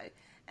window,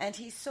 and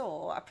he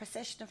saw a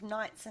procession of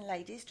knights and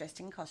ladies dressed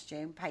in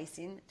costume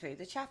pacing through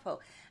the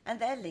chapel. And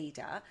their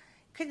leader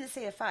couldn't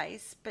see her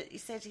face, but he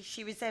said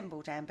she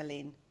resembled Anne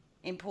Boleyn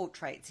in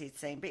portraits he'd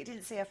seen, but he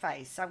didn't see her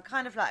face. So I'm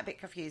kind of a bit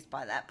confused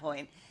by that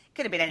point.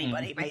 Could have been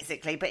anybody,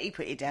 basically, but he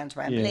put it down to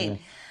Anne Boleyn.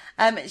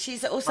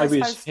 She's also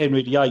maybe it's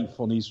Henry VIII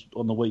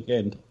on the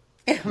weekend.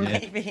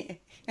 Maybe.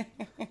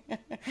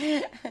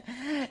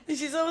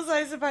 She's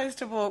also supposed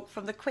to walk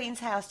from the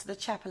Queen's house to the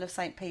Chapel of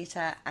St.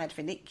 Peter ad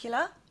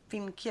Vincula.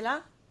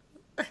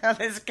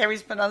 There's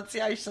Kerry's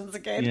pronunciations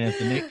again. Yeah,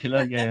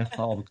 Vincula, yeah.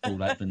 I would call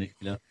that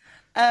Vincula.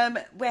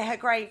 Where her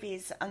grave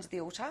is under the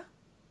altar.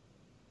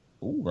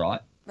 All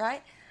right.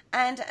 Right.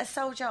 And a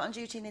soldier on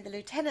duty near the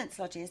lieutenant's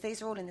lodgings,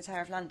 these are all in the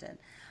Tower of London,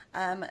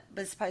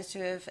 was supposed to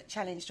have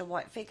challenged a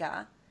white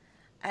figure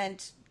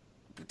and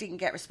didn't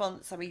get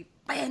response, so he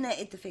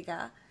bayoneted the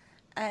figure,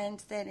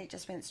 and then it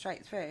just went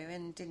straight through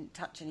and didn't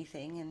touch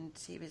anything, and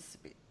he was a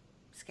bit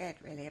scared,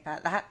 really,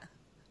 about that.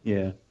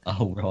 Yeah.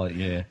 Oh, right,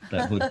 yeah.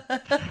 That would...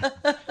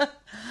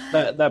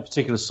 that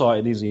particular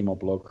site is in my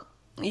blog.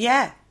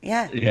 Yeah.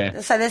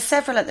 So there's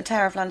several at the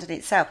Tower of London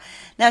itself.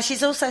 Now,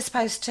 she's also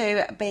supposed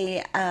to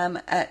be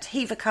at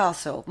Hever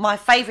Castle. My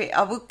favourite,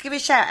 I will give a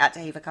shout out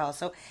to Hever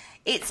Castle.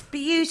 It's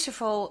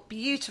beautiful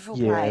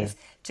place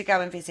to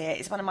go and visit.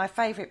 It's one of my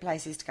favourite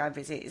places to go and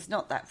visit. It's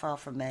not that far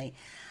from me.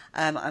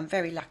 I'm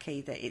very lucky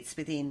that it's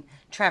within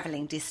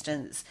travelling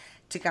distance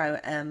to go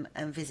and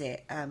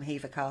visit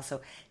Hever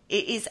Castle.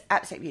 It is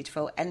absolutely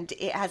beautiful, and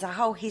it has a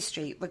whole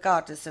history,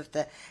 regardless of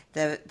the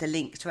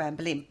link to Anne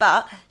Boleyn.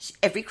 But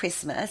every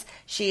Christmas,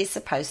 she is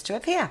supposed to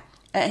appear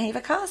at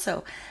Hever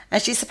Castle,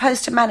 and she's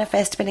supposed to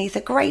manifest beneath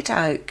a great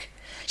oak.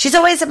 She's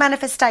always a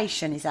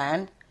manifestation, is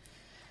Anne?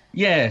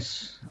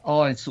 Yes,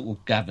 I sort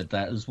of gathered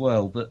that as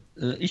well. But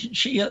isn't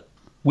she at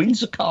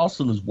Windsor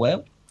Castle as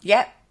well?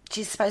 Yep,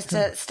 she's supposed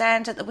to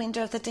stand at the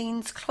window of the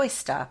Dean's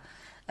Cloister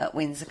at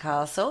Windsor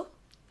Castle.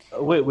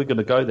 We're going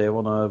to go there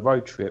on a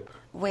road trip.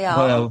 We are.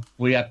 Well,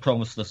 we have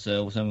promised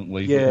ourselves, haven't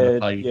we? Yeah.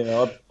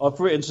 I've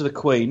written to the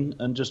Queen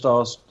and just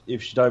asked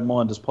if she don't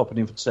mind us popping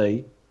in for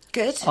tea.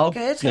 Good.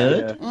 Good.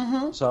 Yeah.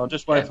 Mm-hmm. So I'm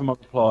just waiting for my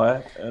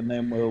reply, and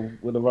then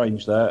we'll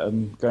arrange that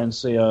and go and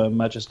see Her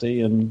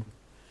Majesty, and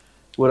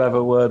we'll have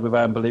a word with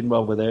Anne Boleyn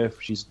while we're there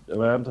if she's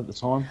around at the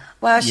time.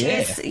 Well,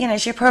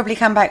 she'll probably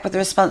come back with the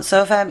response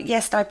of,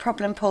 yes, no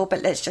problem, Paul,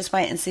 but let's just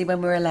wait and see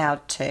when we're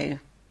allowed to.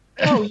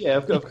 Oh, yeah,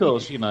 of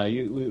course, we've got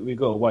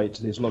to wait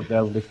till this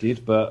lockdown's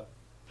lifted, but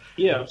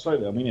yeah,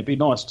 absolutely. I mean, it'd be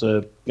nice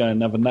to go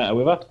and have a natter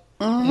with her.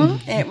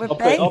 Mm-hmm. It would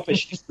be. I bet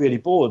she's really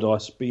bored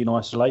being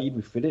isolated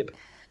with Philip.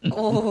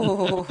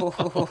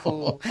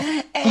 Oh.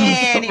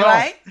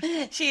 Anyway,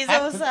 she is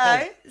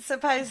also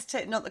supposed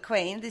to, not the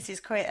Queen, this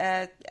is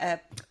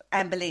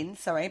Anne Boleyn,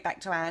 sorry,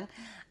 back to Anne.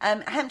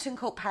 Hampton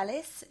Court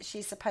Palace,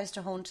 she's supposed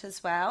to haunt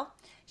as well.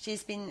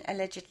 She's been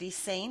allegedly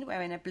seen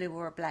wearing a blue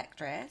or a black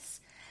dress.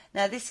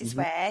 Now, this is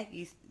where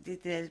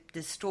the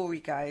story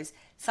goes.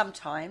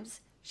 Sometimes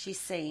she's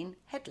seen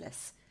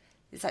headless.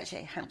 It's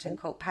actually Hampton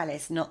Court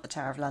Palace, not the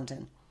Tower of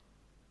London.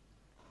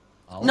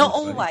 Oh, not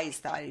always,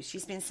 though.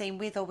 She's been seen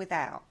with or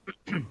without.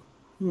 If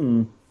you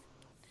know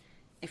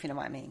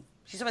what I mean.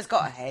 She's always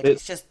got a head.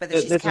 It's just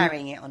whether she's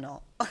carrying it or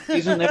not.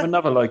 Isn't there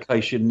another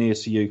location near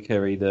to you,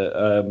 Kerry,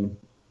 that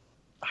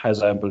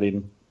has Anne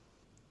Boleyn?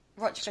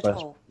 Rochford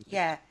Hall.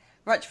 Yeah.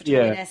 Rochford Hall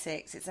in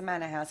Essex. It's a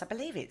manor house. I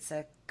believe it's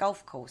a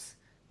golf course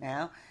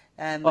now.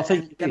 I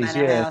think the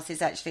manor house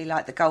is actually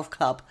like the golf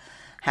club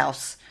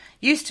house.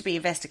 Used to be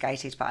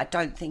investigated, but I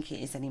don't think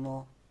it is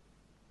anymore.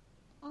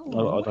 I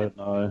don't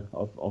know.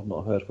 I've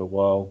not heard for a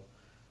while.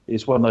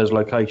 It's one of those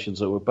locations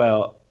that were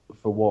about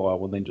for a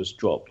while and then just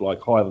dropped,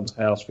 like Highlands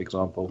House, for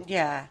example.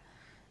 Yeah.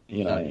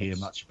 You don't hear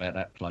much about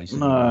that place.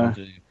 No.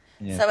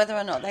 Yeah. So whether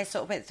or not they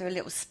sort of went through a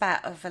little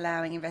spat of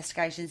allowing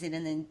investigations in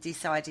and then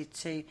decided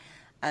to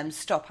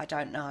stop, I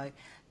don't know.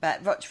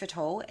 But Rochford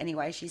Hall,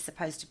 anyway, she's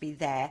supposed to be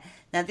there.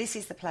 Now, this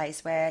is the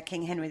place where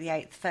King Henry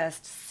VIII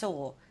first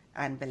saw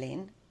Anne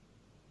Boleyn.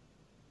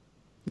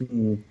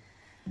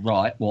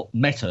 Right,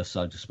 met her,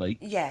 so to speak.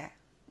 Yeah,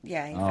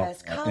 he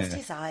first cast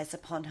his eyes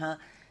upon her.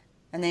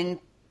 And then,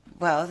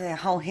 well, the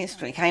whole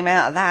history came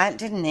out of that,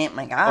 didn't it,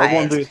 my God? I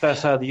wonder if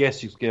that's how the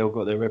Essex girl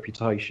got their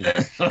reputation. I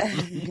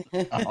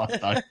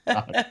don't know.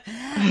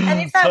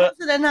 And if that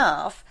wasn't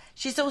enough,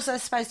 she's also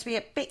supposed to be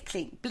at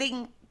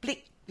Blinkling,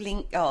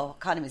 oh,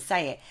 I can't even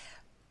say it,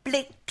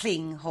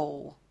 Blinkling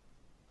Hall.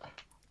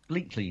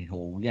 Blinkling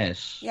Hall,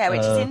 yes. Yeah,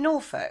 which is in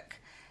Norfolk.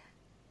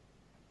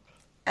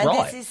 And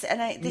right.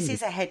 this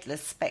is a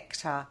headless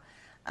spectre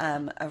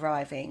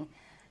arriving.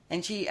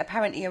 And she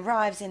apparently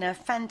arrives in a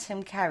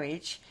phantom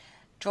carriage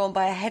drawn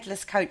by a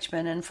headless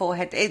coachman and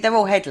they're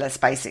all headless,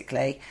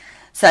 basically.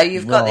 So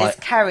you've got this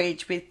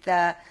carriage with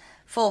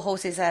 4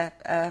 horses,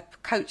 a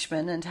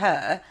coachman and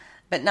her,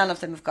 but none of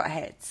them have got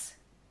heads.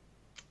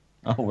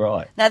 Oh,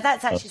 right. Now,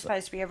 that's actually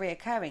supposed to be a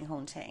reoccurring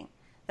haunting.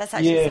 That's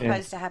actually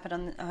supposed to happen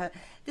on her.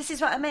 This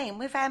is what I mean.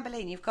 With Anne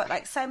Boleyn, you've got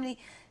like so many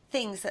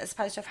things that are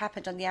supposed to have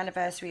happened on the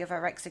anniversary of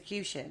her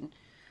execution.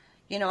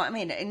 You know what I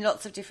mean? In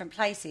lots of different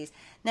places.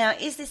 Now,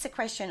 is this a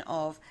question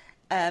of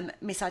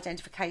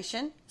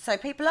misidentification? So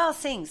people are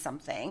seeing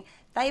something.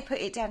 They put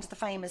it down to the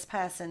famous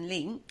person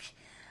link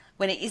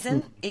when it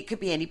isn't. It could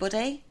be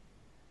anybody.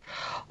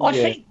 I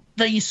think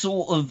these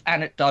sort of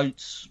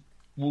anecdotes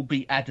will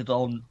be added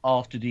on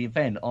after the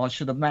event. I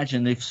should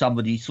imagine if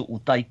somebody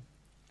they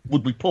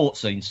would report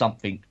seeing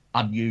something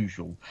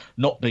unusual,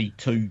 not be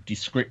too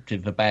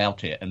descriptive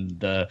about it,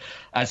 and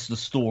as the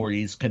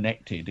story is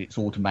connected, it's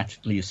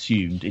automatically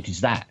assumed it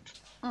is that.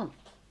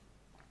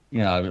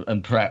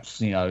 And perhaps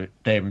they're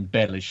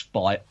embellished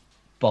by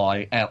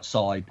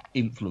outside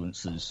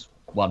influences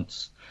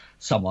once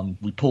someone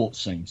reports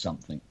seeing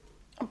something.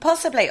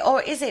 Possibly,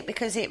 or is it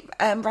because it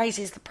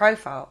raises the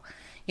profile?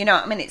 You know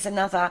what I mean? It's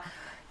another.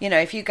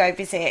 If you go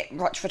visit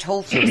Rochford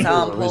Hall, for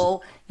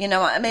example, you know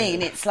what I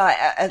mean? It's like,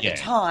 at the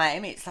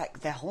time, it's like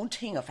the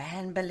haunting of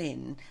Anne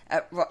Boleyn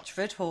at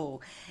Rochford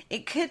Hall.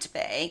 It could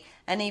be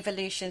an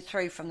evolution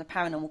through from the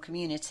paranormal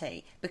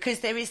community, because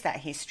there is that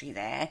history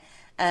there,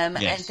 and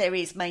there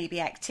is maybe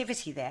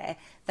activity there.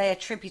 They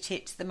attribute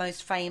it to the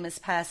most famous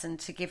person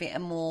to give it a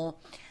more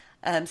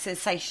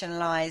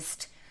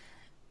sensationalised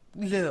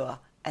lure,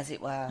 as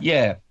it were.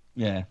 Yeah.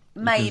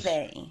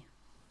 Maybe.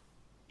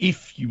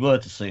 If you were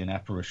to see an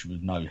apparition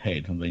with no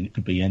head, I mean, it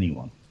could be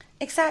anyone.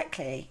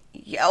 Exactly.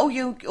 All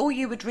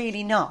you would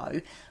really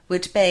know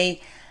would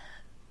be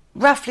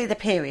roughly the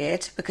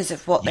period, because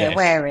of what they're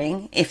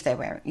wearing, if they're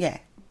wearing,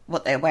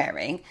 what they're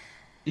wearing.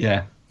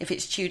 Yeah. If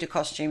it's Tudor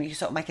costume, you can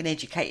sort of make an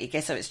educated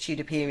guess, so it's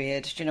Tudor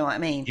period. Do you know what I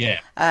mean?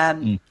 Yeah.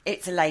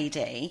 It's a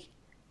lady.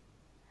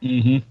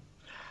 Mm-hmm.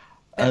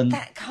 But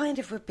that kind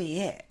of would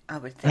be it, I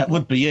would think. That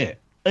would be it.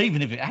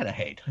 Even if it had a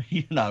head,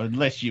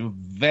 unless you're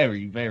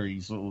very, very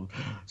sort of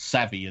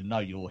savvy and know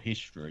your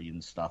history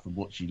and stuff and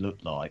what she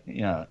looked like.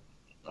 Yeah,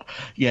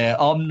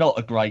 I'm not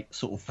a great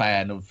sort of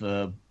fan of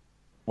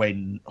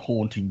when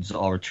hauntings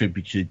are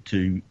attributed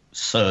to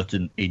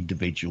certain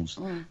individuals.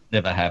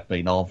 Never have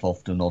been. I've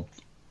often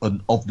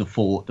of the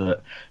thought that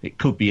it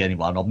could be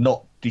anyone. I'm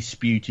not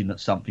disputing that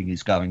something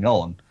is going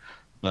on,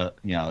 but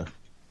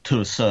to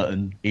a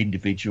certain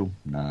individual,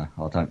 no,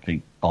 I don't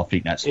think. I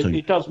think that's too.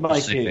 It does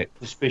make specific. it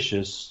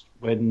suspicious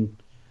when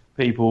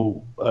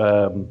people, say,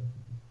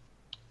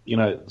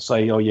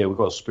 "Oh yeah, we've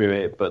got a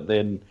spirit," but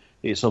then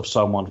it's of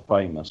someone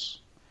famous.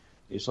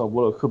 It's like,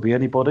 well, it could be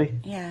anybody.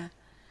 Yeah.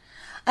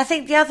 I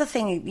think the other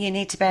thing you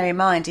need to bear in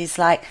mind is,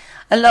 like,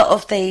 a lot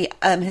of the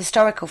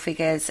historical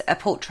figures are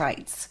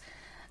portraits,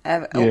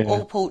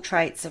 all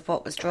portraits of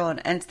what was drawn,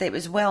 and it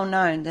was well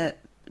known that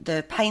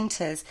the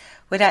painters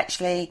would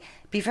actually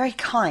be very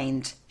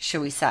kind,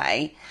 shall we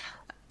say.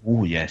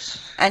 Oh,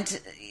 yes.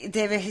 And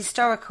there are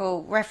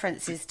historical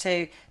references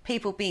to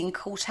people being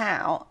caught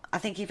out. I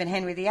think even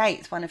Henry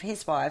VIII, one of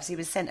his wives, he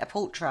was sent a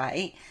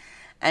portrait,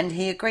 and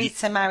he agreed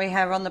to marry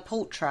her on the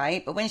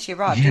portrait, but when she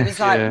arrived, he was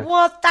like,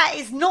 what? That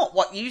is not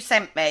what you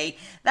sent me.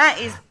 That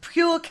is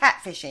pure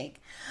catfishing.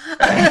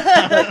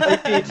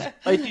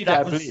 They did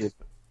have it.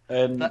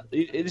 And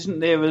isn't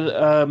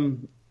there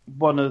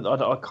one of,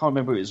 I can't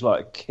remember, it was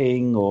like a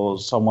king or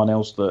someone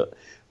else that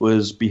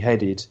was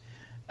beheaded,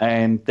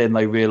 and then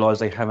they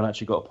realised they haven't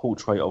actually got a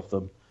portrait of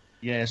them.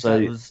 Yeah, so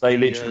they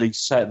literally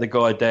sat the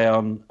guy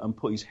down and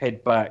put his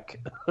head back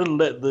and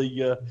let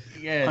the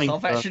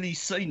I've actually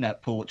seen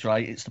that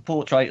portrait. It's the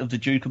portrait of the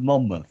Duke of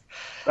Monmouth.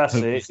 That's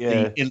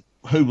it.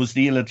 who was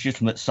the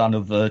illegitimate son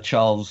of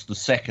Charles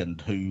II,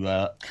 who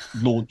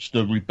launched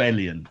a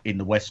rebellion in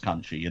the West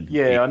Country, and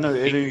I know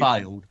it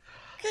failed.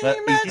 Can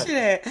you imagine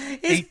it?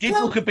 He did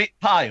look a bit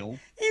pale.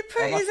 He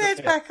put his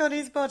head back on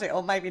his body,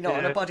 or maybe not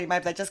on a body.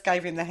 Maybe they just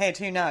gave him the head.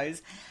 Who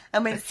knows? I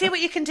mean, see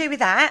what you can do with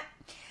that,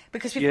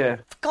 because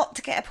we've got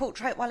to get a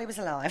portrait while he was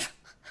alive.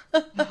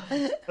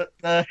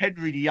 But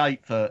Henry VIII,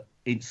 for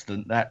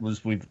instance, that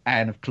was with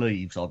Anne of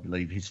Cleves, I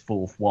believe, his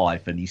fourth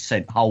wife, and he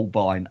sent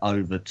Holbein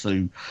over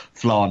to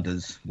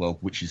Flanders, well,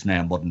 which is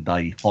now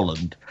modern-day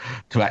Holland,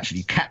 to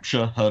actually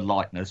capture her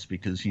likeness,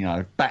 because, you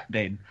know, back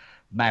then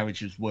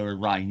marriages were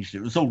arranged.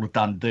 It was all a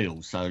done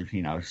deal,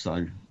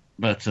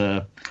 but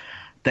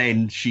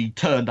then she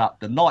turned up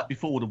the night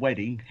before the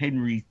wedding.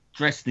 Henry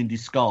dressed in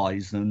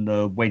disguise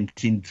and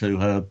went into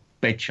her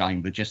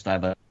bedchamber just to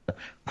have a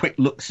quick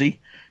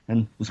look-see,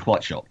 and was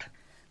quite shocked.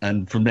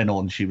 And from then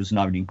on, she was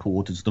known in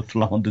court as the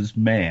Flanders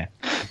mare.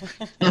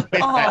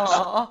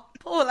 Oh,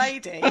 poor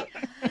lady.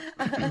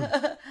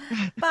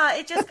 But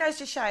it just goes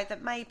to show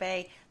that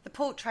maybe the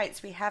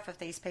portraits we have of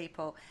these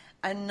people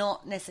are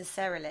not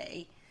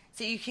necessarily...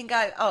 So you can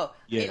go,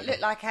 it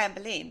looked like Anne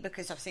Boleyn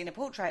because I've seen a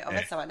portrait of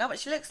her, so I know what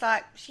she looks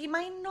like. She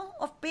may not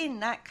have been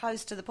that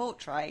close to the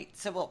portrait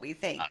to what we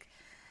think.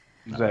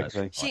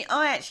 Exactly.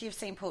 I actually have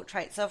seen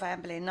portraits of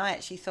Anne Boleyn, and I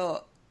actually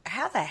thought,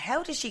 how the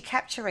hell did she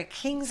capture a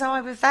king's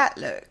eye with that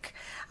look?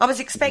 I was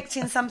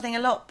expecting something a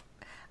lot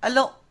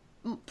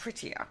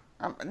prettier.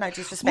 No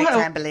disrespect to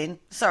Anne Boleyn,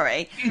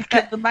 sorry. You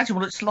can imagine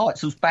what it's like.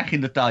 So back in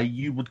the day,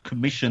 you would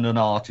commission an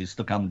artist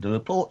to come do a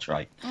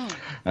portrait.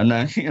 And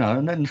then,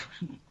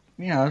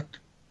 and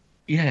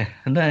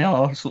they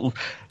are sort of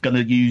going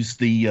to use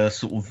the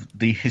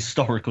the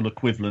historical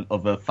equivalent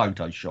of a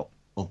Photoshop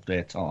of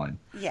their time.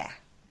 Yeah,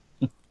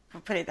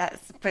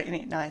 that's putting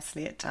it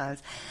nicely at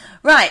times.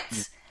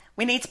 Right,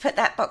 we need to put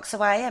that box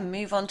away and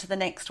move on to the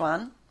next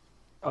one.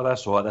 Oh,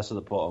 that's all right. That's at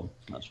the bottom.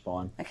 That's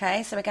fine.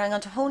 Okay, so we're going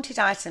on to haunted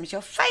items.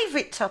 Your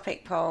favourite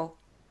topic, Paul?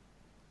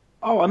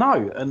 Oh, I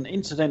know. And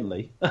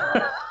incidentally, on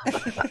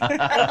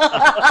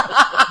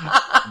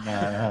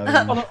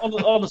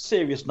a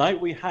serious note,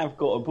 we have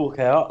got a book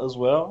out as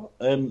well,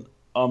 and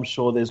I'm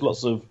sure there's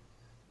lots of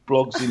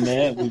blogs in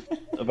there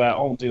about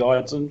haunted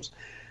items,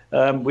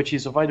 which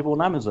is available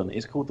on Amazon.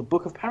 It's called The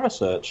Book of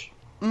Parasearch.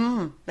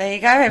 There you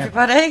go,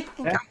 everybody.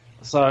 Yeah.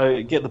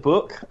 So get the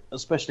book,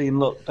 especially in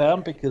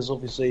lockdown, because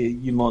obviously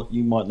you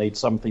might need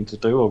something to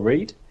do or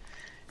read,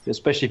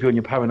 especially if you're on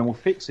your paranormal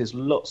fix. There's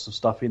lots of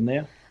stuff in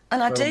there.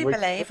 And I do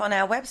believe on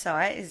our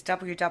website is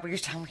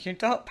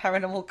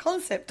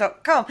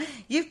www.paranormalconcept.com.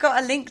 You've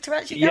got a link to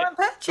actually go and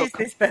purchase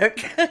this book.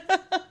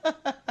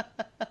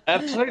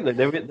 Absolutely,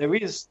 there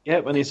is.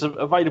 Yeah, and it's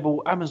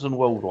available Amazon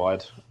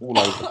worldwide, all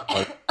over the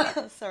place.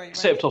 Sorry,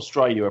 except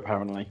Australia,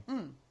 apparently.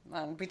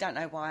 Well, we don't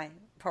know why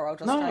poor old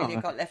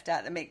Australia got left out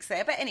of the mix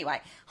there. But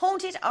anyway,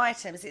 haunted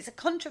items. It's a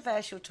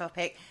controversial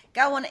topic.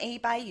 Go on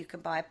eBay. You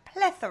can buy a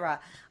plethora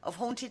of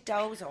haunted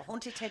dolls or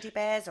haunted teddy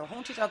bears or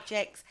haunted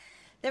objects.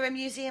 There are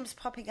museums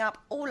popping up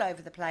all over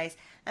the place,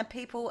 and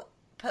people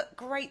put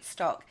great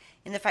stock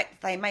in the fact that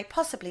they may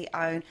possibly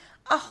own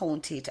a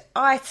haunted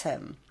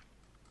item.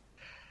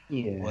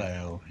 Yeah.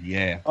 Well,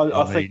 yeah.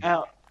 I think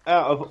out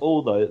of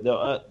all those,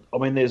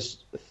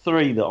 there's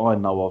 3 that I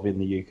know of in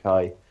the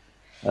UK.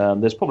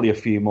 There's probably a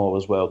few more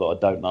as well that I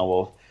don't know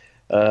of.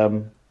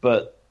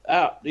 But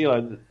out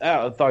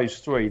of those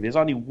 3, there's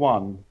only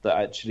one that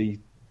actually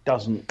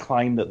doesn't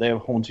claim that they're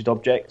haunted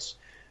objects,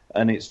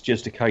 and it's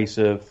just a case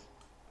of,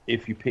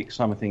 if you pick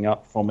something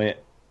up from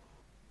it,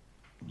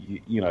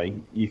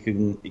 you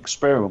can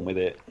experiment with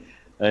it,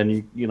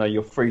 and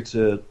you're free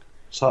to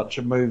touch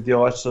and move the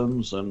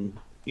items, and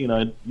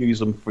use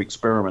them for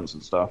experiments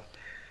and stuff.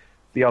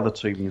 The other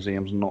 2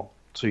 museums are not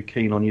too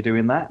keen on you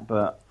doing that,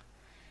 but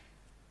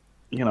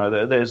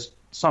there's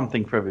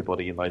something for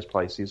everybody in those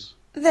places.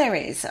 There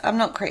is. I'm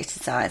not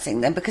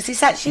criticising them, because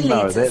this actually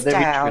leads us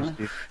down.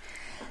 Interested.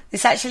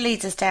 This actually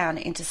leads us down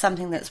into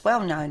something that's well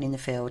known in the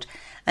field.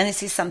 And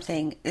this is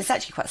something that's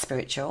actually quite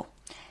spiritual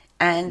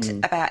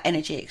and about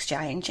energy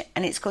exchange,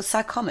 and it's called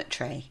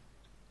psychometry.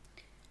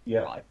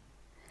 Yeah. Right.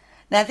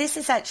 Now, this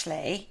has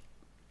actually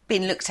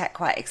been looked at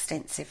quite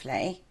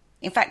extensively.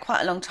 In fact,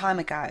 quite a long time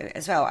ago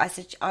as well. I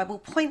said I will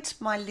point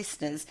my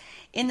listeners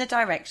in the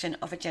direction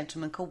of a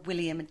gentleman called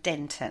William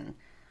Denton.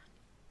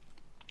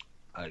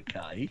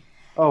 Okay.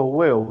 Oh,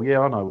 Will. Yeah,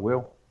 I know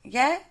Will.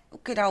 Yeah?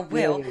 Good old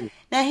Will. Yeah.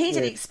 Now, he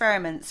did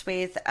experiments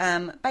with,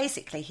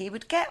 basically, he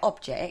would get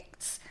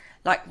objects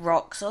like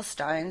rocks or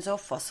stones or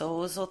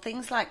fossils or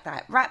things like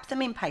that, wrap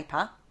them in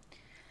paper,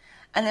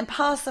 and then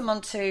pass them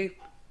on to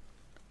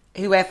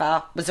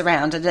whoever was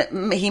around.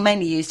 And he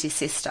mainly used his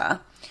sister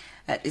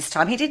at this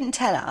time. He didn't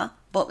tell her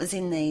what was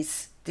in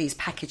these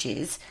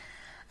packages,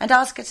 and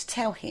ask her to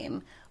tell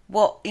him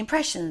what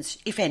impressions,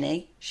 if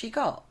any, she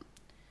got.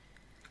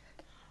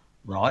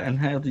 Right, and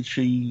how did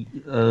she...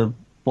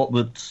 what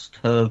were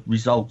her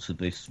results of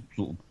this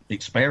sort of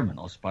experiment,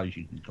 I suppose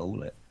you can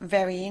call it?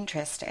 Very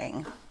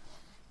interesting.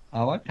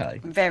 Oh, okay.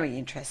 Very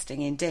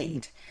interesting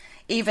indeed.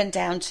 even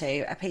down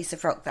to a piece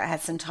of rock that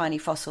had some tiny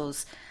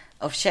fossils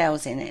of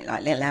shells in it,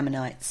 like little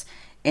ammonites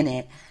in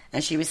it.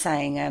 And she was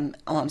saying,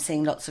 I'm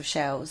seeing lots of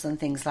shells and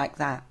things like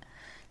that.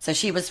 So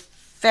she was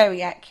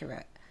very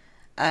accurate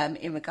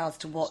in regards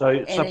to what.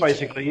 So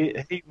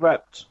basically, he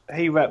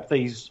wrapped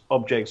these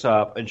objects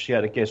up, and she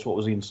had to guess what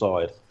was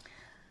inside.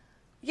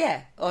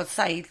 Yeah, or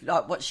say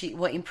like what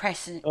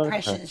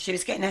impressions she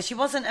was getting. Now, she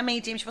wasn't a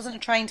medium, she wasn't a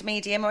trained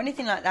medium or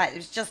anything like that. It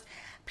was just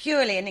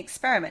purely an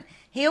experiment.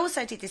 He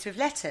also did this with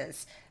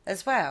letters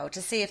as well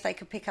to see if they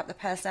could pick up the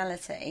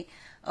personality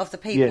of the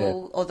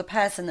people or the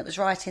person that was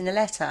writing the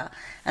letter,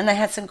 and they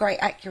had some great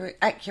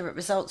accurate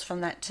results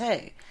from that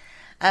too,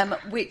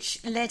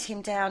 which led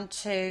him down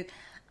to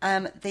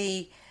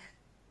the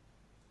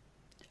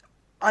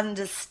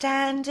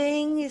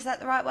understanding. Is that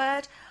the right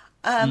word?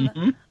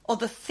 Or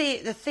the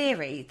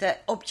theory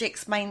that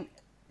objects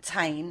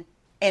maintain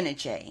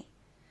energy,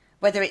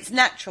 whether it's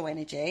natural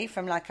energy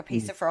from like a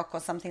piece of rock or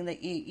something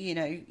that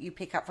you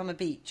pick up from a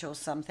beach or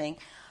something,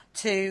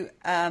 to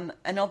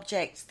an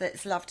object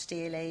that's loved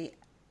dearly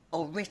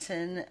or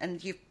written,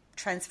 and you've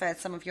transferred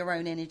some of your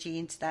own energy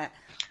into that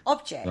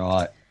object.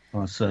 Right,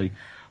 I see.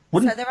 So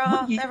there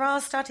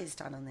are studies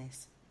done on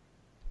this.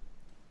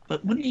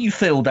 But wouldn't you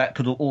feel that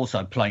could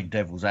also, playing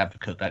devil's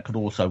advocate, that could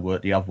also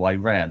work the other way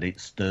round?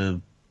 It's the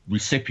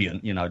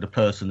recipient, the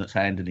person that's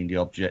handling the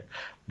object,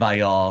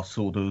 they are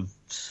sort of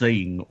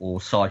seeing or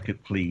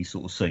psychically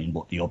sort of seeing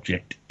what the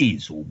object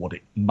is or what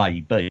it may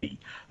be,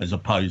 as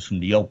opposed from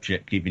the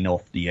object giving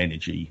off the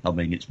energy. I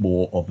mean, it's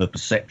more of a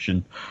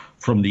perception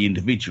from the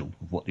individual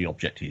of what the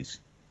object is.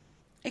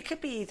 It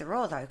could be either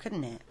or, though,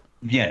 couldn't it?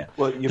 Yeah.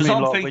 Well, because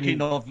I'm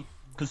thinking of...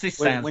 Because this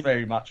sounds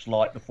very much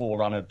like the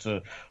forerunner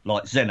to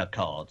like Xena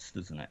cards,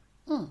 doesn't it?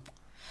 I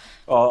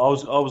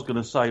was going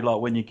to say,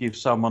 like, when you give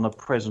someone a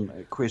present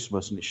at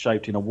Christmas and it's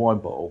shaped in a wine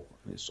bottle,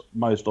 it's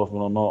most often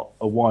or not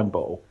a wine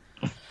bottle.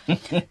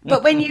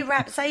 But when you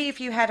say if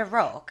you had a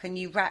rock and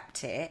you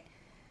wrapped it,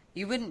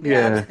 you wouldn't be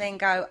able to then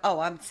go, oh,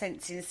 I'm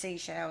sensing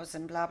seashells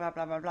and blah, blah,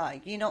 blah, blah, blah.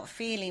 You're not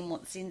feeling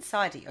what's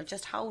inside it. You're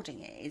just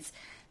holding it.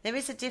 There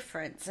is a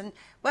difference. And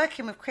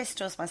working with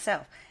crystals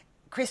myself,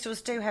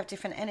 crystals do have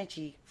different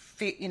energy.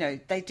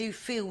 They do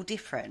feel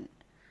different.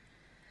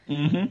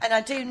 Mm-hmm. And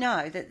I do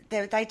know that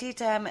they did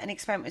an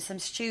experiment with some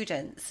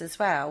students as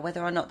well,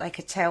 whether or not they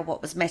could tell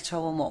what was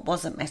metal and what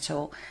wasn't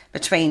metal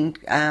between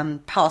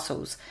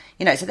parcels.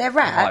 So they're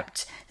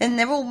wrapped, then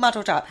they're all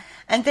muddled up.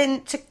 And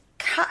then to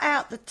cut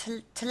out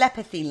the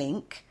telepathy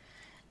link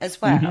as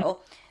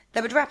well,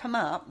 they would wrap them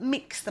up,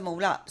 mix them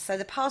all up. So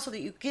the parcel that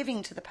you're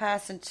giving to the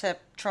person to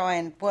try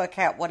and work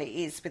out what it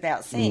is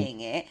without seeing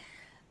it,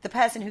 the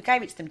person who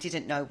gave it to them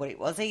didn't know what it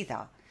was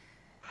either.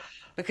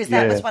 Because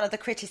that was one of the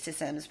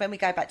criticisms. When we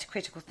go back to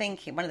critical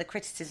thinking, one of the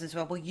criticisms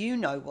was, well, you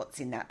know what's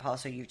in that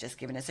parcel you've just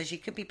given us. So she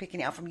could be picking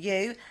it up from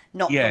you,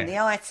 not from the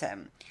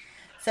item.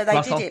 So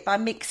they did it by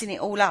mixing it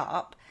all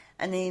up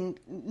and then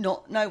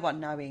no one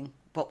knowing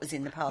what was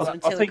in the parcel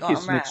until it got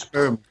unwrapped.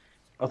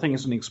 I think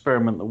it's an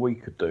experiment that we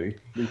could do.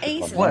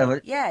 Easily. Well,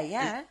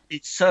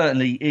 It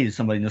certainly is.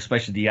 I mean,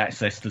 especially the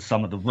access to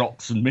some of the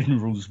rocks and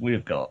minerals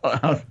we've got.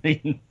 I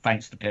mean,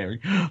 thanks to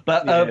Kerry.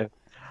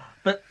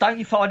 But don't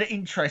you find it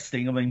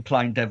interesting, I mean,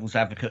 playing devil's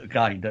advocate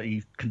again, that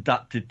he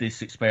conducted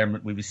this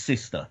experiment with his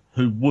sister,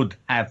 who would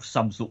have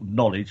some sort of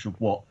knowledge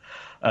of what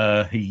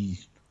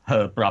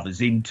her brother's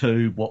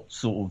into, what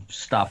sort of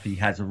stuff he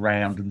has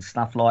around and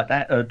stuff like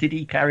that? Did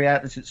he carry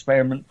out this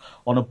experiment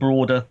on a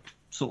broader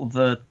sort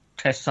of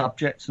test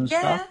subjects and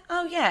stuff?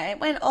 Oh yeah, it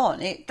went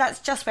on. That's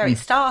just where it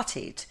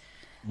started.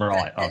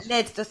 Right. It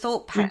led to the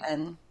thought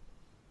pattern.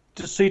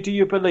 Do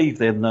you believe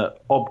then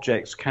that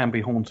objects can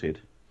be haunted?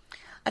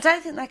 I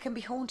don't think they can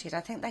be haunted. I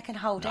think they can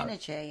hold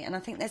energy, and I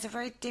think there's a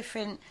very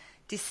different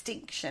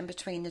distinction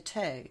between the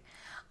two.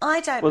 I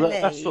don't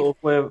believe... that's sort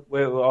of where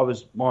I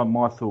was.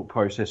 My thought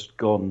process had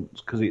gone,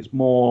 because it's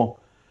more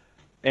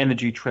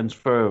energy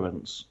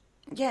transference.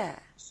 Yeah.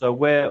 So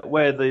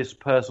where this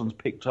person's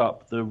picked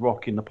up the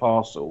rock in the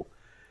parcel,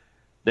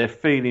 they're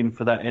feeling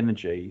for that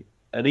energy,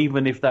 and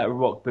even if that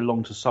rock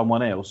belonged to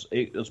someone else,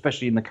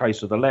 especially in the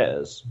case of the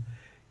letters,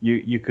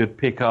 you could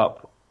pick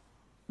up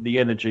the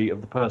energy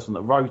of the person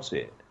that wrote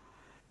it.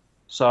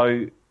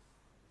 So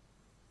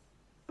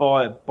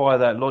by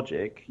that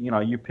logic,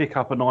 you pick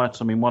up an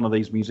item in one of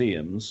these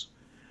museums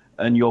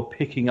and you're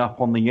picking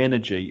up on the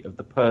energy of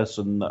the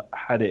person that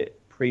had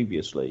it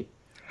previously.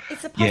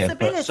 It's a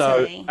possibility.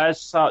 So as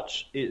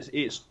such,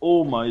 it's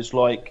almost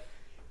like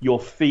you're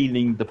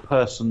feeling the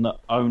person that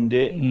owned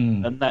it,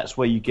 and that's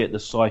where you get the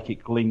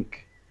psychic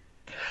link,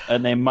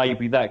 and then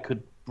maybe that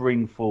could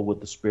bring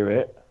forward the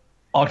spirit.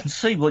 I can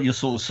see what you're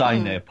sort of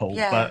saying there, Paul.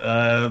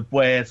 Yeah.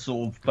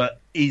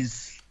 But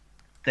is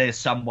there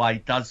some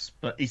way?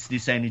 But is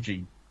this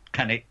energy,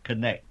 can it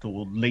connect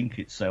or link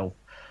itself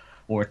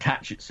or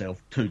attach itself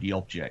to the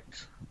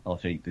object? I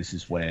think this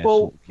is where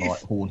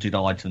haunted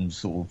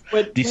items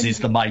this is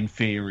the main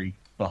theory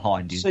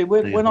behind it. See,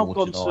 when I've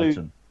gone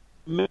to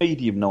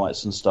medium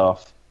nights and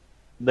stuff,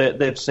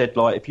 they've said,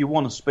 like, if you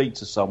want to speak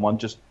to someone,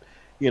 just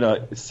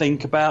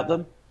think about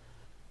them.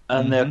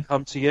 and they'll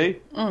come to you.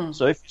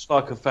 So if it's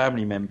like a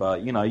family member,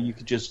 you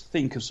could just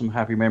think of some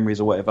happy memories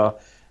or whatever,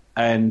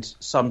 and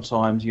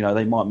sometimes,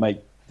 they might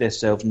make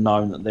themselves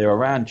known that they're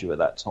around you at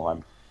that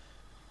time.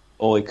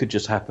 Or it could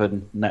just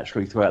happen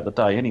naturally throughout the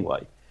day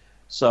anyway.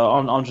 So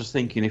I'm just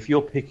thinking, if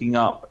you're picking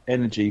up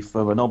energy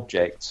from an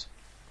object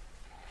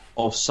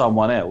of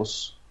someone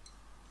else,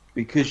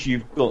 because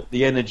you've got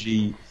the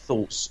energy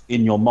thoughts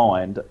in your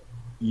mind,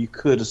 you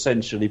could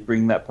essentially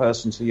bring that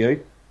person to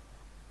you.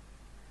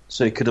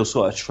 So it could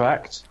also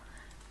attract.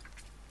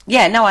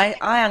 Yeah, no,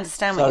 I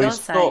understand what you're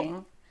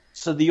saying.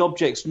 So the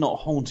object's not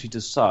haunted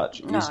as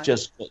such. No. It's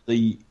just got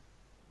the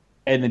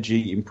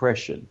energy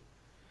impression.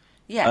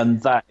 Yeah.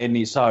 And that in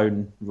its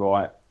own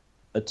right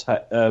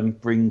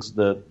brings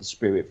the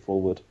spirit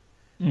forward.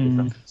 If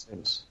that makes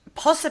sense.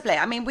 Possibly.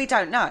 I mean, we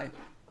don't know.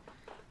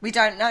 We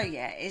don't know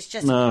yet. It's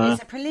just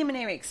it's a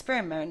preliminary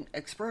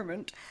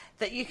experiment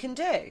that you can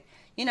do.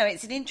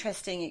 It's an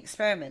interesting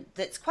experiment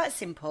that's quite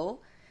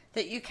simple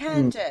that you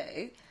can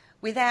do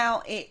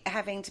without it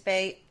having to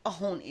be a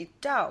haunted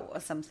doll or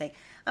something.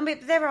 I mean,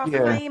 there are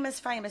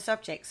famous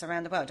objects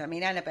around the world. I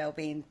mean, Annabelle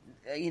being,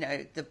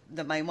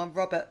 the main one.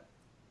 Robert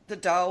the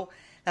doll,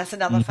 that's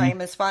another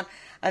famous one.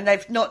 And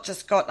they've not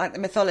just got like the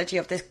mythology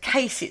of the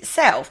case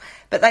itself,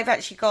 but they've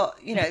actually got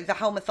the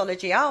whole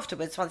mythology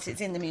afterwards once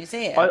it's in the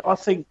museum. I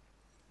think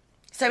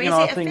so. Is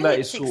it a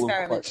Phillips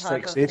experiment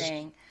type of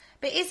thing?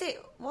 But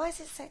why is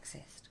it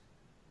sexist?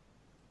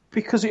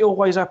 Because it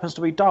always happens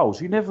to be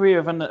dolls. You never hear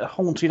of a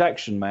haunted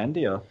action man, do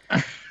you?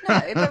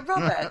 No, but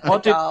Robert the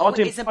doll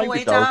is a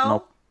boy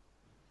doll.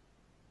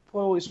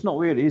 Well, it's not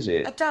really, is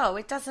it? A doll.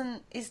 It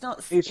doesn't. It's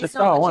not. It's a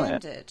doll, not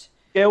gendered. Isn't it?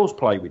 Girls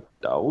play with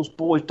dolls.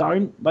 Boys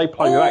don't. They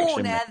play with action.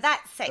 Oh, now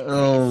that's sexist.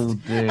 Oh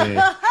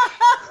dear.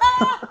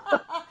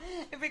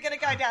 If we're going to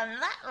go down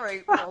that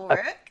route,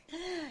 Ulrich,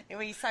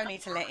 we so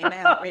need to let him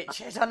out,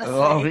 Richard.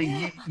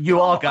 Honestly, you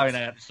are going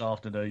out this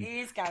afternoon. He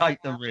is going.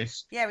 Take the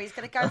risk. Yeah, he's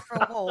going to go for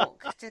a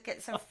walk to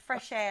get some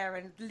fresh air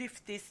and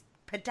lift this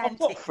pedantic. I've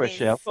got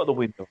fresh air. I've got the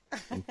window.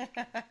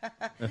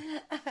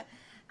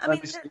 I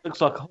mean, it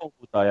looks like a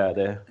horrible day out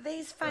there.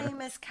 These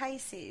famous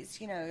cases,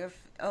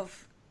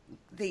 of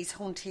these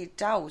haunted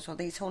dolls or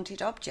these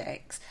haunted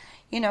objects,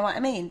 you know what I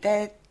mean?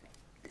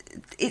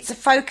 It's a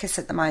focus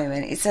at the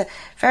moment. It's a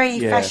very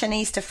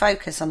fashionista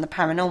focus on the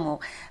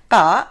paranormal.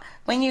 But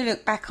when you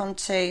look back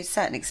onto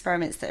certain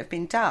experiments that have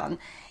been done,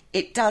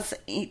 it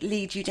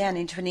lead you down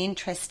into an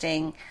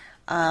interesting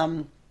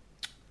thought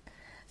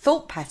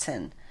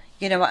pattern.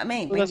 You know what I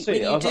mean? Well, when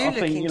you look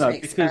into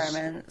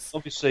experiments.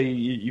 Obviously,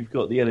 you've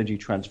got the energy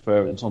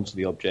transference onto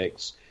the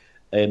objects,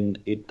 and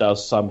it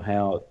does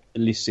somehow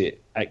elicit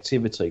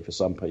activity for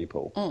some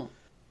people.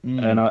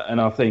 And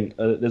I think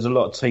there's a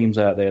lot of teams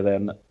out there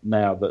then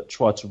now that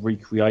try to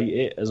recreate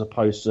it as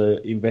opposed to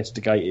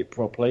investigate it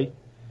properly.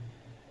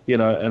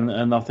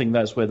 And I think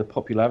that's where the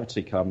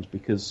popularity comes,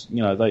 because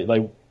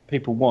they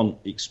people want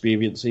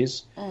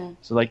experiences,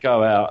 so they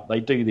go out,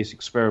 they do this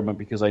experiment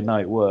because they know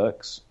it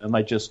works, and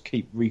they just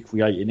keep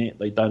recreating it.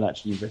 They don't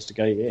actually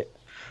investigate it.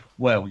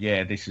 Well,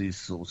 yeah, this is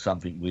sort of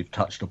something we've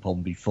touched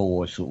upon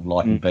before, sort of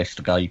like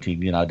investigating.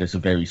 There's a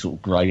very sort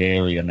of grey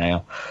area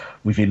now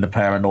within the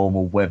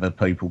paranormal, whether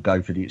people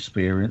go for the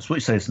experience,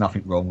 which there's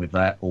nothing wrong with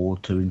that, or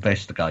to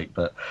investigate.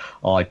 But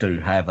I do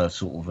have a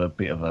sort of a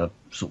bit of a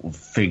sort of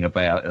thing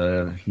about,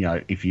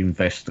 if you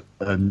invest,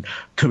 and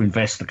to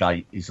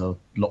investigate is a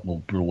lot more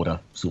broader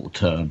sort of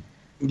term.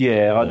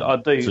 Yeah, I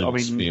do. I mean,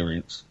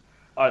 experience.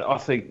 I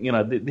think,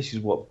 this is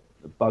what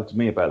bugs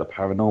me about the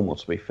paranormal,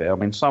 to be fair. I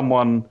mean,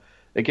 someone...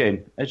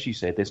 Again, as you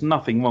said, there's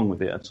nothing wrong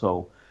with it at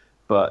all.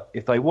 But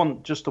if they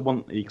want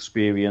the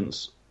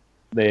experience,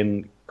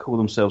 then call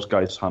themselves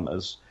ghost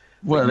hunters.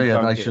 Well, yeah,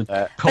 they should.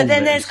 But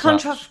then there's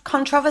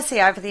controversy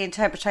over the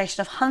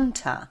interpretation of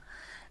hunter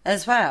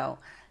as well.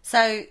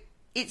 So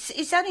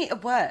it's only a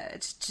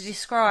word to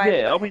describe.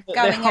 Yeah, I mean,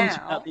 they're hunting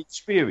out the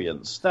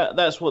experience.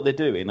 That's what they're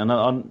doing.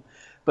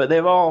 But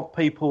there are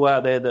people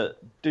out there that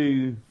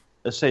do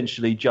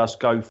essentially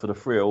just go for the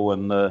thrill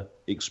and the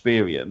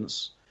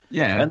experience.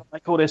 Yeah. And they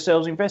call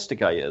themselves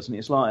investigators. And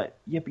it's like,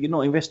 yeah, but you're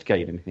not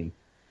investigating anything.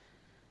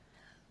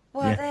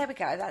 Well, there we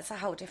go. That's a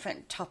whole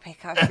different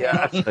topic, I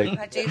think.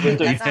 I do think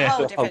that's a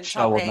whole different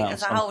topic.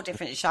 It's a whole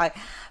different show.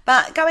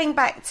 But going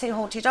back to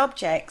haunted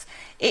objects,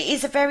 it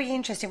is a very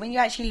interesting, when you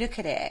actually look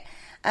at it,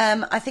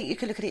 I think you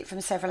could look at it from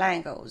several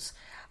angles.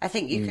 I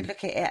think you could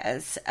look at it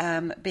as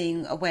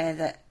being aware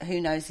that who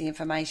knows the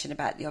information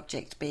about the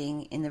object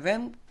being in the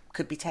room.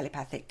 Could be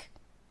telepathic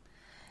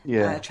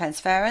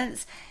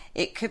transference.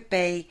 It could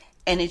be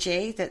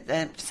energy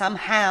that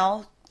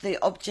somehow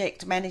the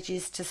object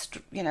manages to,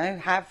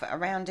 have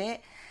around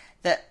it,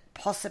 that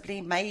possibly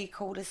may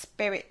call a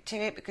spirit to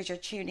it because you're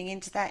tuning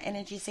into that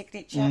energy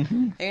signature.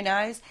 Who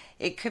knows?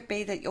 It could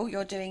be that all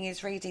you're doing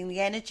is reading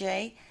the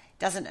energy,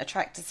 doesn't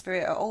attract a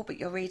spirit at all, but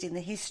you're reading the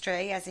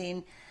history, as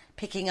in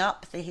picking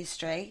up the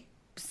history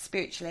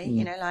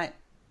spiritually, like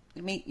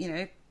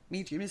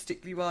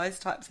mediumistically wise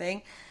type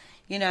thing.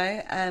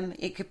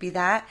 It could be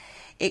that.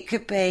 It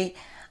could be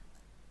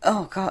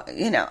oh God,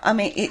 I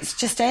mean, it's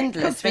just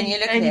endless when you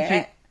look at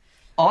it.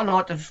 And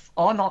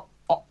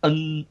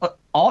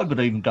I would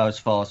even go as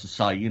far as to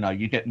say,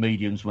 you get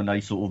mediums when they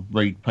sort of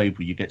read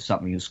people, you get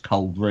something as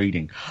cold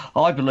reading.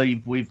 I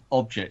believe with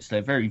objects,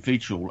 they're very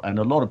visual, and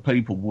a lot of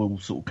people will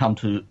sort of come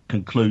to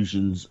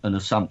conclusions and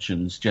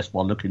assumptions just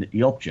by looking at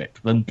the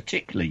object, and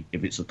particularly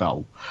if it's a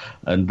doll.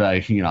 And,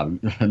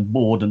 and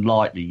more than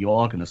likely you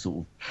are going to sort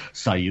of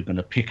say you're going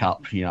to pick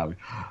up,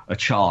 a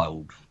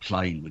child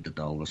playing with the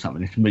doll or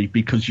something to me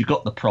because you've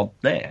got the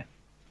prompt there.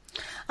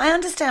 I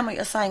understand what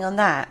you're saying on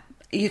that.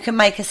 You can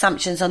make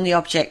assumptions on the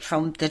object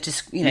from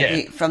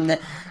the from the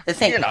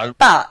thing,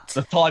 but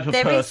the type of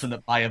person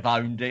that may have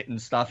owned it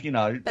and stuff,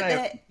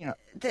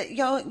 But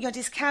you're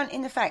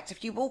discounting the fact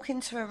if you walk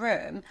into a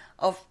room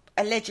of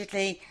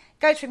allegedly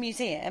go to a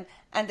museum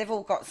and they've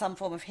all got some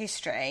form of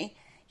history.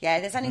 Yeah,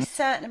 there's only a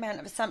certain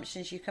amount of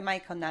assumptions you can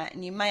make on that,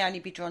 and you may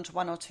only be drawn to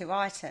one or two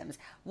items.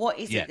 What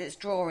is it that's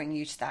drawing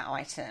you to that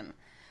item?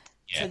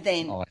 To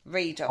then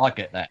read on. I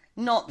get that.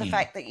 Not the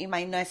fact that you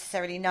may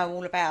necessarily know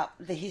all about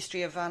the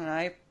history of, I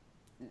don't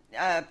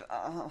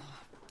know,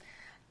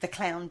 the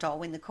clown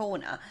doll in the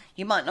corner.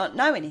 You might not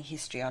know any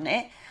history on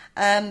it.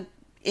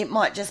 It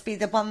might just be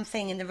the one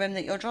thing in the room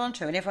that you're drawn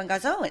to, and everyone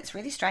goes, oh, it's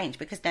really strange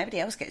because nobody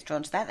else gets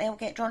drawn to that. They all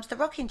get drawn to the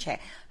rocking chair.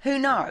 Who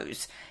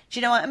knows? Do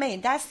you know what I mean?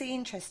 That's the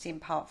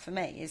interesting part for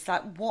me. It's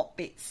like what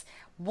bits...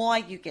 why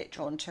you get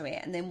drawn to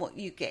it and then what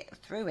you get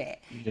through it.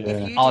 Yeah.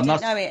 If you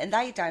didn't know it and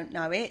they don't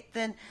know it,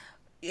 then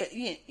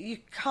you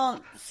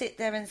can't sit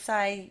there and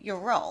say you're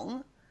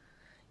wrong.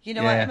 You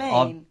know what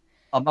I mean?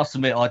 I must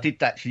admit, I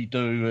did actually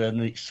do an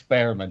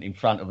experiment in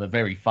front of a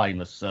very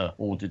famous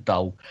haunted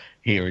doll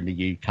here in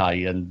the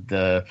UK, and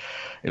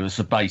it was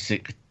a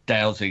basic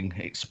dowsing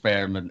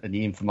experiment, and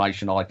the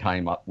information I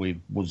came up with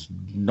was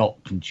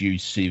not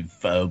conducive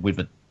with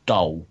a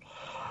doll.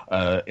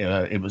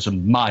 It was a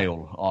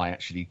male I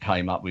actually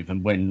came up with,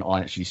 and when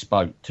I actually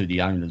spoke to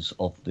the owners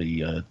of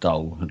the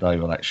doll, they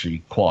were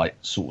actually quite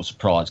sort of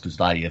surprised because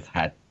they have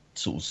had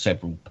sort of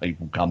several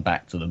people come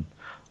back to them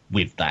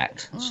with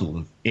that sort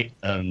of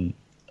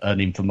an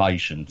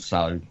information.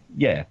 So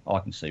yeah, I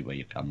can see where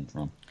you're coming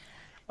from.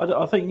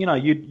 I think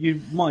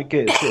you might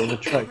get sort of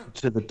attracted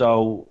to the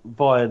doll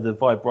via the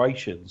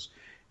vibrations.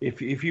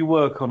 If you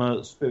work on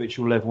a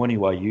spiritual level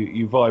anyway,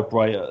 you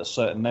vibrate at a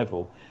certain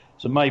level.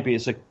 So maybe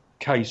it's a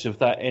case of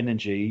that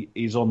energy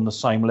is on the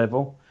same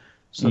level,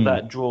 so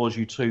that draws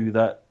you to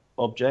that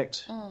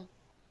object, or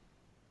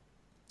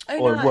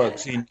it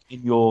works in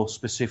your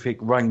specific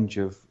range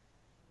of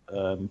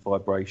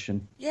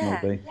vibration.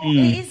 Maybe.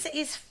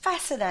 It's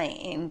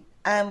fascinating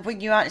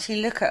when you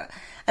actually look at,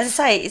 as I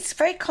say, it's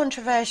very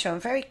controversial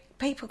and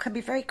people can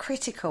be very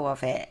critical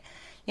of it.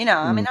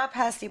 I mean, I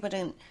personally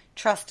wouldn't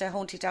trust a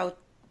haunted doll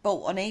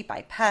bought on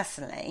eBay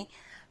personally.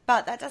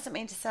 But that doesn't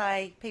mean to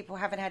say people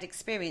haven't had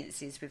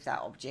experiences with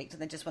that object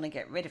and they just want to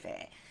get rid of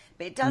it.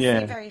 But it does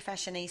seem very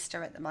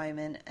fashionista at the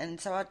moment. And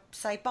so I'd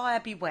say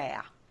buyer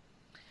beware.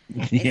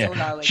 It's all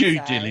I would due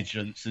say.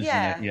 Diligence, isn't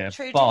it? Yeah,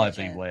 true buyer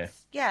diligence. beware.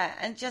 Yeah,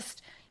 and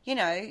just,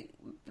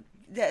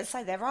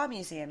 say there are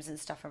museums and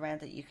stuff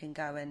around that you can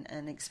go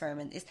and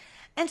experiment this.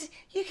 And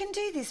you can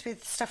do this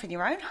with stuff in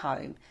your own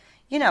home.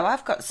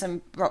 I've got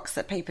some rocks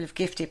that people have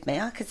gifted me.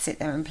 I could sit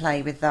there and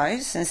play with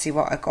those and see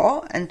what I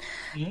got.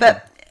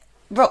 But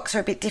rocks are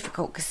a bit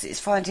difficult because it's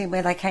finding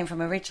where they came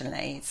from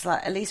originally. It's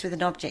like, at least with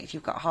an object,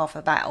 you've got half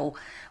a battle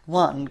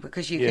won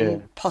because you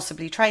can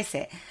possibly trace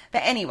it.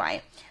 But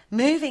anyway,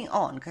 moving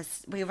on,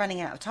 because we're running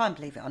out of time,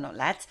 believe it or not,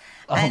 lads.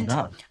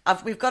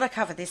 We've got to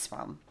cover this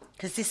one,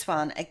 because this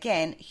one,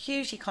 again,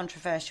 hugely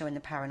controversial in the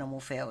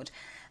paranormal field.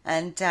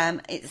 And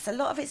it's a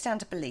lot of it's down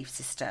to belief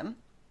system,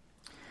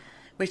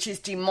 which is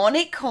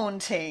demonic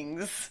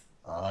hauntings.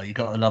 Oh, you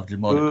got to love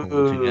demonic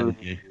haunting,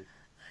 haven't you?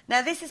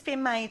 Now, this has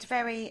been made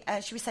very,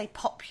 should we say,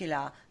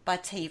 popular by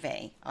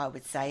TV, I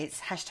would say. It's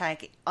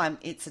hashtag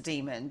it's a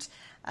demon.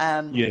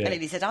 And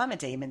he said, I'm a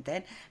demon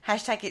then.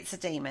 Hashtag it's a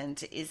demon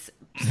is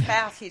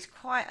spouted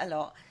quite a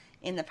lot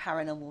in the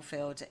paranormal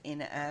field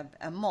in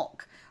a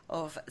mock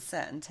of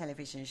certain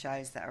television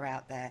shows that are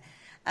out there.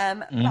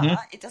 But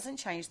it doesn't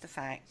change the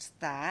fact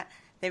that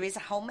there is a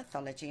whole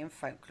mythology and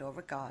folklore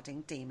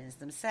regarding demons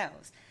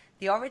themselves.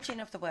 The origin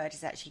of the word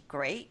is actually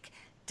Greek.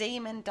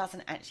 Demon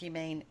doesn't actually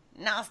mean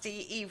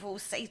nasty, evil,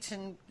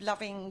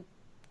 Satan-loving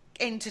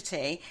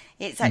entity.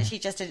 It's actually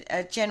just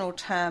a general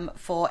term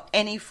for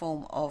any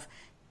form of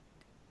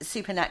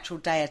supernatural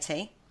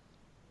deity.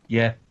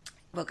 Yeah.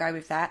 We'll go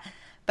with that.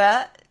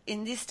 But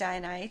in this day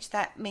and age,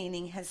 that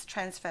meaning has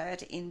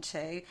transferred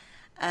into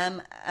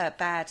a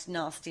bad,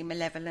 nasty,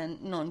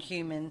 malevolent,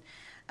 non-human,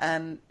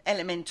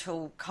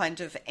 elemental kind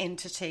of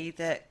entity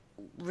that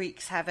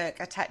wreaks havoc,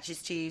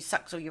 attaches to you,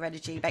 sucks all your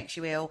energy, makes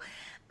you ill,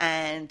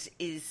 and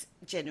is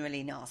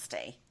generally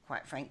nasty,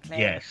 quite frankly.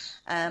 Yes.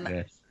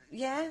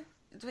 Yeah?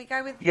 Do we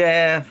go with...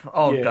 Yeah,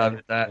 I'll go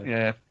with that,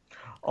 yeah.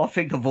 I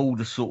think of all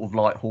the sort of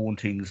like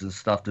hauntings and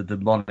stuff, the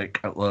demonic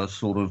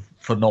sort of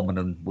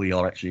phenomenon we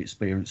are actually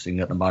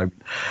experiencing at the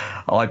moment.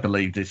 I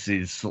believe this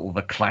is sort of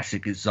a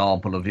classic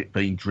example of it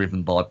being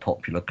driven by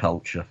popular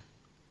culture.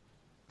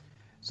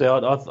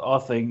 So I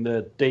think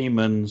that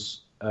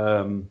demons,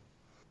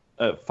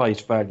 at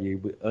face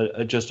value,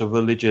 are just a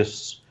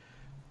religious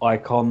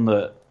icon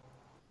that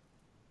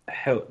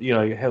help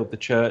the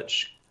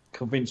church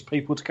convince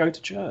people to go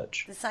to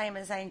church. The same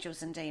as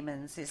angels and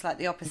demons. It's like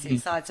the opposite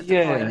sides of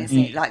the coin, isn't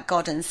it? Like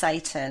God and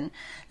Satan,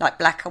 like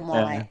black and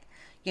white. Yeah.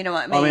 You know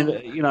what I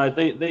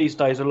mean? These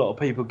days a lot of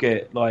people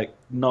get like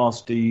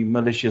nasty,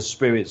 malicious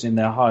spirits in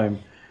their home,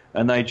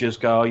 and they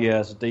just go, "Oh yeah,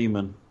 it's a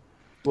demon."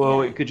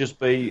 Well, it could just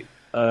be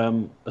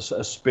a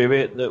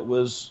spirit that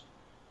was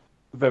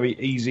very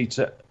easy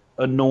to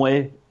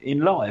annoy in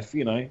life,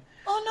 Or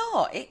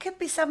not. It could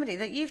be somebody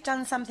that you've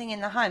done something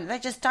in the home they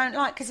just don't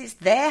like because it's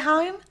their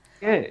home.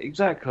 Yeah,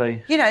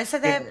 exactly. So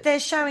they're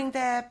showing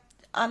their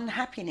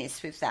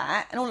unhappiness with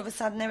that, and all of a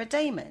sudden they're a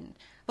demon.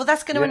 Well,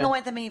 that's going to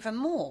annoy them even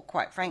more,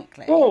 quite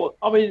frankly. Well,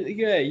 I mean,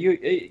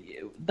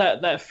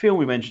 that film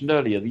we mentioned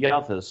earlier, The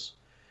Others,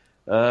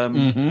 that's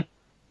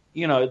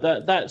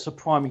a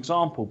prime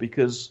example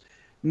because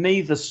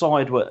neither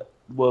side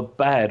were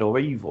bad or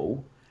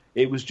evil.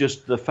 It was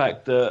just the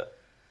fact that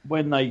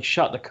when they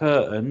shut the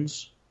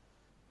curtains,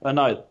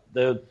 didn't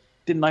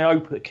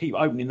they keep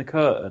opening the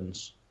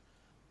curtains?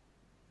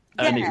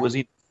 And it was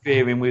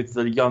interfering with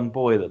the young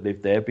boy that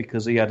lived there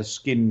because he had a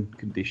skin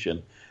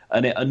condition.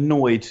 And it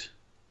annoyed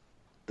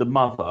the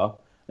mother,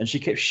 and she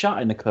kept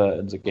shutting the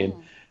curtains again.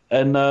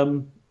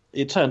 And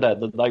it turned out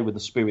that they were the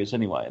spirits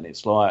anyway. And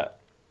it's like,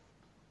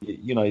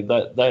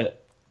 that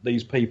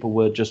these people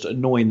were just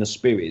annoying the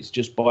spirits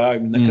just by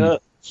opening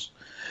the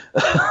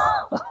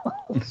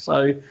curtains.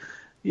 So,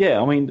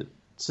 I mean,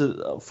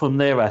 from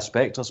their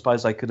aspect, I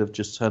suppose they could have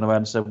just turned around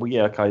and said, well,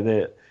 yeah,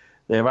 okay,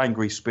 they're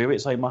angry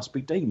spirits, they must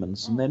be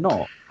demons, and they're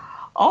not.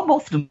 I'm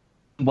often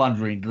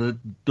wondering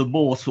the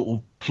more sort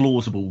of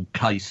plausible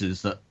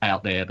cases that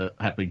out there that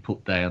have been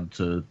put down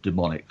to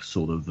demonic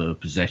sort of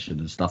possession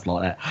and stuff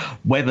like that,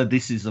 whether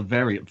this is a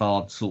very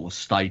advanced sort of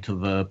state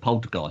of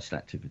poltergeist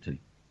activity.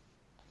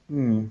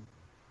 Yeah,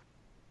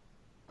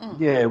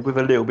 with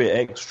a little bit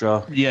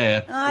extra.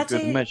 Yeah,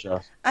 good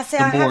measure. I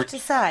have to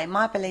say,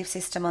 my belief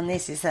system on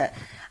this is that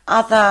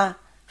other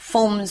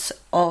forms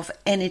of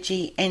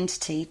energy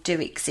entity do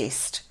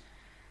exist.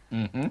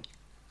 Mm-hmm.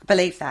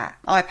 Believe that.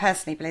 I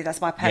personally believe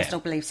that's my personal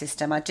belief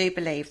system. I do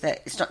believe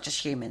that it's not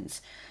just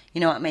humans.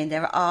 You know what I mean?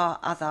 There are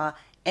other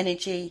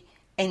energy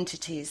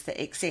entities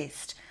that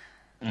exist.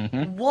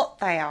 Mm-hmm. What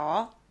they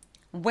are,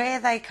 where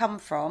they come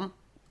from,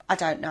 I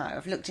don't know.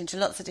 I've looked into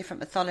lots of different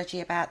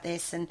mythology about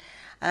this, and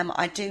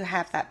I do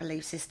have that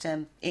belief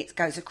system. It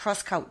goes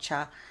across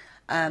culture.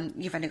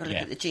 You've only got to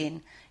look at the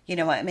jinn. You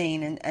know what I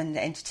mean? And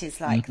the entities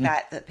like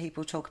that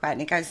people talk about.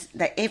 And it goes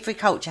that every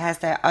culture has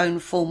their own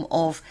form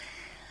of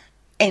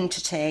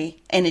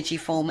entity, energy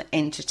form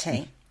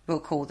entity, we'll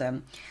call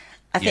them.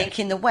 I think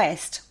in the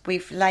West,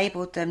 we've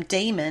labelled them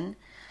demon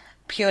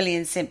purely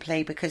and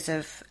simply because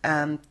of,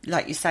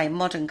 like you say,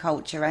 modern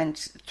culture and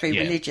through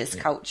religious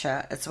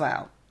culture as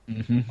well.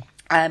 Mm-hmm.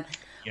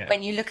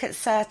 When you look at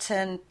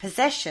certain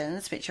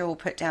possessions, which are all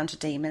put down to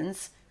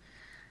demons,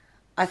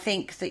 I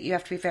think that you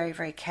have to be very,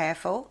 very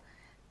careful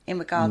in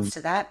regards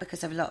to that,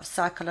 because of a lot of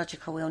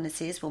psychological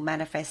illnesses will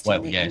manifest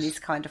in this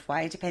kind of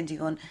way,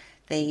 depending on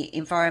the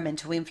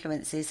environmental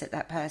influences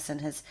that person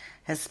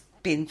has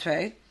been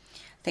through.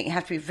 I think you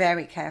have to be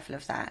very careful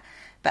of that.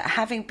 But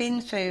having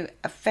been through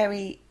a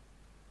very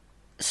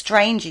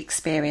strange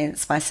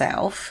experience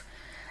myself,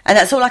 and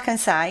that's all I can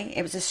say,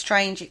 it was a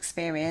strange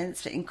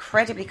experience,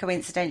 incredibly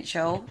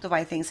coincidental, the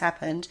way things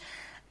happened.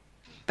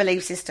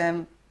 Belief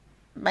system,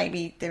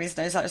 maybe there is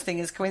no such thing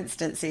as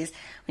coincidences.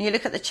 When you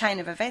look at the chain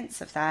of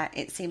events of that,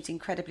 it seems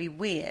incredibly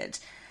weird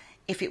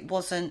if it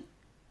wasn't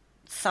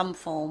some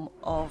form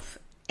of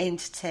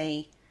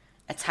entity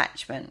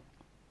attachment.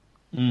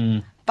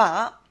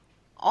 But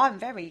I'm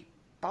very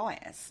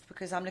biased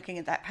because I'm looking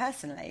at that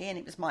personally, and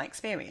it was my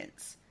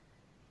experience.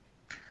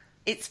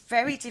 It's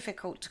very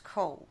difficult to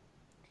call,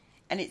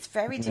 and it's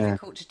very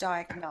difficult to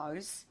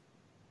diagnose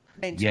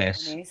mental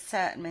illness,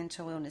 certain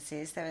mental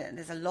illnesses.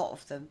 There's a lot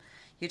of them.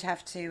 You'd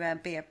have to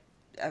be a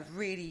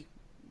really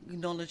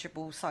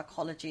knowledgeable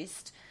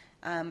psychologist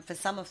for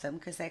some of them,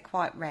 because they're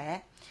quite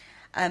rare.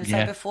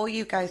 So before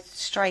you go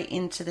straight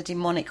into the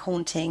demonic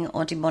haunting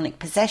or demonic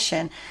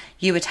possession,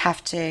 you would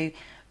have to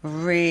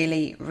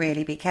really,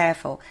 really be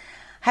careful.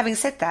 Having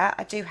said that,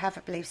 I do have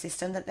a belief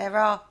system that there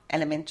are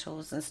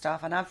elementals and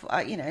stuff, and I've,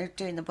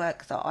 doing the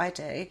work that I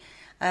do,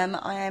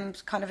 I am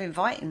kind of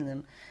inviting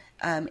them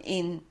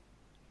in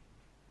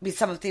with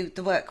some of the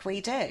work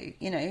we do,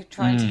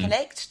 trying to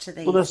connect to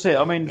these. Well, that's it.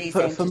 I mean,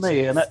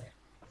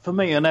 for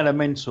me, an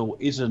elemental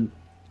isn't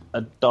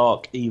a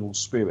dark, evil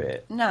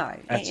spirit. No,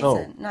 it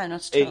isn't. No,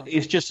 not at all.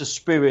 It's just a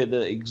spirit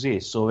that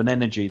exists, or an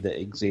energy that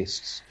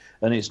exists,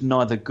 and it's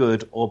neither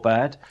good or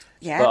bad.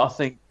 Yeah. But I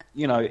think,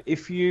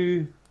 if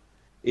you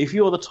if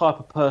you're the type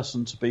of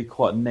person to be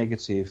quite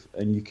negative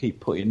and you keep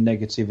putting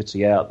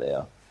negativity out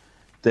there,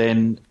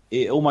 then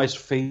it almost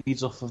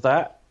feeds off of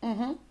that.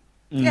 Mm-hmm.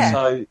 Yeah.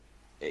 So,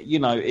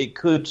 it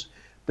could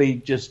be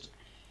just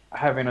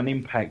having an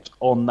impact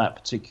on that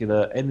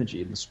particular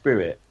energy in the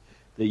spirit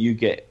that you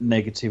get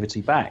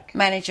negativity back.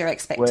 Manage your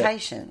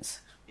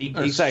expectations.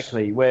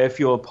 Exactly. Where if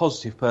you're a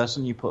positive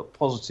person, you put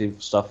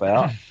positive stuff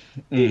out.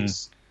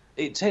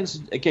 It tends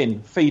to,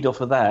 again, feed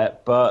off of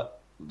that, but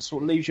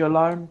sort of leaves you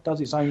alone, does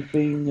its own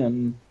thing,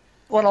 and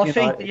I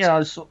think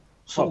sort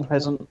of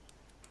pleasant.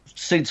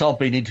 Since I've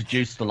been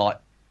introduced to like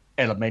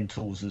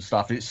elementals and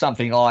stuff, it's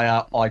something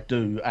I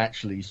do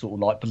actually sort of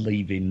like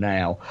believe in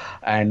now,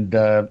 and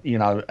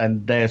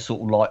and their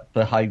sort of like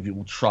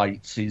behavioural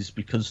traits is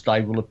because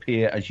they will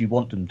appear as you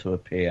want them to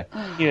appear,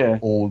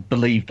 or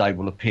believe they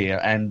will appear,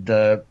 and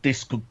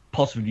this could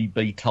possibly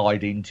be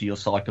tied into your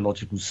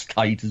psychological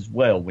state as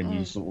well when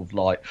you sort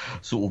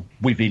of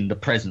within the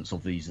presence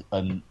of these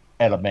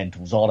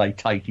elementals. Are they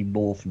taking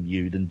more from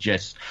you than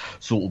just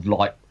sort of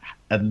like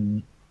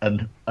and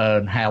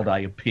how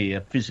they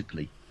appear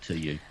physically to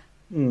you?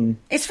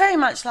 It's very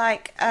much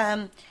like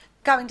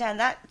going down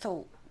that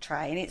thought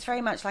train. It's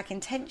very much like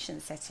intention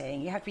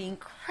setting. You have to be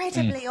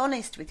incredibly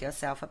honest with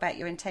yourself about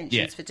your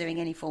intentions for doing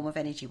any form of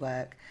energy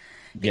work,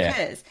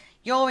 because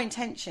your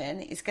intention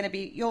is going to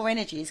be, your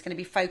energy is going to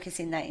be focused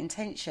in that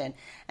intention.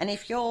 And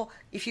if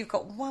you've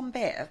got one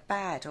bit of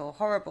bad or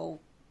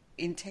horrible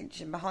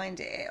intention behind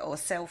it, or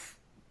self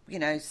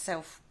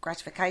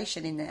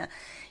gratification in there,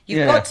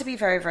 you've got to be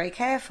very, very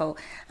careful.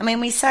 I mean,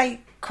 we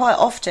say quite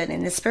often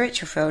in the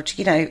spiritual field,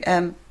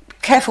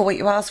 careful what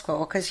you ask for,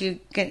 because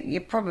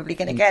you're probably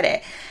going to get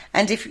it,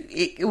 and if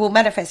it will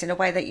manifest in a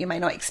way that you may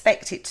not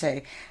expect it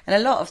to. And a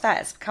lot of that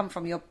has come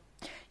from your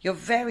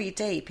very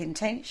deep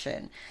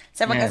intention.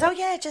 So everyone goes, oh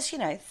yeah, just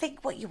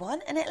think what you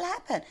want and it'll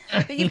happen.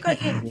 But you've got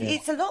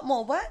it's a lot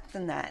more work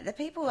than that. The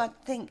people, I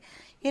think,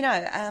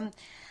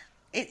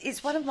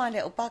 it's one of my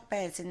little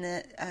bugbears in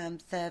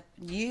the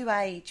new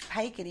age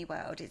pagan-y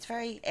world. It's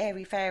very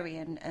airy-fairy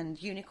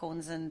and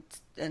unicorns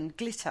and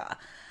glitter.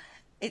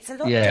 It's a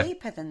lot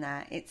deeper than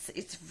that.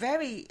 It's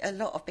very a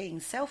lot of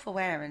being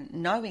self-aware and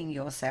knowing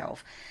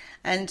yourself.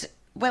 And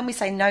when we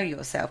say know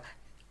yourself,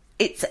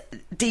 it's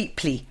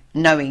deeply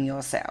knowing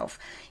yourself.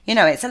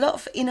 It's a lot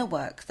of inner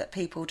work that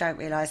people don't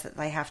realise that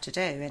they have to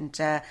do. And,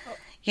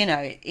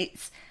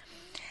 it's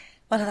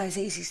one of those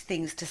easy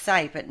things to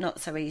say, but not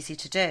so easy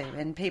to do.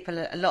 And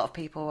a lot of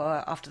people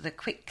are after the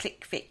quick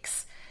click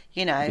fix.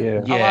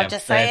 I'll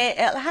just say it,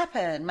 it'll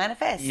happen,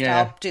 manifest.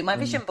 I'll do my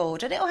vision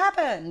board and it'll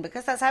happen,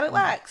 because that's how it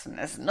works. And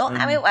that's not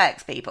how it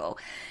works, people.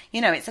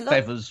 It's a lot.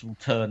 Feathers will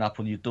turn up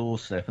on your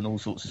doorstep and all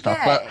sorts of stuff.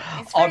 Yeah, but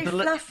it's very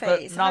fluffy.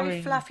 It's a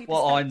very fluffy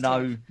what I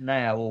know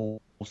now,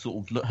 or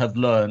sort of have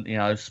learned,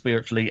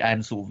 spiritually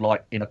and sort of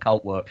like in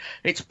occult work,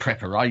 it's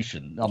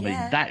preparation. I mean,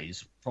 that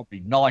is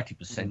probably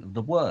 90% of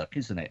the work,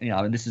 isn't it?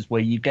 And this is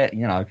where you get,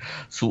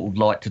 sort of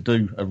like to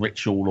do a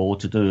ritual or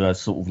to do a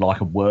sort of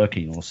like a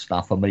working or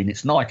stuff. I mean,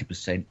 it's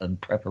 90% and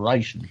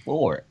preparation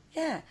for it.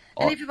 Yeah.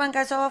 And everyone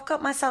goes, oh, I've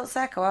got my salt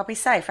circle, I'll be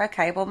safe.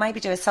 Okay, well,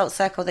 maybe do a salt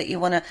circle that you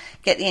want to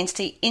get the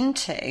entity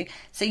into,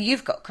 so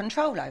you've got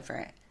control over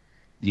it.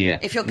 Yeah.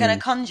 If you're going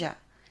to conjure.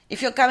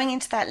 If you're going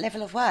into that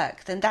level of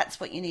work, then that's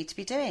what you need to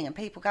be doing. And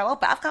people go, oh,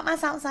 but I've got my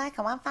salt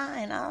circle, I'm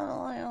fine.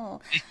 Oh.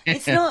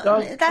 It's not,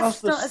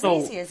 that's not as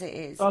easy as it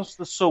is. Does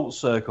the salt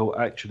circle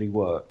actually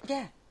work?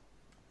 Yeah.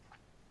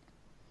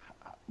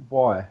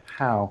 Why?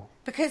 How?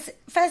 Because,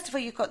 first of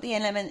all, you've got the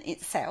element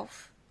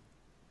itself.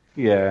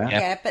 Yeah.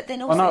 Yeah, but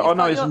then also... I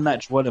know it's a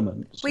natural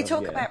element. So, we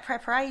talk about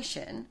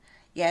preparation.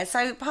 Yeah,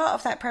 so part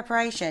of that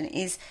preparation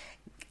is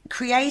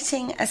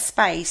creating a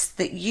space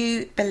that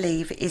you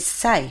believe is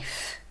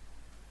safe.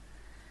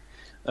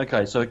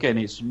 Okay, so again,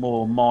 it's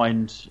more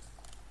mind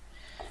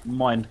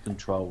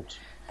controlled.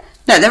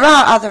 No, there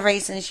are other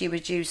reasons you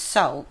would use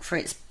salt for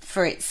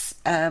its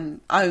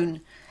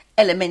own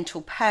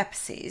elemental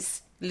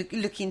purposes.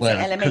 Look into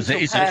elemental purposes. Because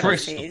it is a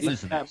crystal,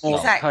 isn't it?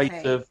 Exactly. A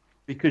case of,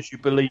 because you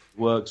believe it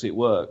works, it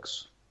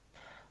works.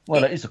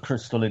 Well, it is a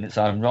crystal in its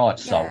own right,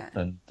 salt,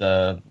 and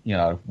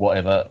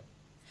whatever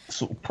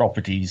sort of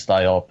properties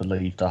they are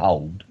believed to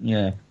hold.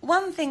 Yeah.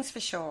 One thing's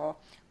for sure.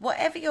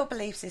 Whatever your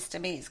belief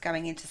system is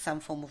going into some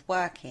form of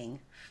working,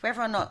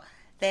 whether or not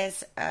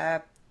there's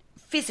a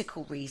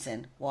physical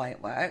reason why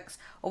it works,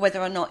 or whether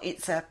or not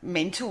it's a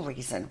mental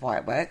reason why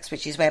it works,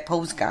 which is where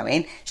Paul's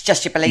going, it's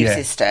just your belief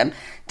system,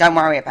 don't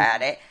worry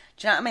about it.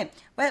 Do you know what I mean?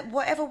 Well,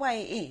 whatever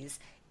way it is,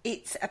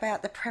 it's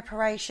about the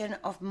preparation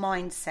of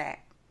mindset.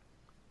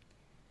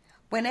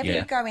 Whenever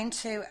you go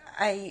into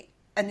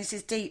and this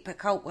is deep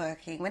occult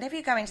working, whenever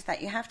you go into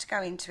that, you have to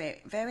go into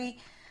it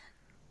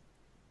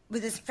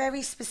with this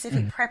very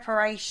specific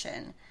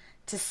preparation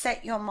to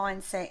set your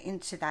mindset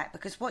into that,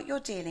 because what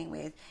you're dealing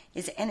with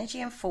is energy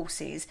and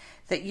forces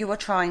that you are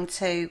trying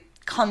to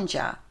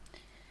conjure.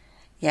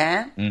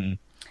 Yeah?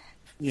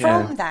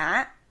 From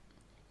that,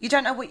 you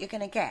don't know what you're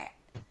going to get.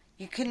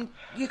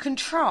 You can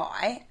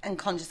try and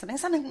conjure something.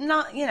 Something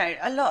not,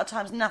 a lot of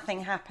times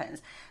nothing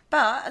happens,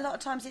 but a lot of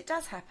times it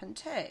does happen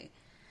too.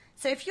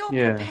 So if you're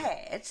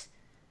prepared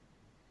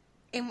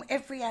in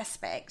every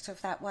aspect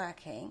of that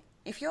working,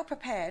 if you're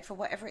prepared for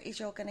whatever it is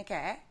you're going to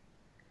get,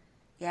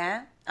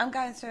 I'm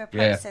going through a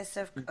process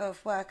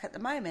of work at the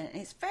moment,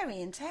 and it's very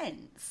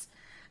intense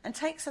and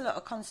takes a lot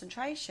of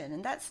concentration,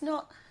 and that's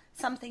not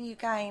something you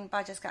gain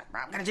by just going,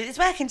 I'm going to do this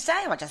working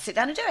today, I'll just sit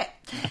down and do it.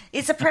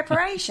 It's a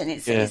preparation.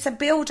 It's a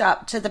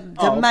build-up to the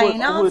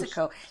main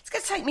article. It's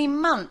going to take me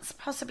months,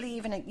 possibly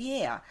even a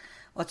year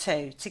or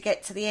two, to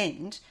get to the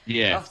end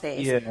of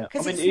this.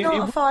 Because it's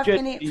not a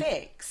 5-minute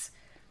fix.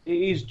 It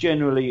is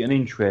generally an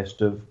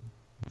interest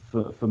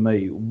for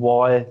me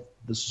why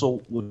the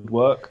salt would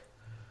work.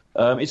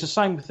 It's the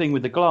same thing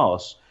with the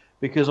glass,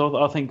 because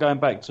I think going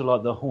back to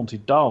like the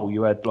haunted doll,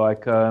 you had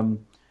like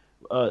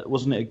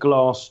wasn't it a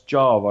glass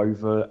jar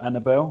over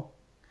Annabelle?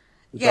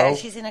 Doll?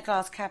 She's in a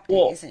glass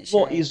cabinet, isn't she?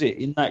 What is it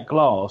in that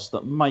glass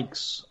that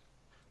makes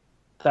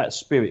that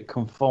spirit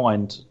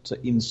confined to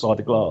inside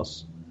the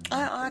glass?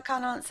 I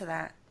can't answer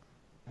that.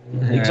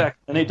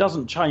 Exactly, and it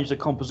doesn't change the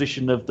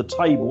composition of the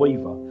table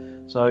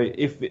either. So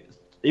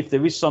if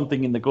there is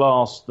something in the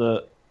glass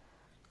that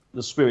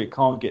the spirit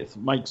can't get,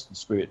 makes the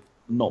spirit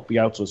not be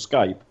able to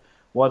escape,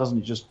 why doesn't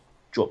it just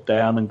drop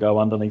down and go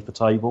underneath the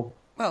table?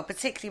 Well,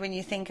 particularly when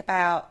you think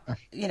about,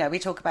 we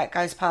talk about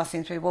ghosts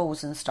passing through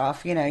walls and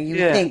stuff, you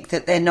think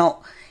that they're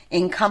not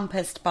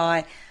encompassed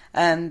by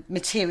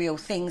material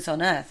things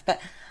on Earth. But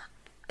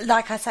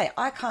like I say,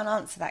 I can't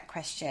answer that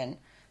question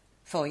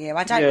for you.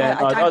 I don't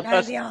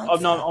know the answer.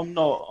 I'm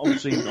not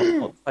obviously I'm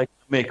not taking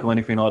a mick or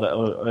anything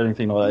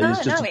like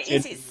that.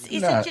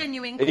 It's a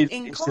genuine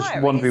inquiry. It's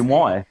just wondering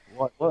why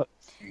it works.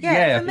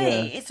 For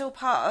me, it's all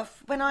part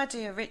of, when I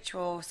do a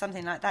ritual or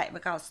something like that in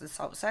regards to the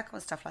salt circle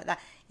and stuff like that,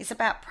 it's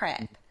about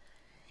prep.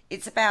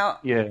 It's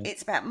about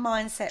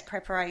mindset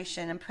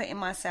preparation and putting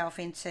myself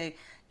into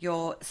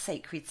your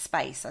sacred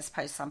space, I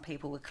suppose some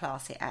people would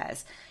class it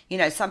as.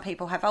 Some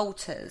people have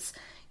altars,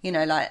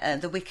 like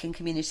the Wiccan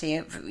community,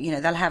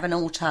 they'll have an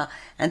altar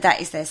and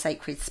that is their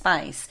sacred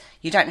space.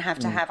 You don't have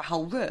to have a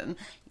whole room,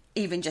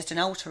 even just an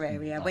altar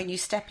area. When you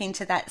step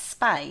into that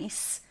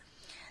space,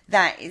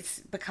 that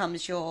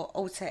becomes your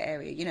altar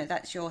area.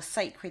 That's your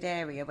sacred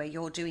area where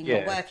you're doing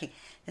your working.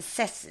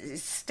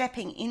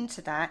 Stepping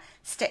into that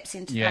steps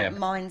into that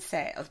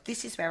mindset of,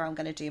 this is where I'm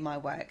going to do my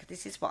work.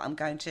 This is what I'm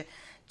going to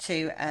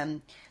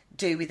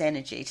do with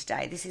energy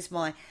today. This is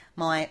my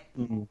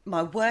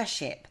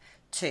worship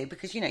too,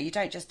 because you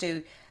don't just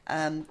do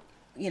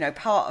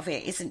part of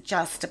it isn't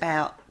just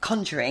about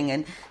conjuring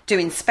and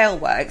doing spell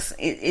works.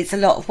 It's a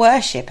lot of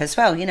worship as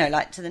well,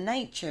 like to the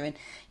nature and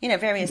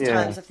various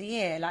times of the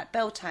year, like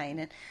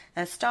Beltane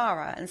and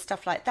Stara and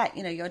stuff like that.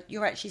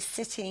 You're actually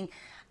sitting,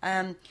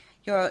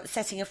 you're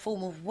setting a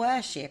form of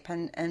worship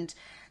and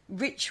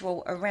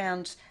ritual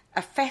around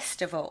a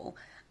festival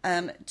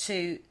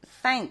to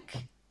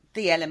thank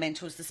the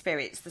elementals, the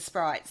spirits, the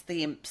sprites,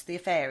 the imps, the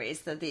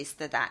fairies, the this,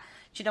 the that.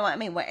 Do you know what I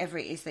mean? Whatever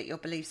it is that your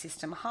belief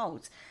system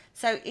holds.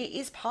 So it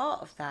is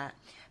part of that.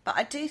 But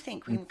I do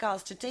think in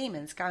regards to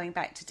demons, going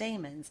back to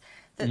demons,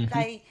 that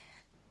they,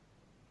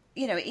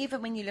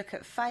 even when you look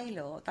at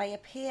Phalor, they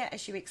appear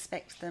as you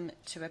expect them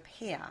to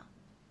appear.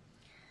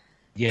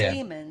 Yeah.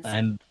 Demons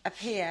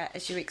appear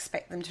as you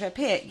expect them to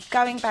appear.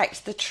 Going back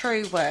to the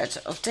true word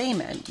of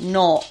demon,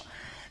 not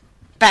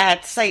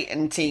bad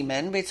Satan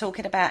demon, we're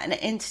talking about an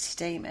entity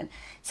demon.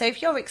 So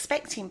if you're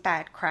expecting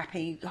bad,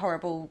 crappy,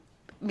 horrible,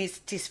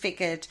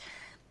 disfigured,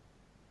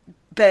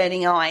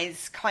 burning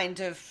eyes kind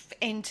of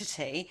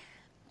entity,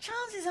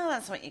 chances are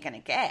that's what you're going to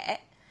get.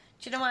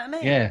 Do you know what I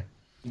mean?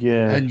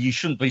 Yeah. And you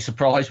shouldn't be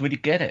surprised when you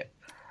get it.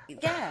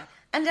 Yeah.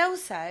 And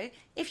also,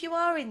 if you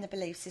are in the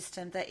belief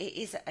system that it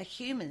is a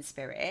human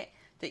spirit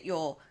that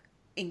you're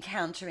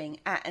encountering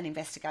at an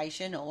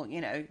investigation or,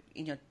 in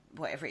your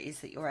whatever it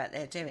is that you're out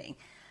there doing,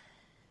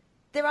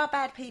 there are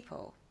bad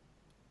people.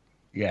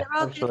 Yeah.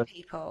 There are good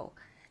people.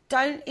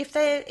 If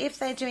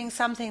they're doing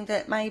something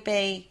that may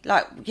be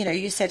like,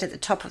 you said at the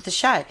top of the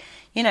show,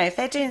 if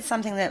they're doing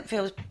something that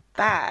feels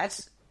bad,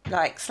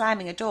 like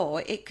slamming a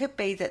door, it could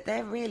be that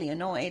they're really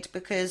annoyed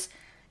because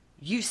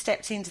you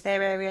stepped into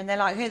their area and they're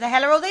like, who the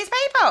hell are all these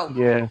people?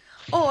 Yeah.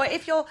 Or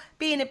if you're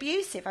being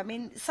abusive, I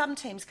mean, some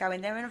teams go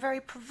in there and are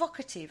very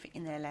provocative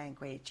in their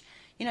language.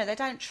 They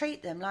don't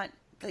treat them like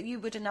that you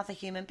would another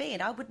human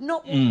being. I would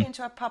not walk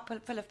into a pub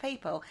full of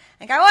people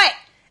and go, oi,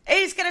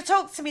 who's going to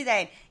talk to me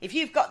then? If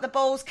you've got the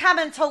balls, come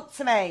and talk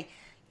to me.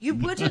 You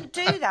wouldn't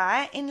do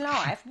that in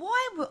life.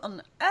 Why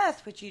on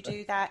earth would you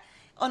do that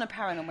on a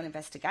paranormal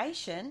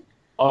investigation?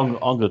 I'm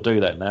going to do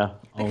that now.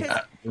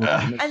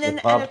 And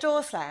a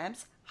door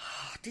slams.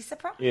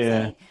 Disappointing.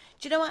 Yeah. Do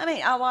you know what I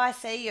mean? Oh, I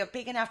see. You're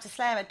big enough to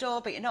slam a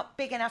door, but you're not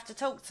big enough to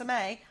talk to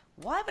me.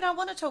 Why would I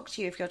want to talk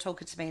to you if you're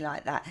talking to me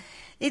like that?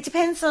 It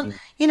depends on,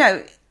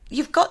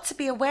 you've got to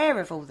be aware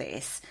of all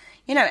this.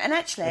 And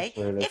actually,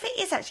 if it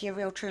is actually a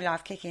real true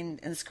life kicking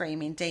and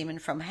screaming demon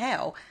from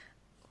hell,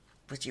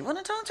 would you want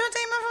to talk to a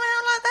demon from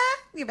hell like that?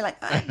 You'd be like,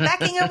 I'm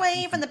backing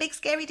away from the big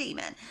scary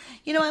demon.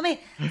 You know what I mean?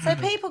 So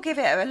people give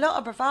it a lot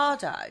of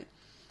bravado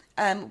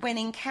when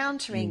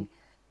encountering,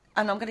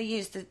 and I'm going to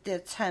use the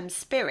term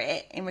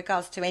spirit in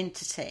regards to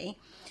entity,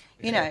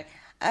 you know,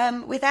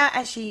 without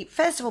actually,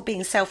 first of all,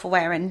 being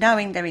self-aware and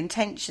knowing their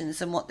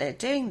intentions and what they're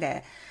doing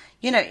there.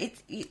 You know,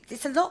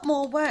 it's a lot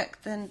more work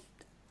than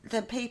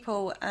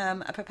people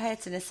are prepared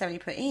to necessarily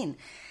put in.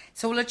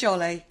 It's all a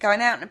jolly.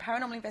 Going out on a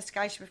paranormal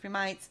investigation with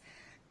my mates.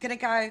 We're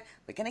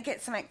going to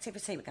get some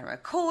activity. We're going to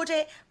record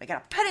it. We're going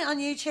to put it on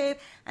YouTube.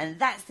 And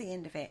that's the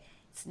end of it.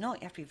 It's not.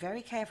 You have to be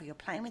very careful. You're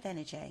playing with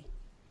energy.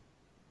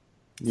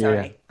 Yeah.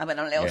 Sorry. I went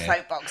on a little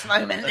soapbox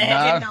moment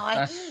there, didn't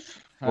I?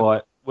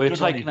 Right. We're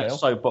taking that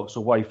soapbox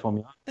away from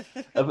you.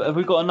 Have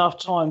we got enough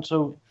time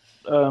to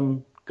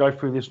go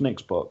through this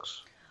next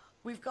box?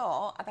 We've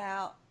got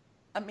about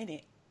a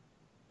minute.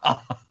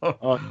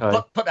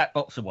 Okay. Put that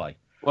box away.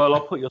 Well,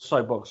 I'll put your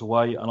soapbox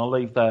away and I'll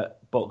leave that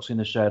box in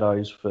the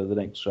shadows for the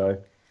next show.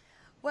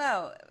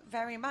 Well,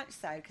 very much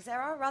so, because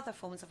there are other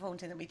forms of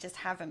haunting that we just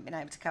haven't been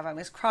able to cover.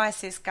 There's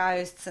crisis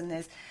ghosts and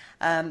there's,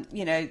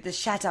 you know, the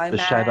shadow man,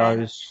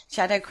 shadows,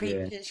 shadow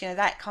creatures, you know,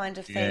 that kind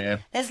of thing. Yeah.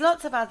 There's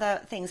lots of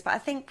other things, but I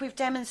think we've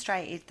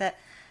demonstrated that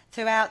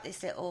throughout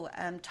this little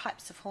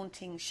types of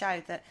haunting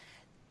show that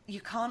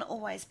you can't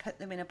always put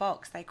them in a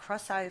box. They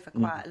cross over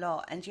quite a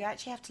lot, and you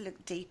actually have to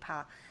look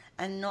deeper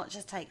and not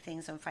just take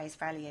things on face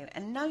value,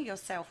 and know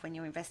yourself when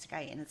you're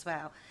investigating as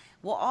well.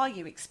 What are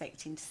you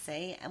expecting to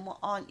see and what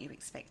aren't you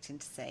expecting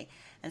to see?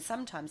 And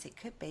sometimes it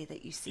could be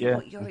that you see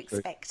what you're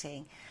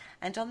expecting.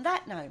 And on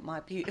that note, my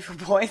beautiful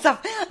boys,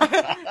 sorry,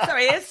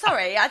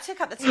 I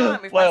took up the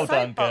time with my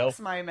soapbox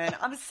moment.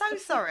 I'm so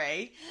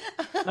sorry.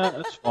 No,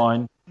 that's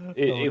fine.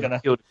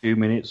 It killed a few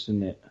minutes,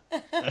 didn't it?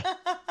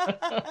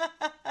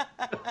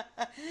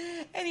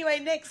 Anyway,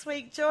 next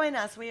week, join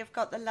us. We have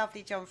got the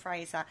lovely John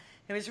Fraser,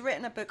 who has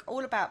written a book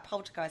all about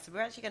poltergeist. So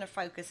we're actually going to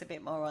focus a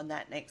bit more on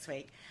that next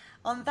week.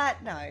 On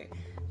that note,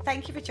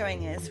 thank you for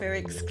joining us. We're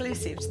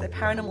exclusive to the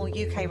Paranormal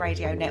UK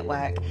Radio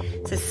Network.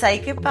 So say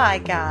goodbye,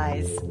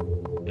 guys.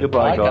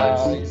 Goodbye,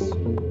 guys.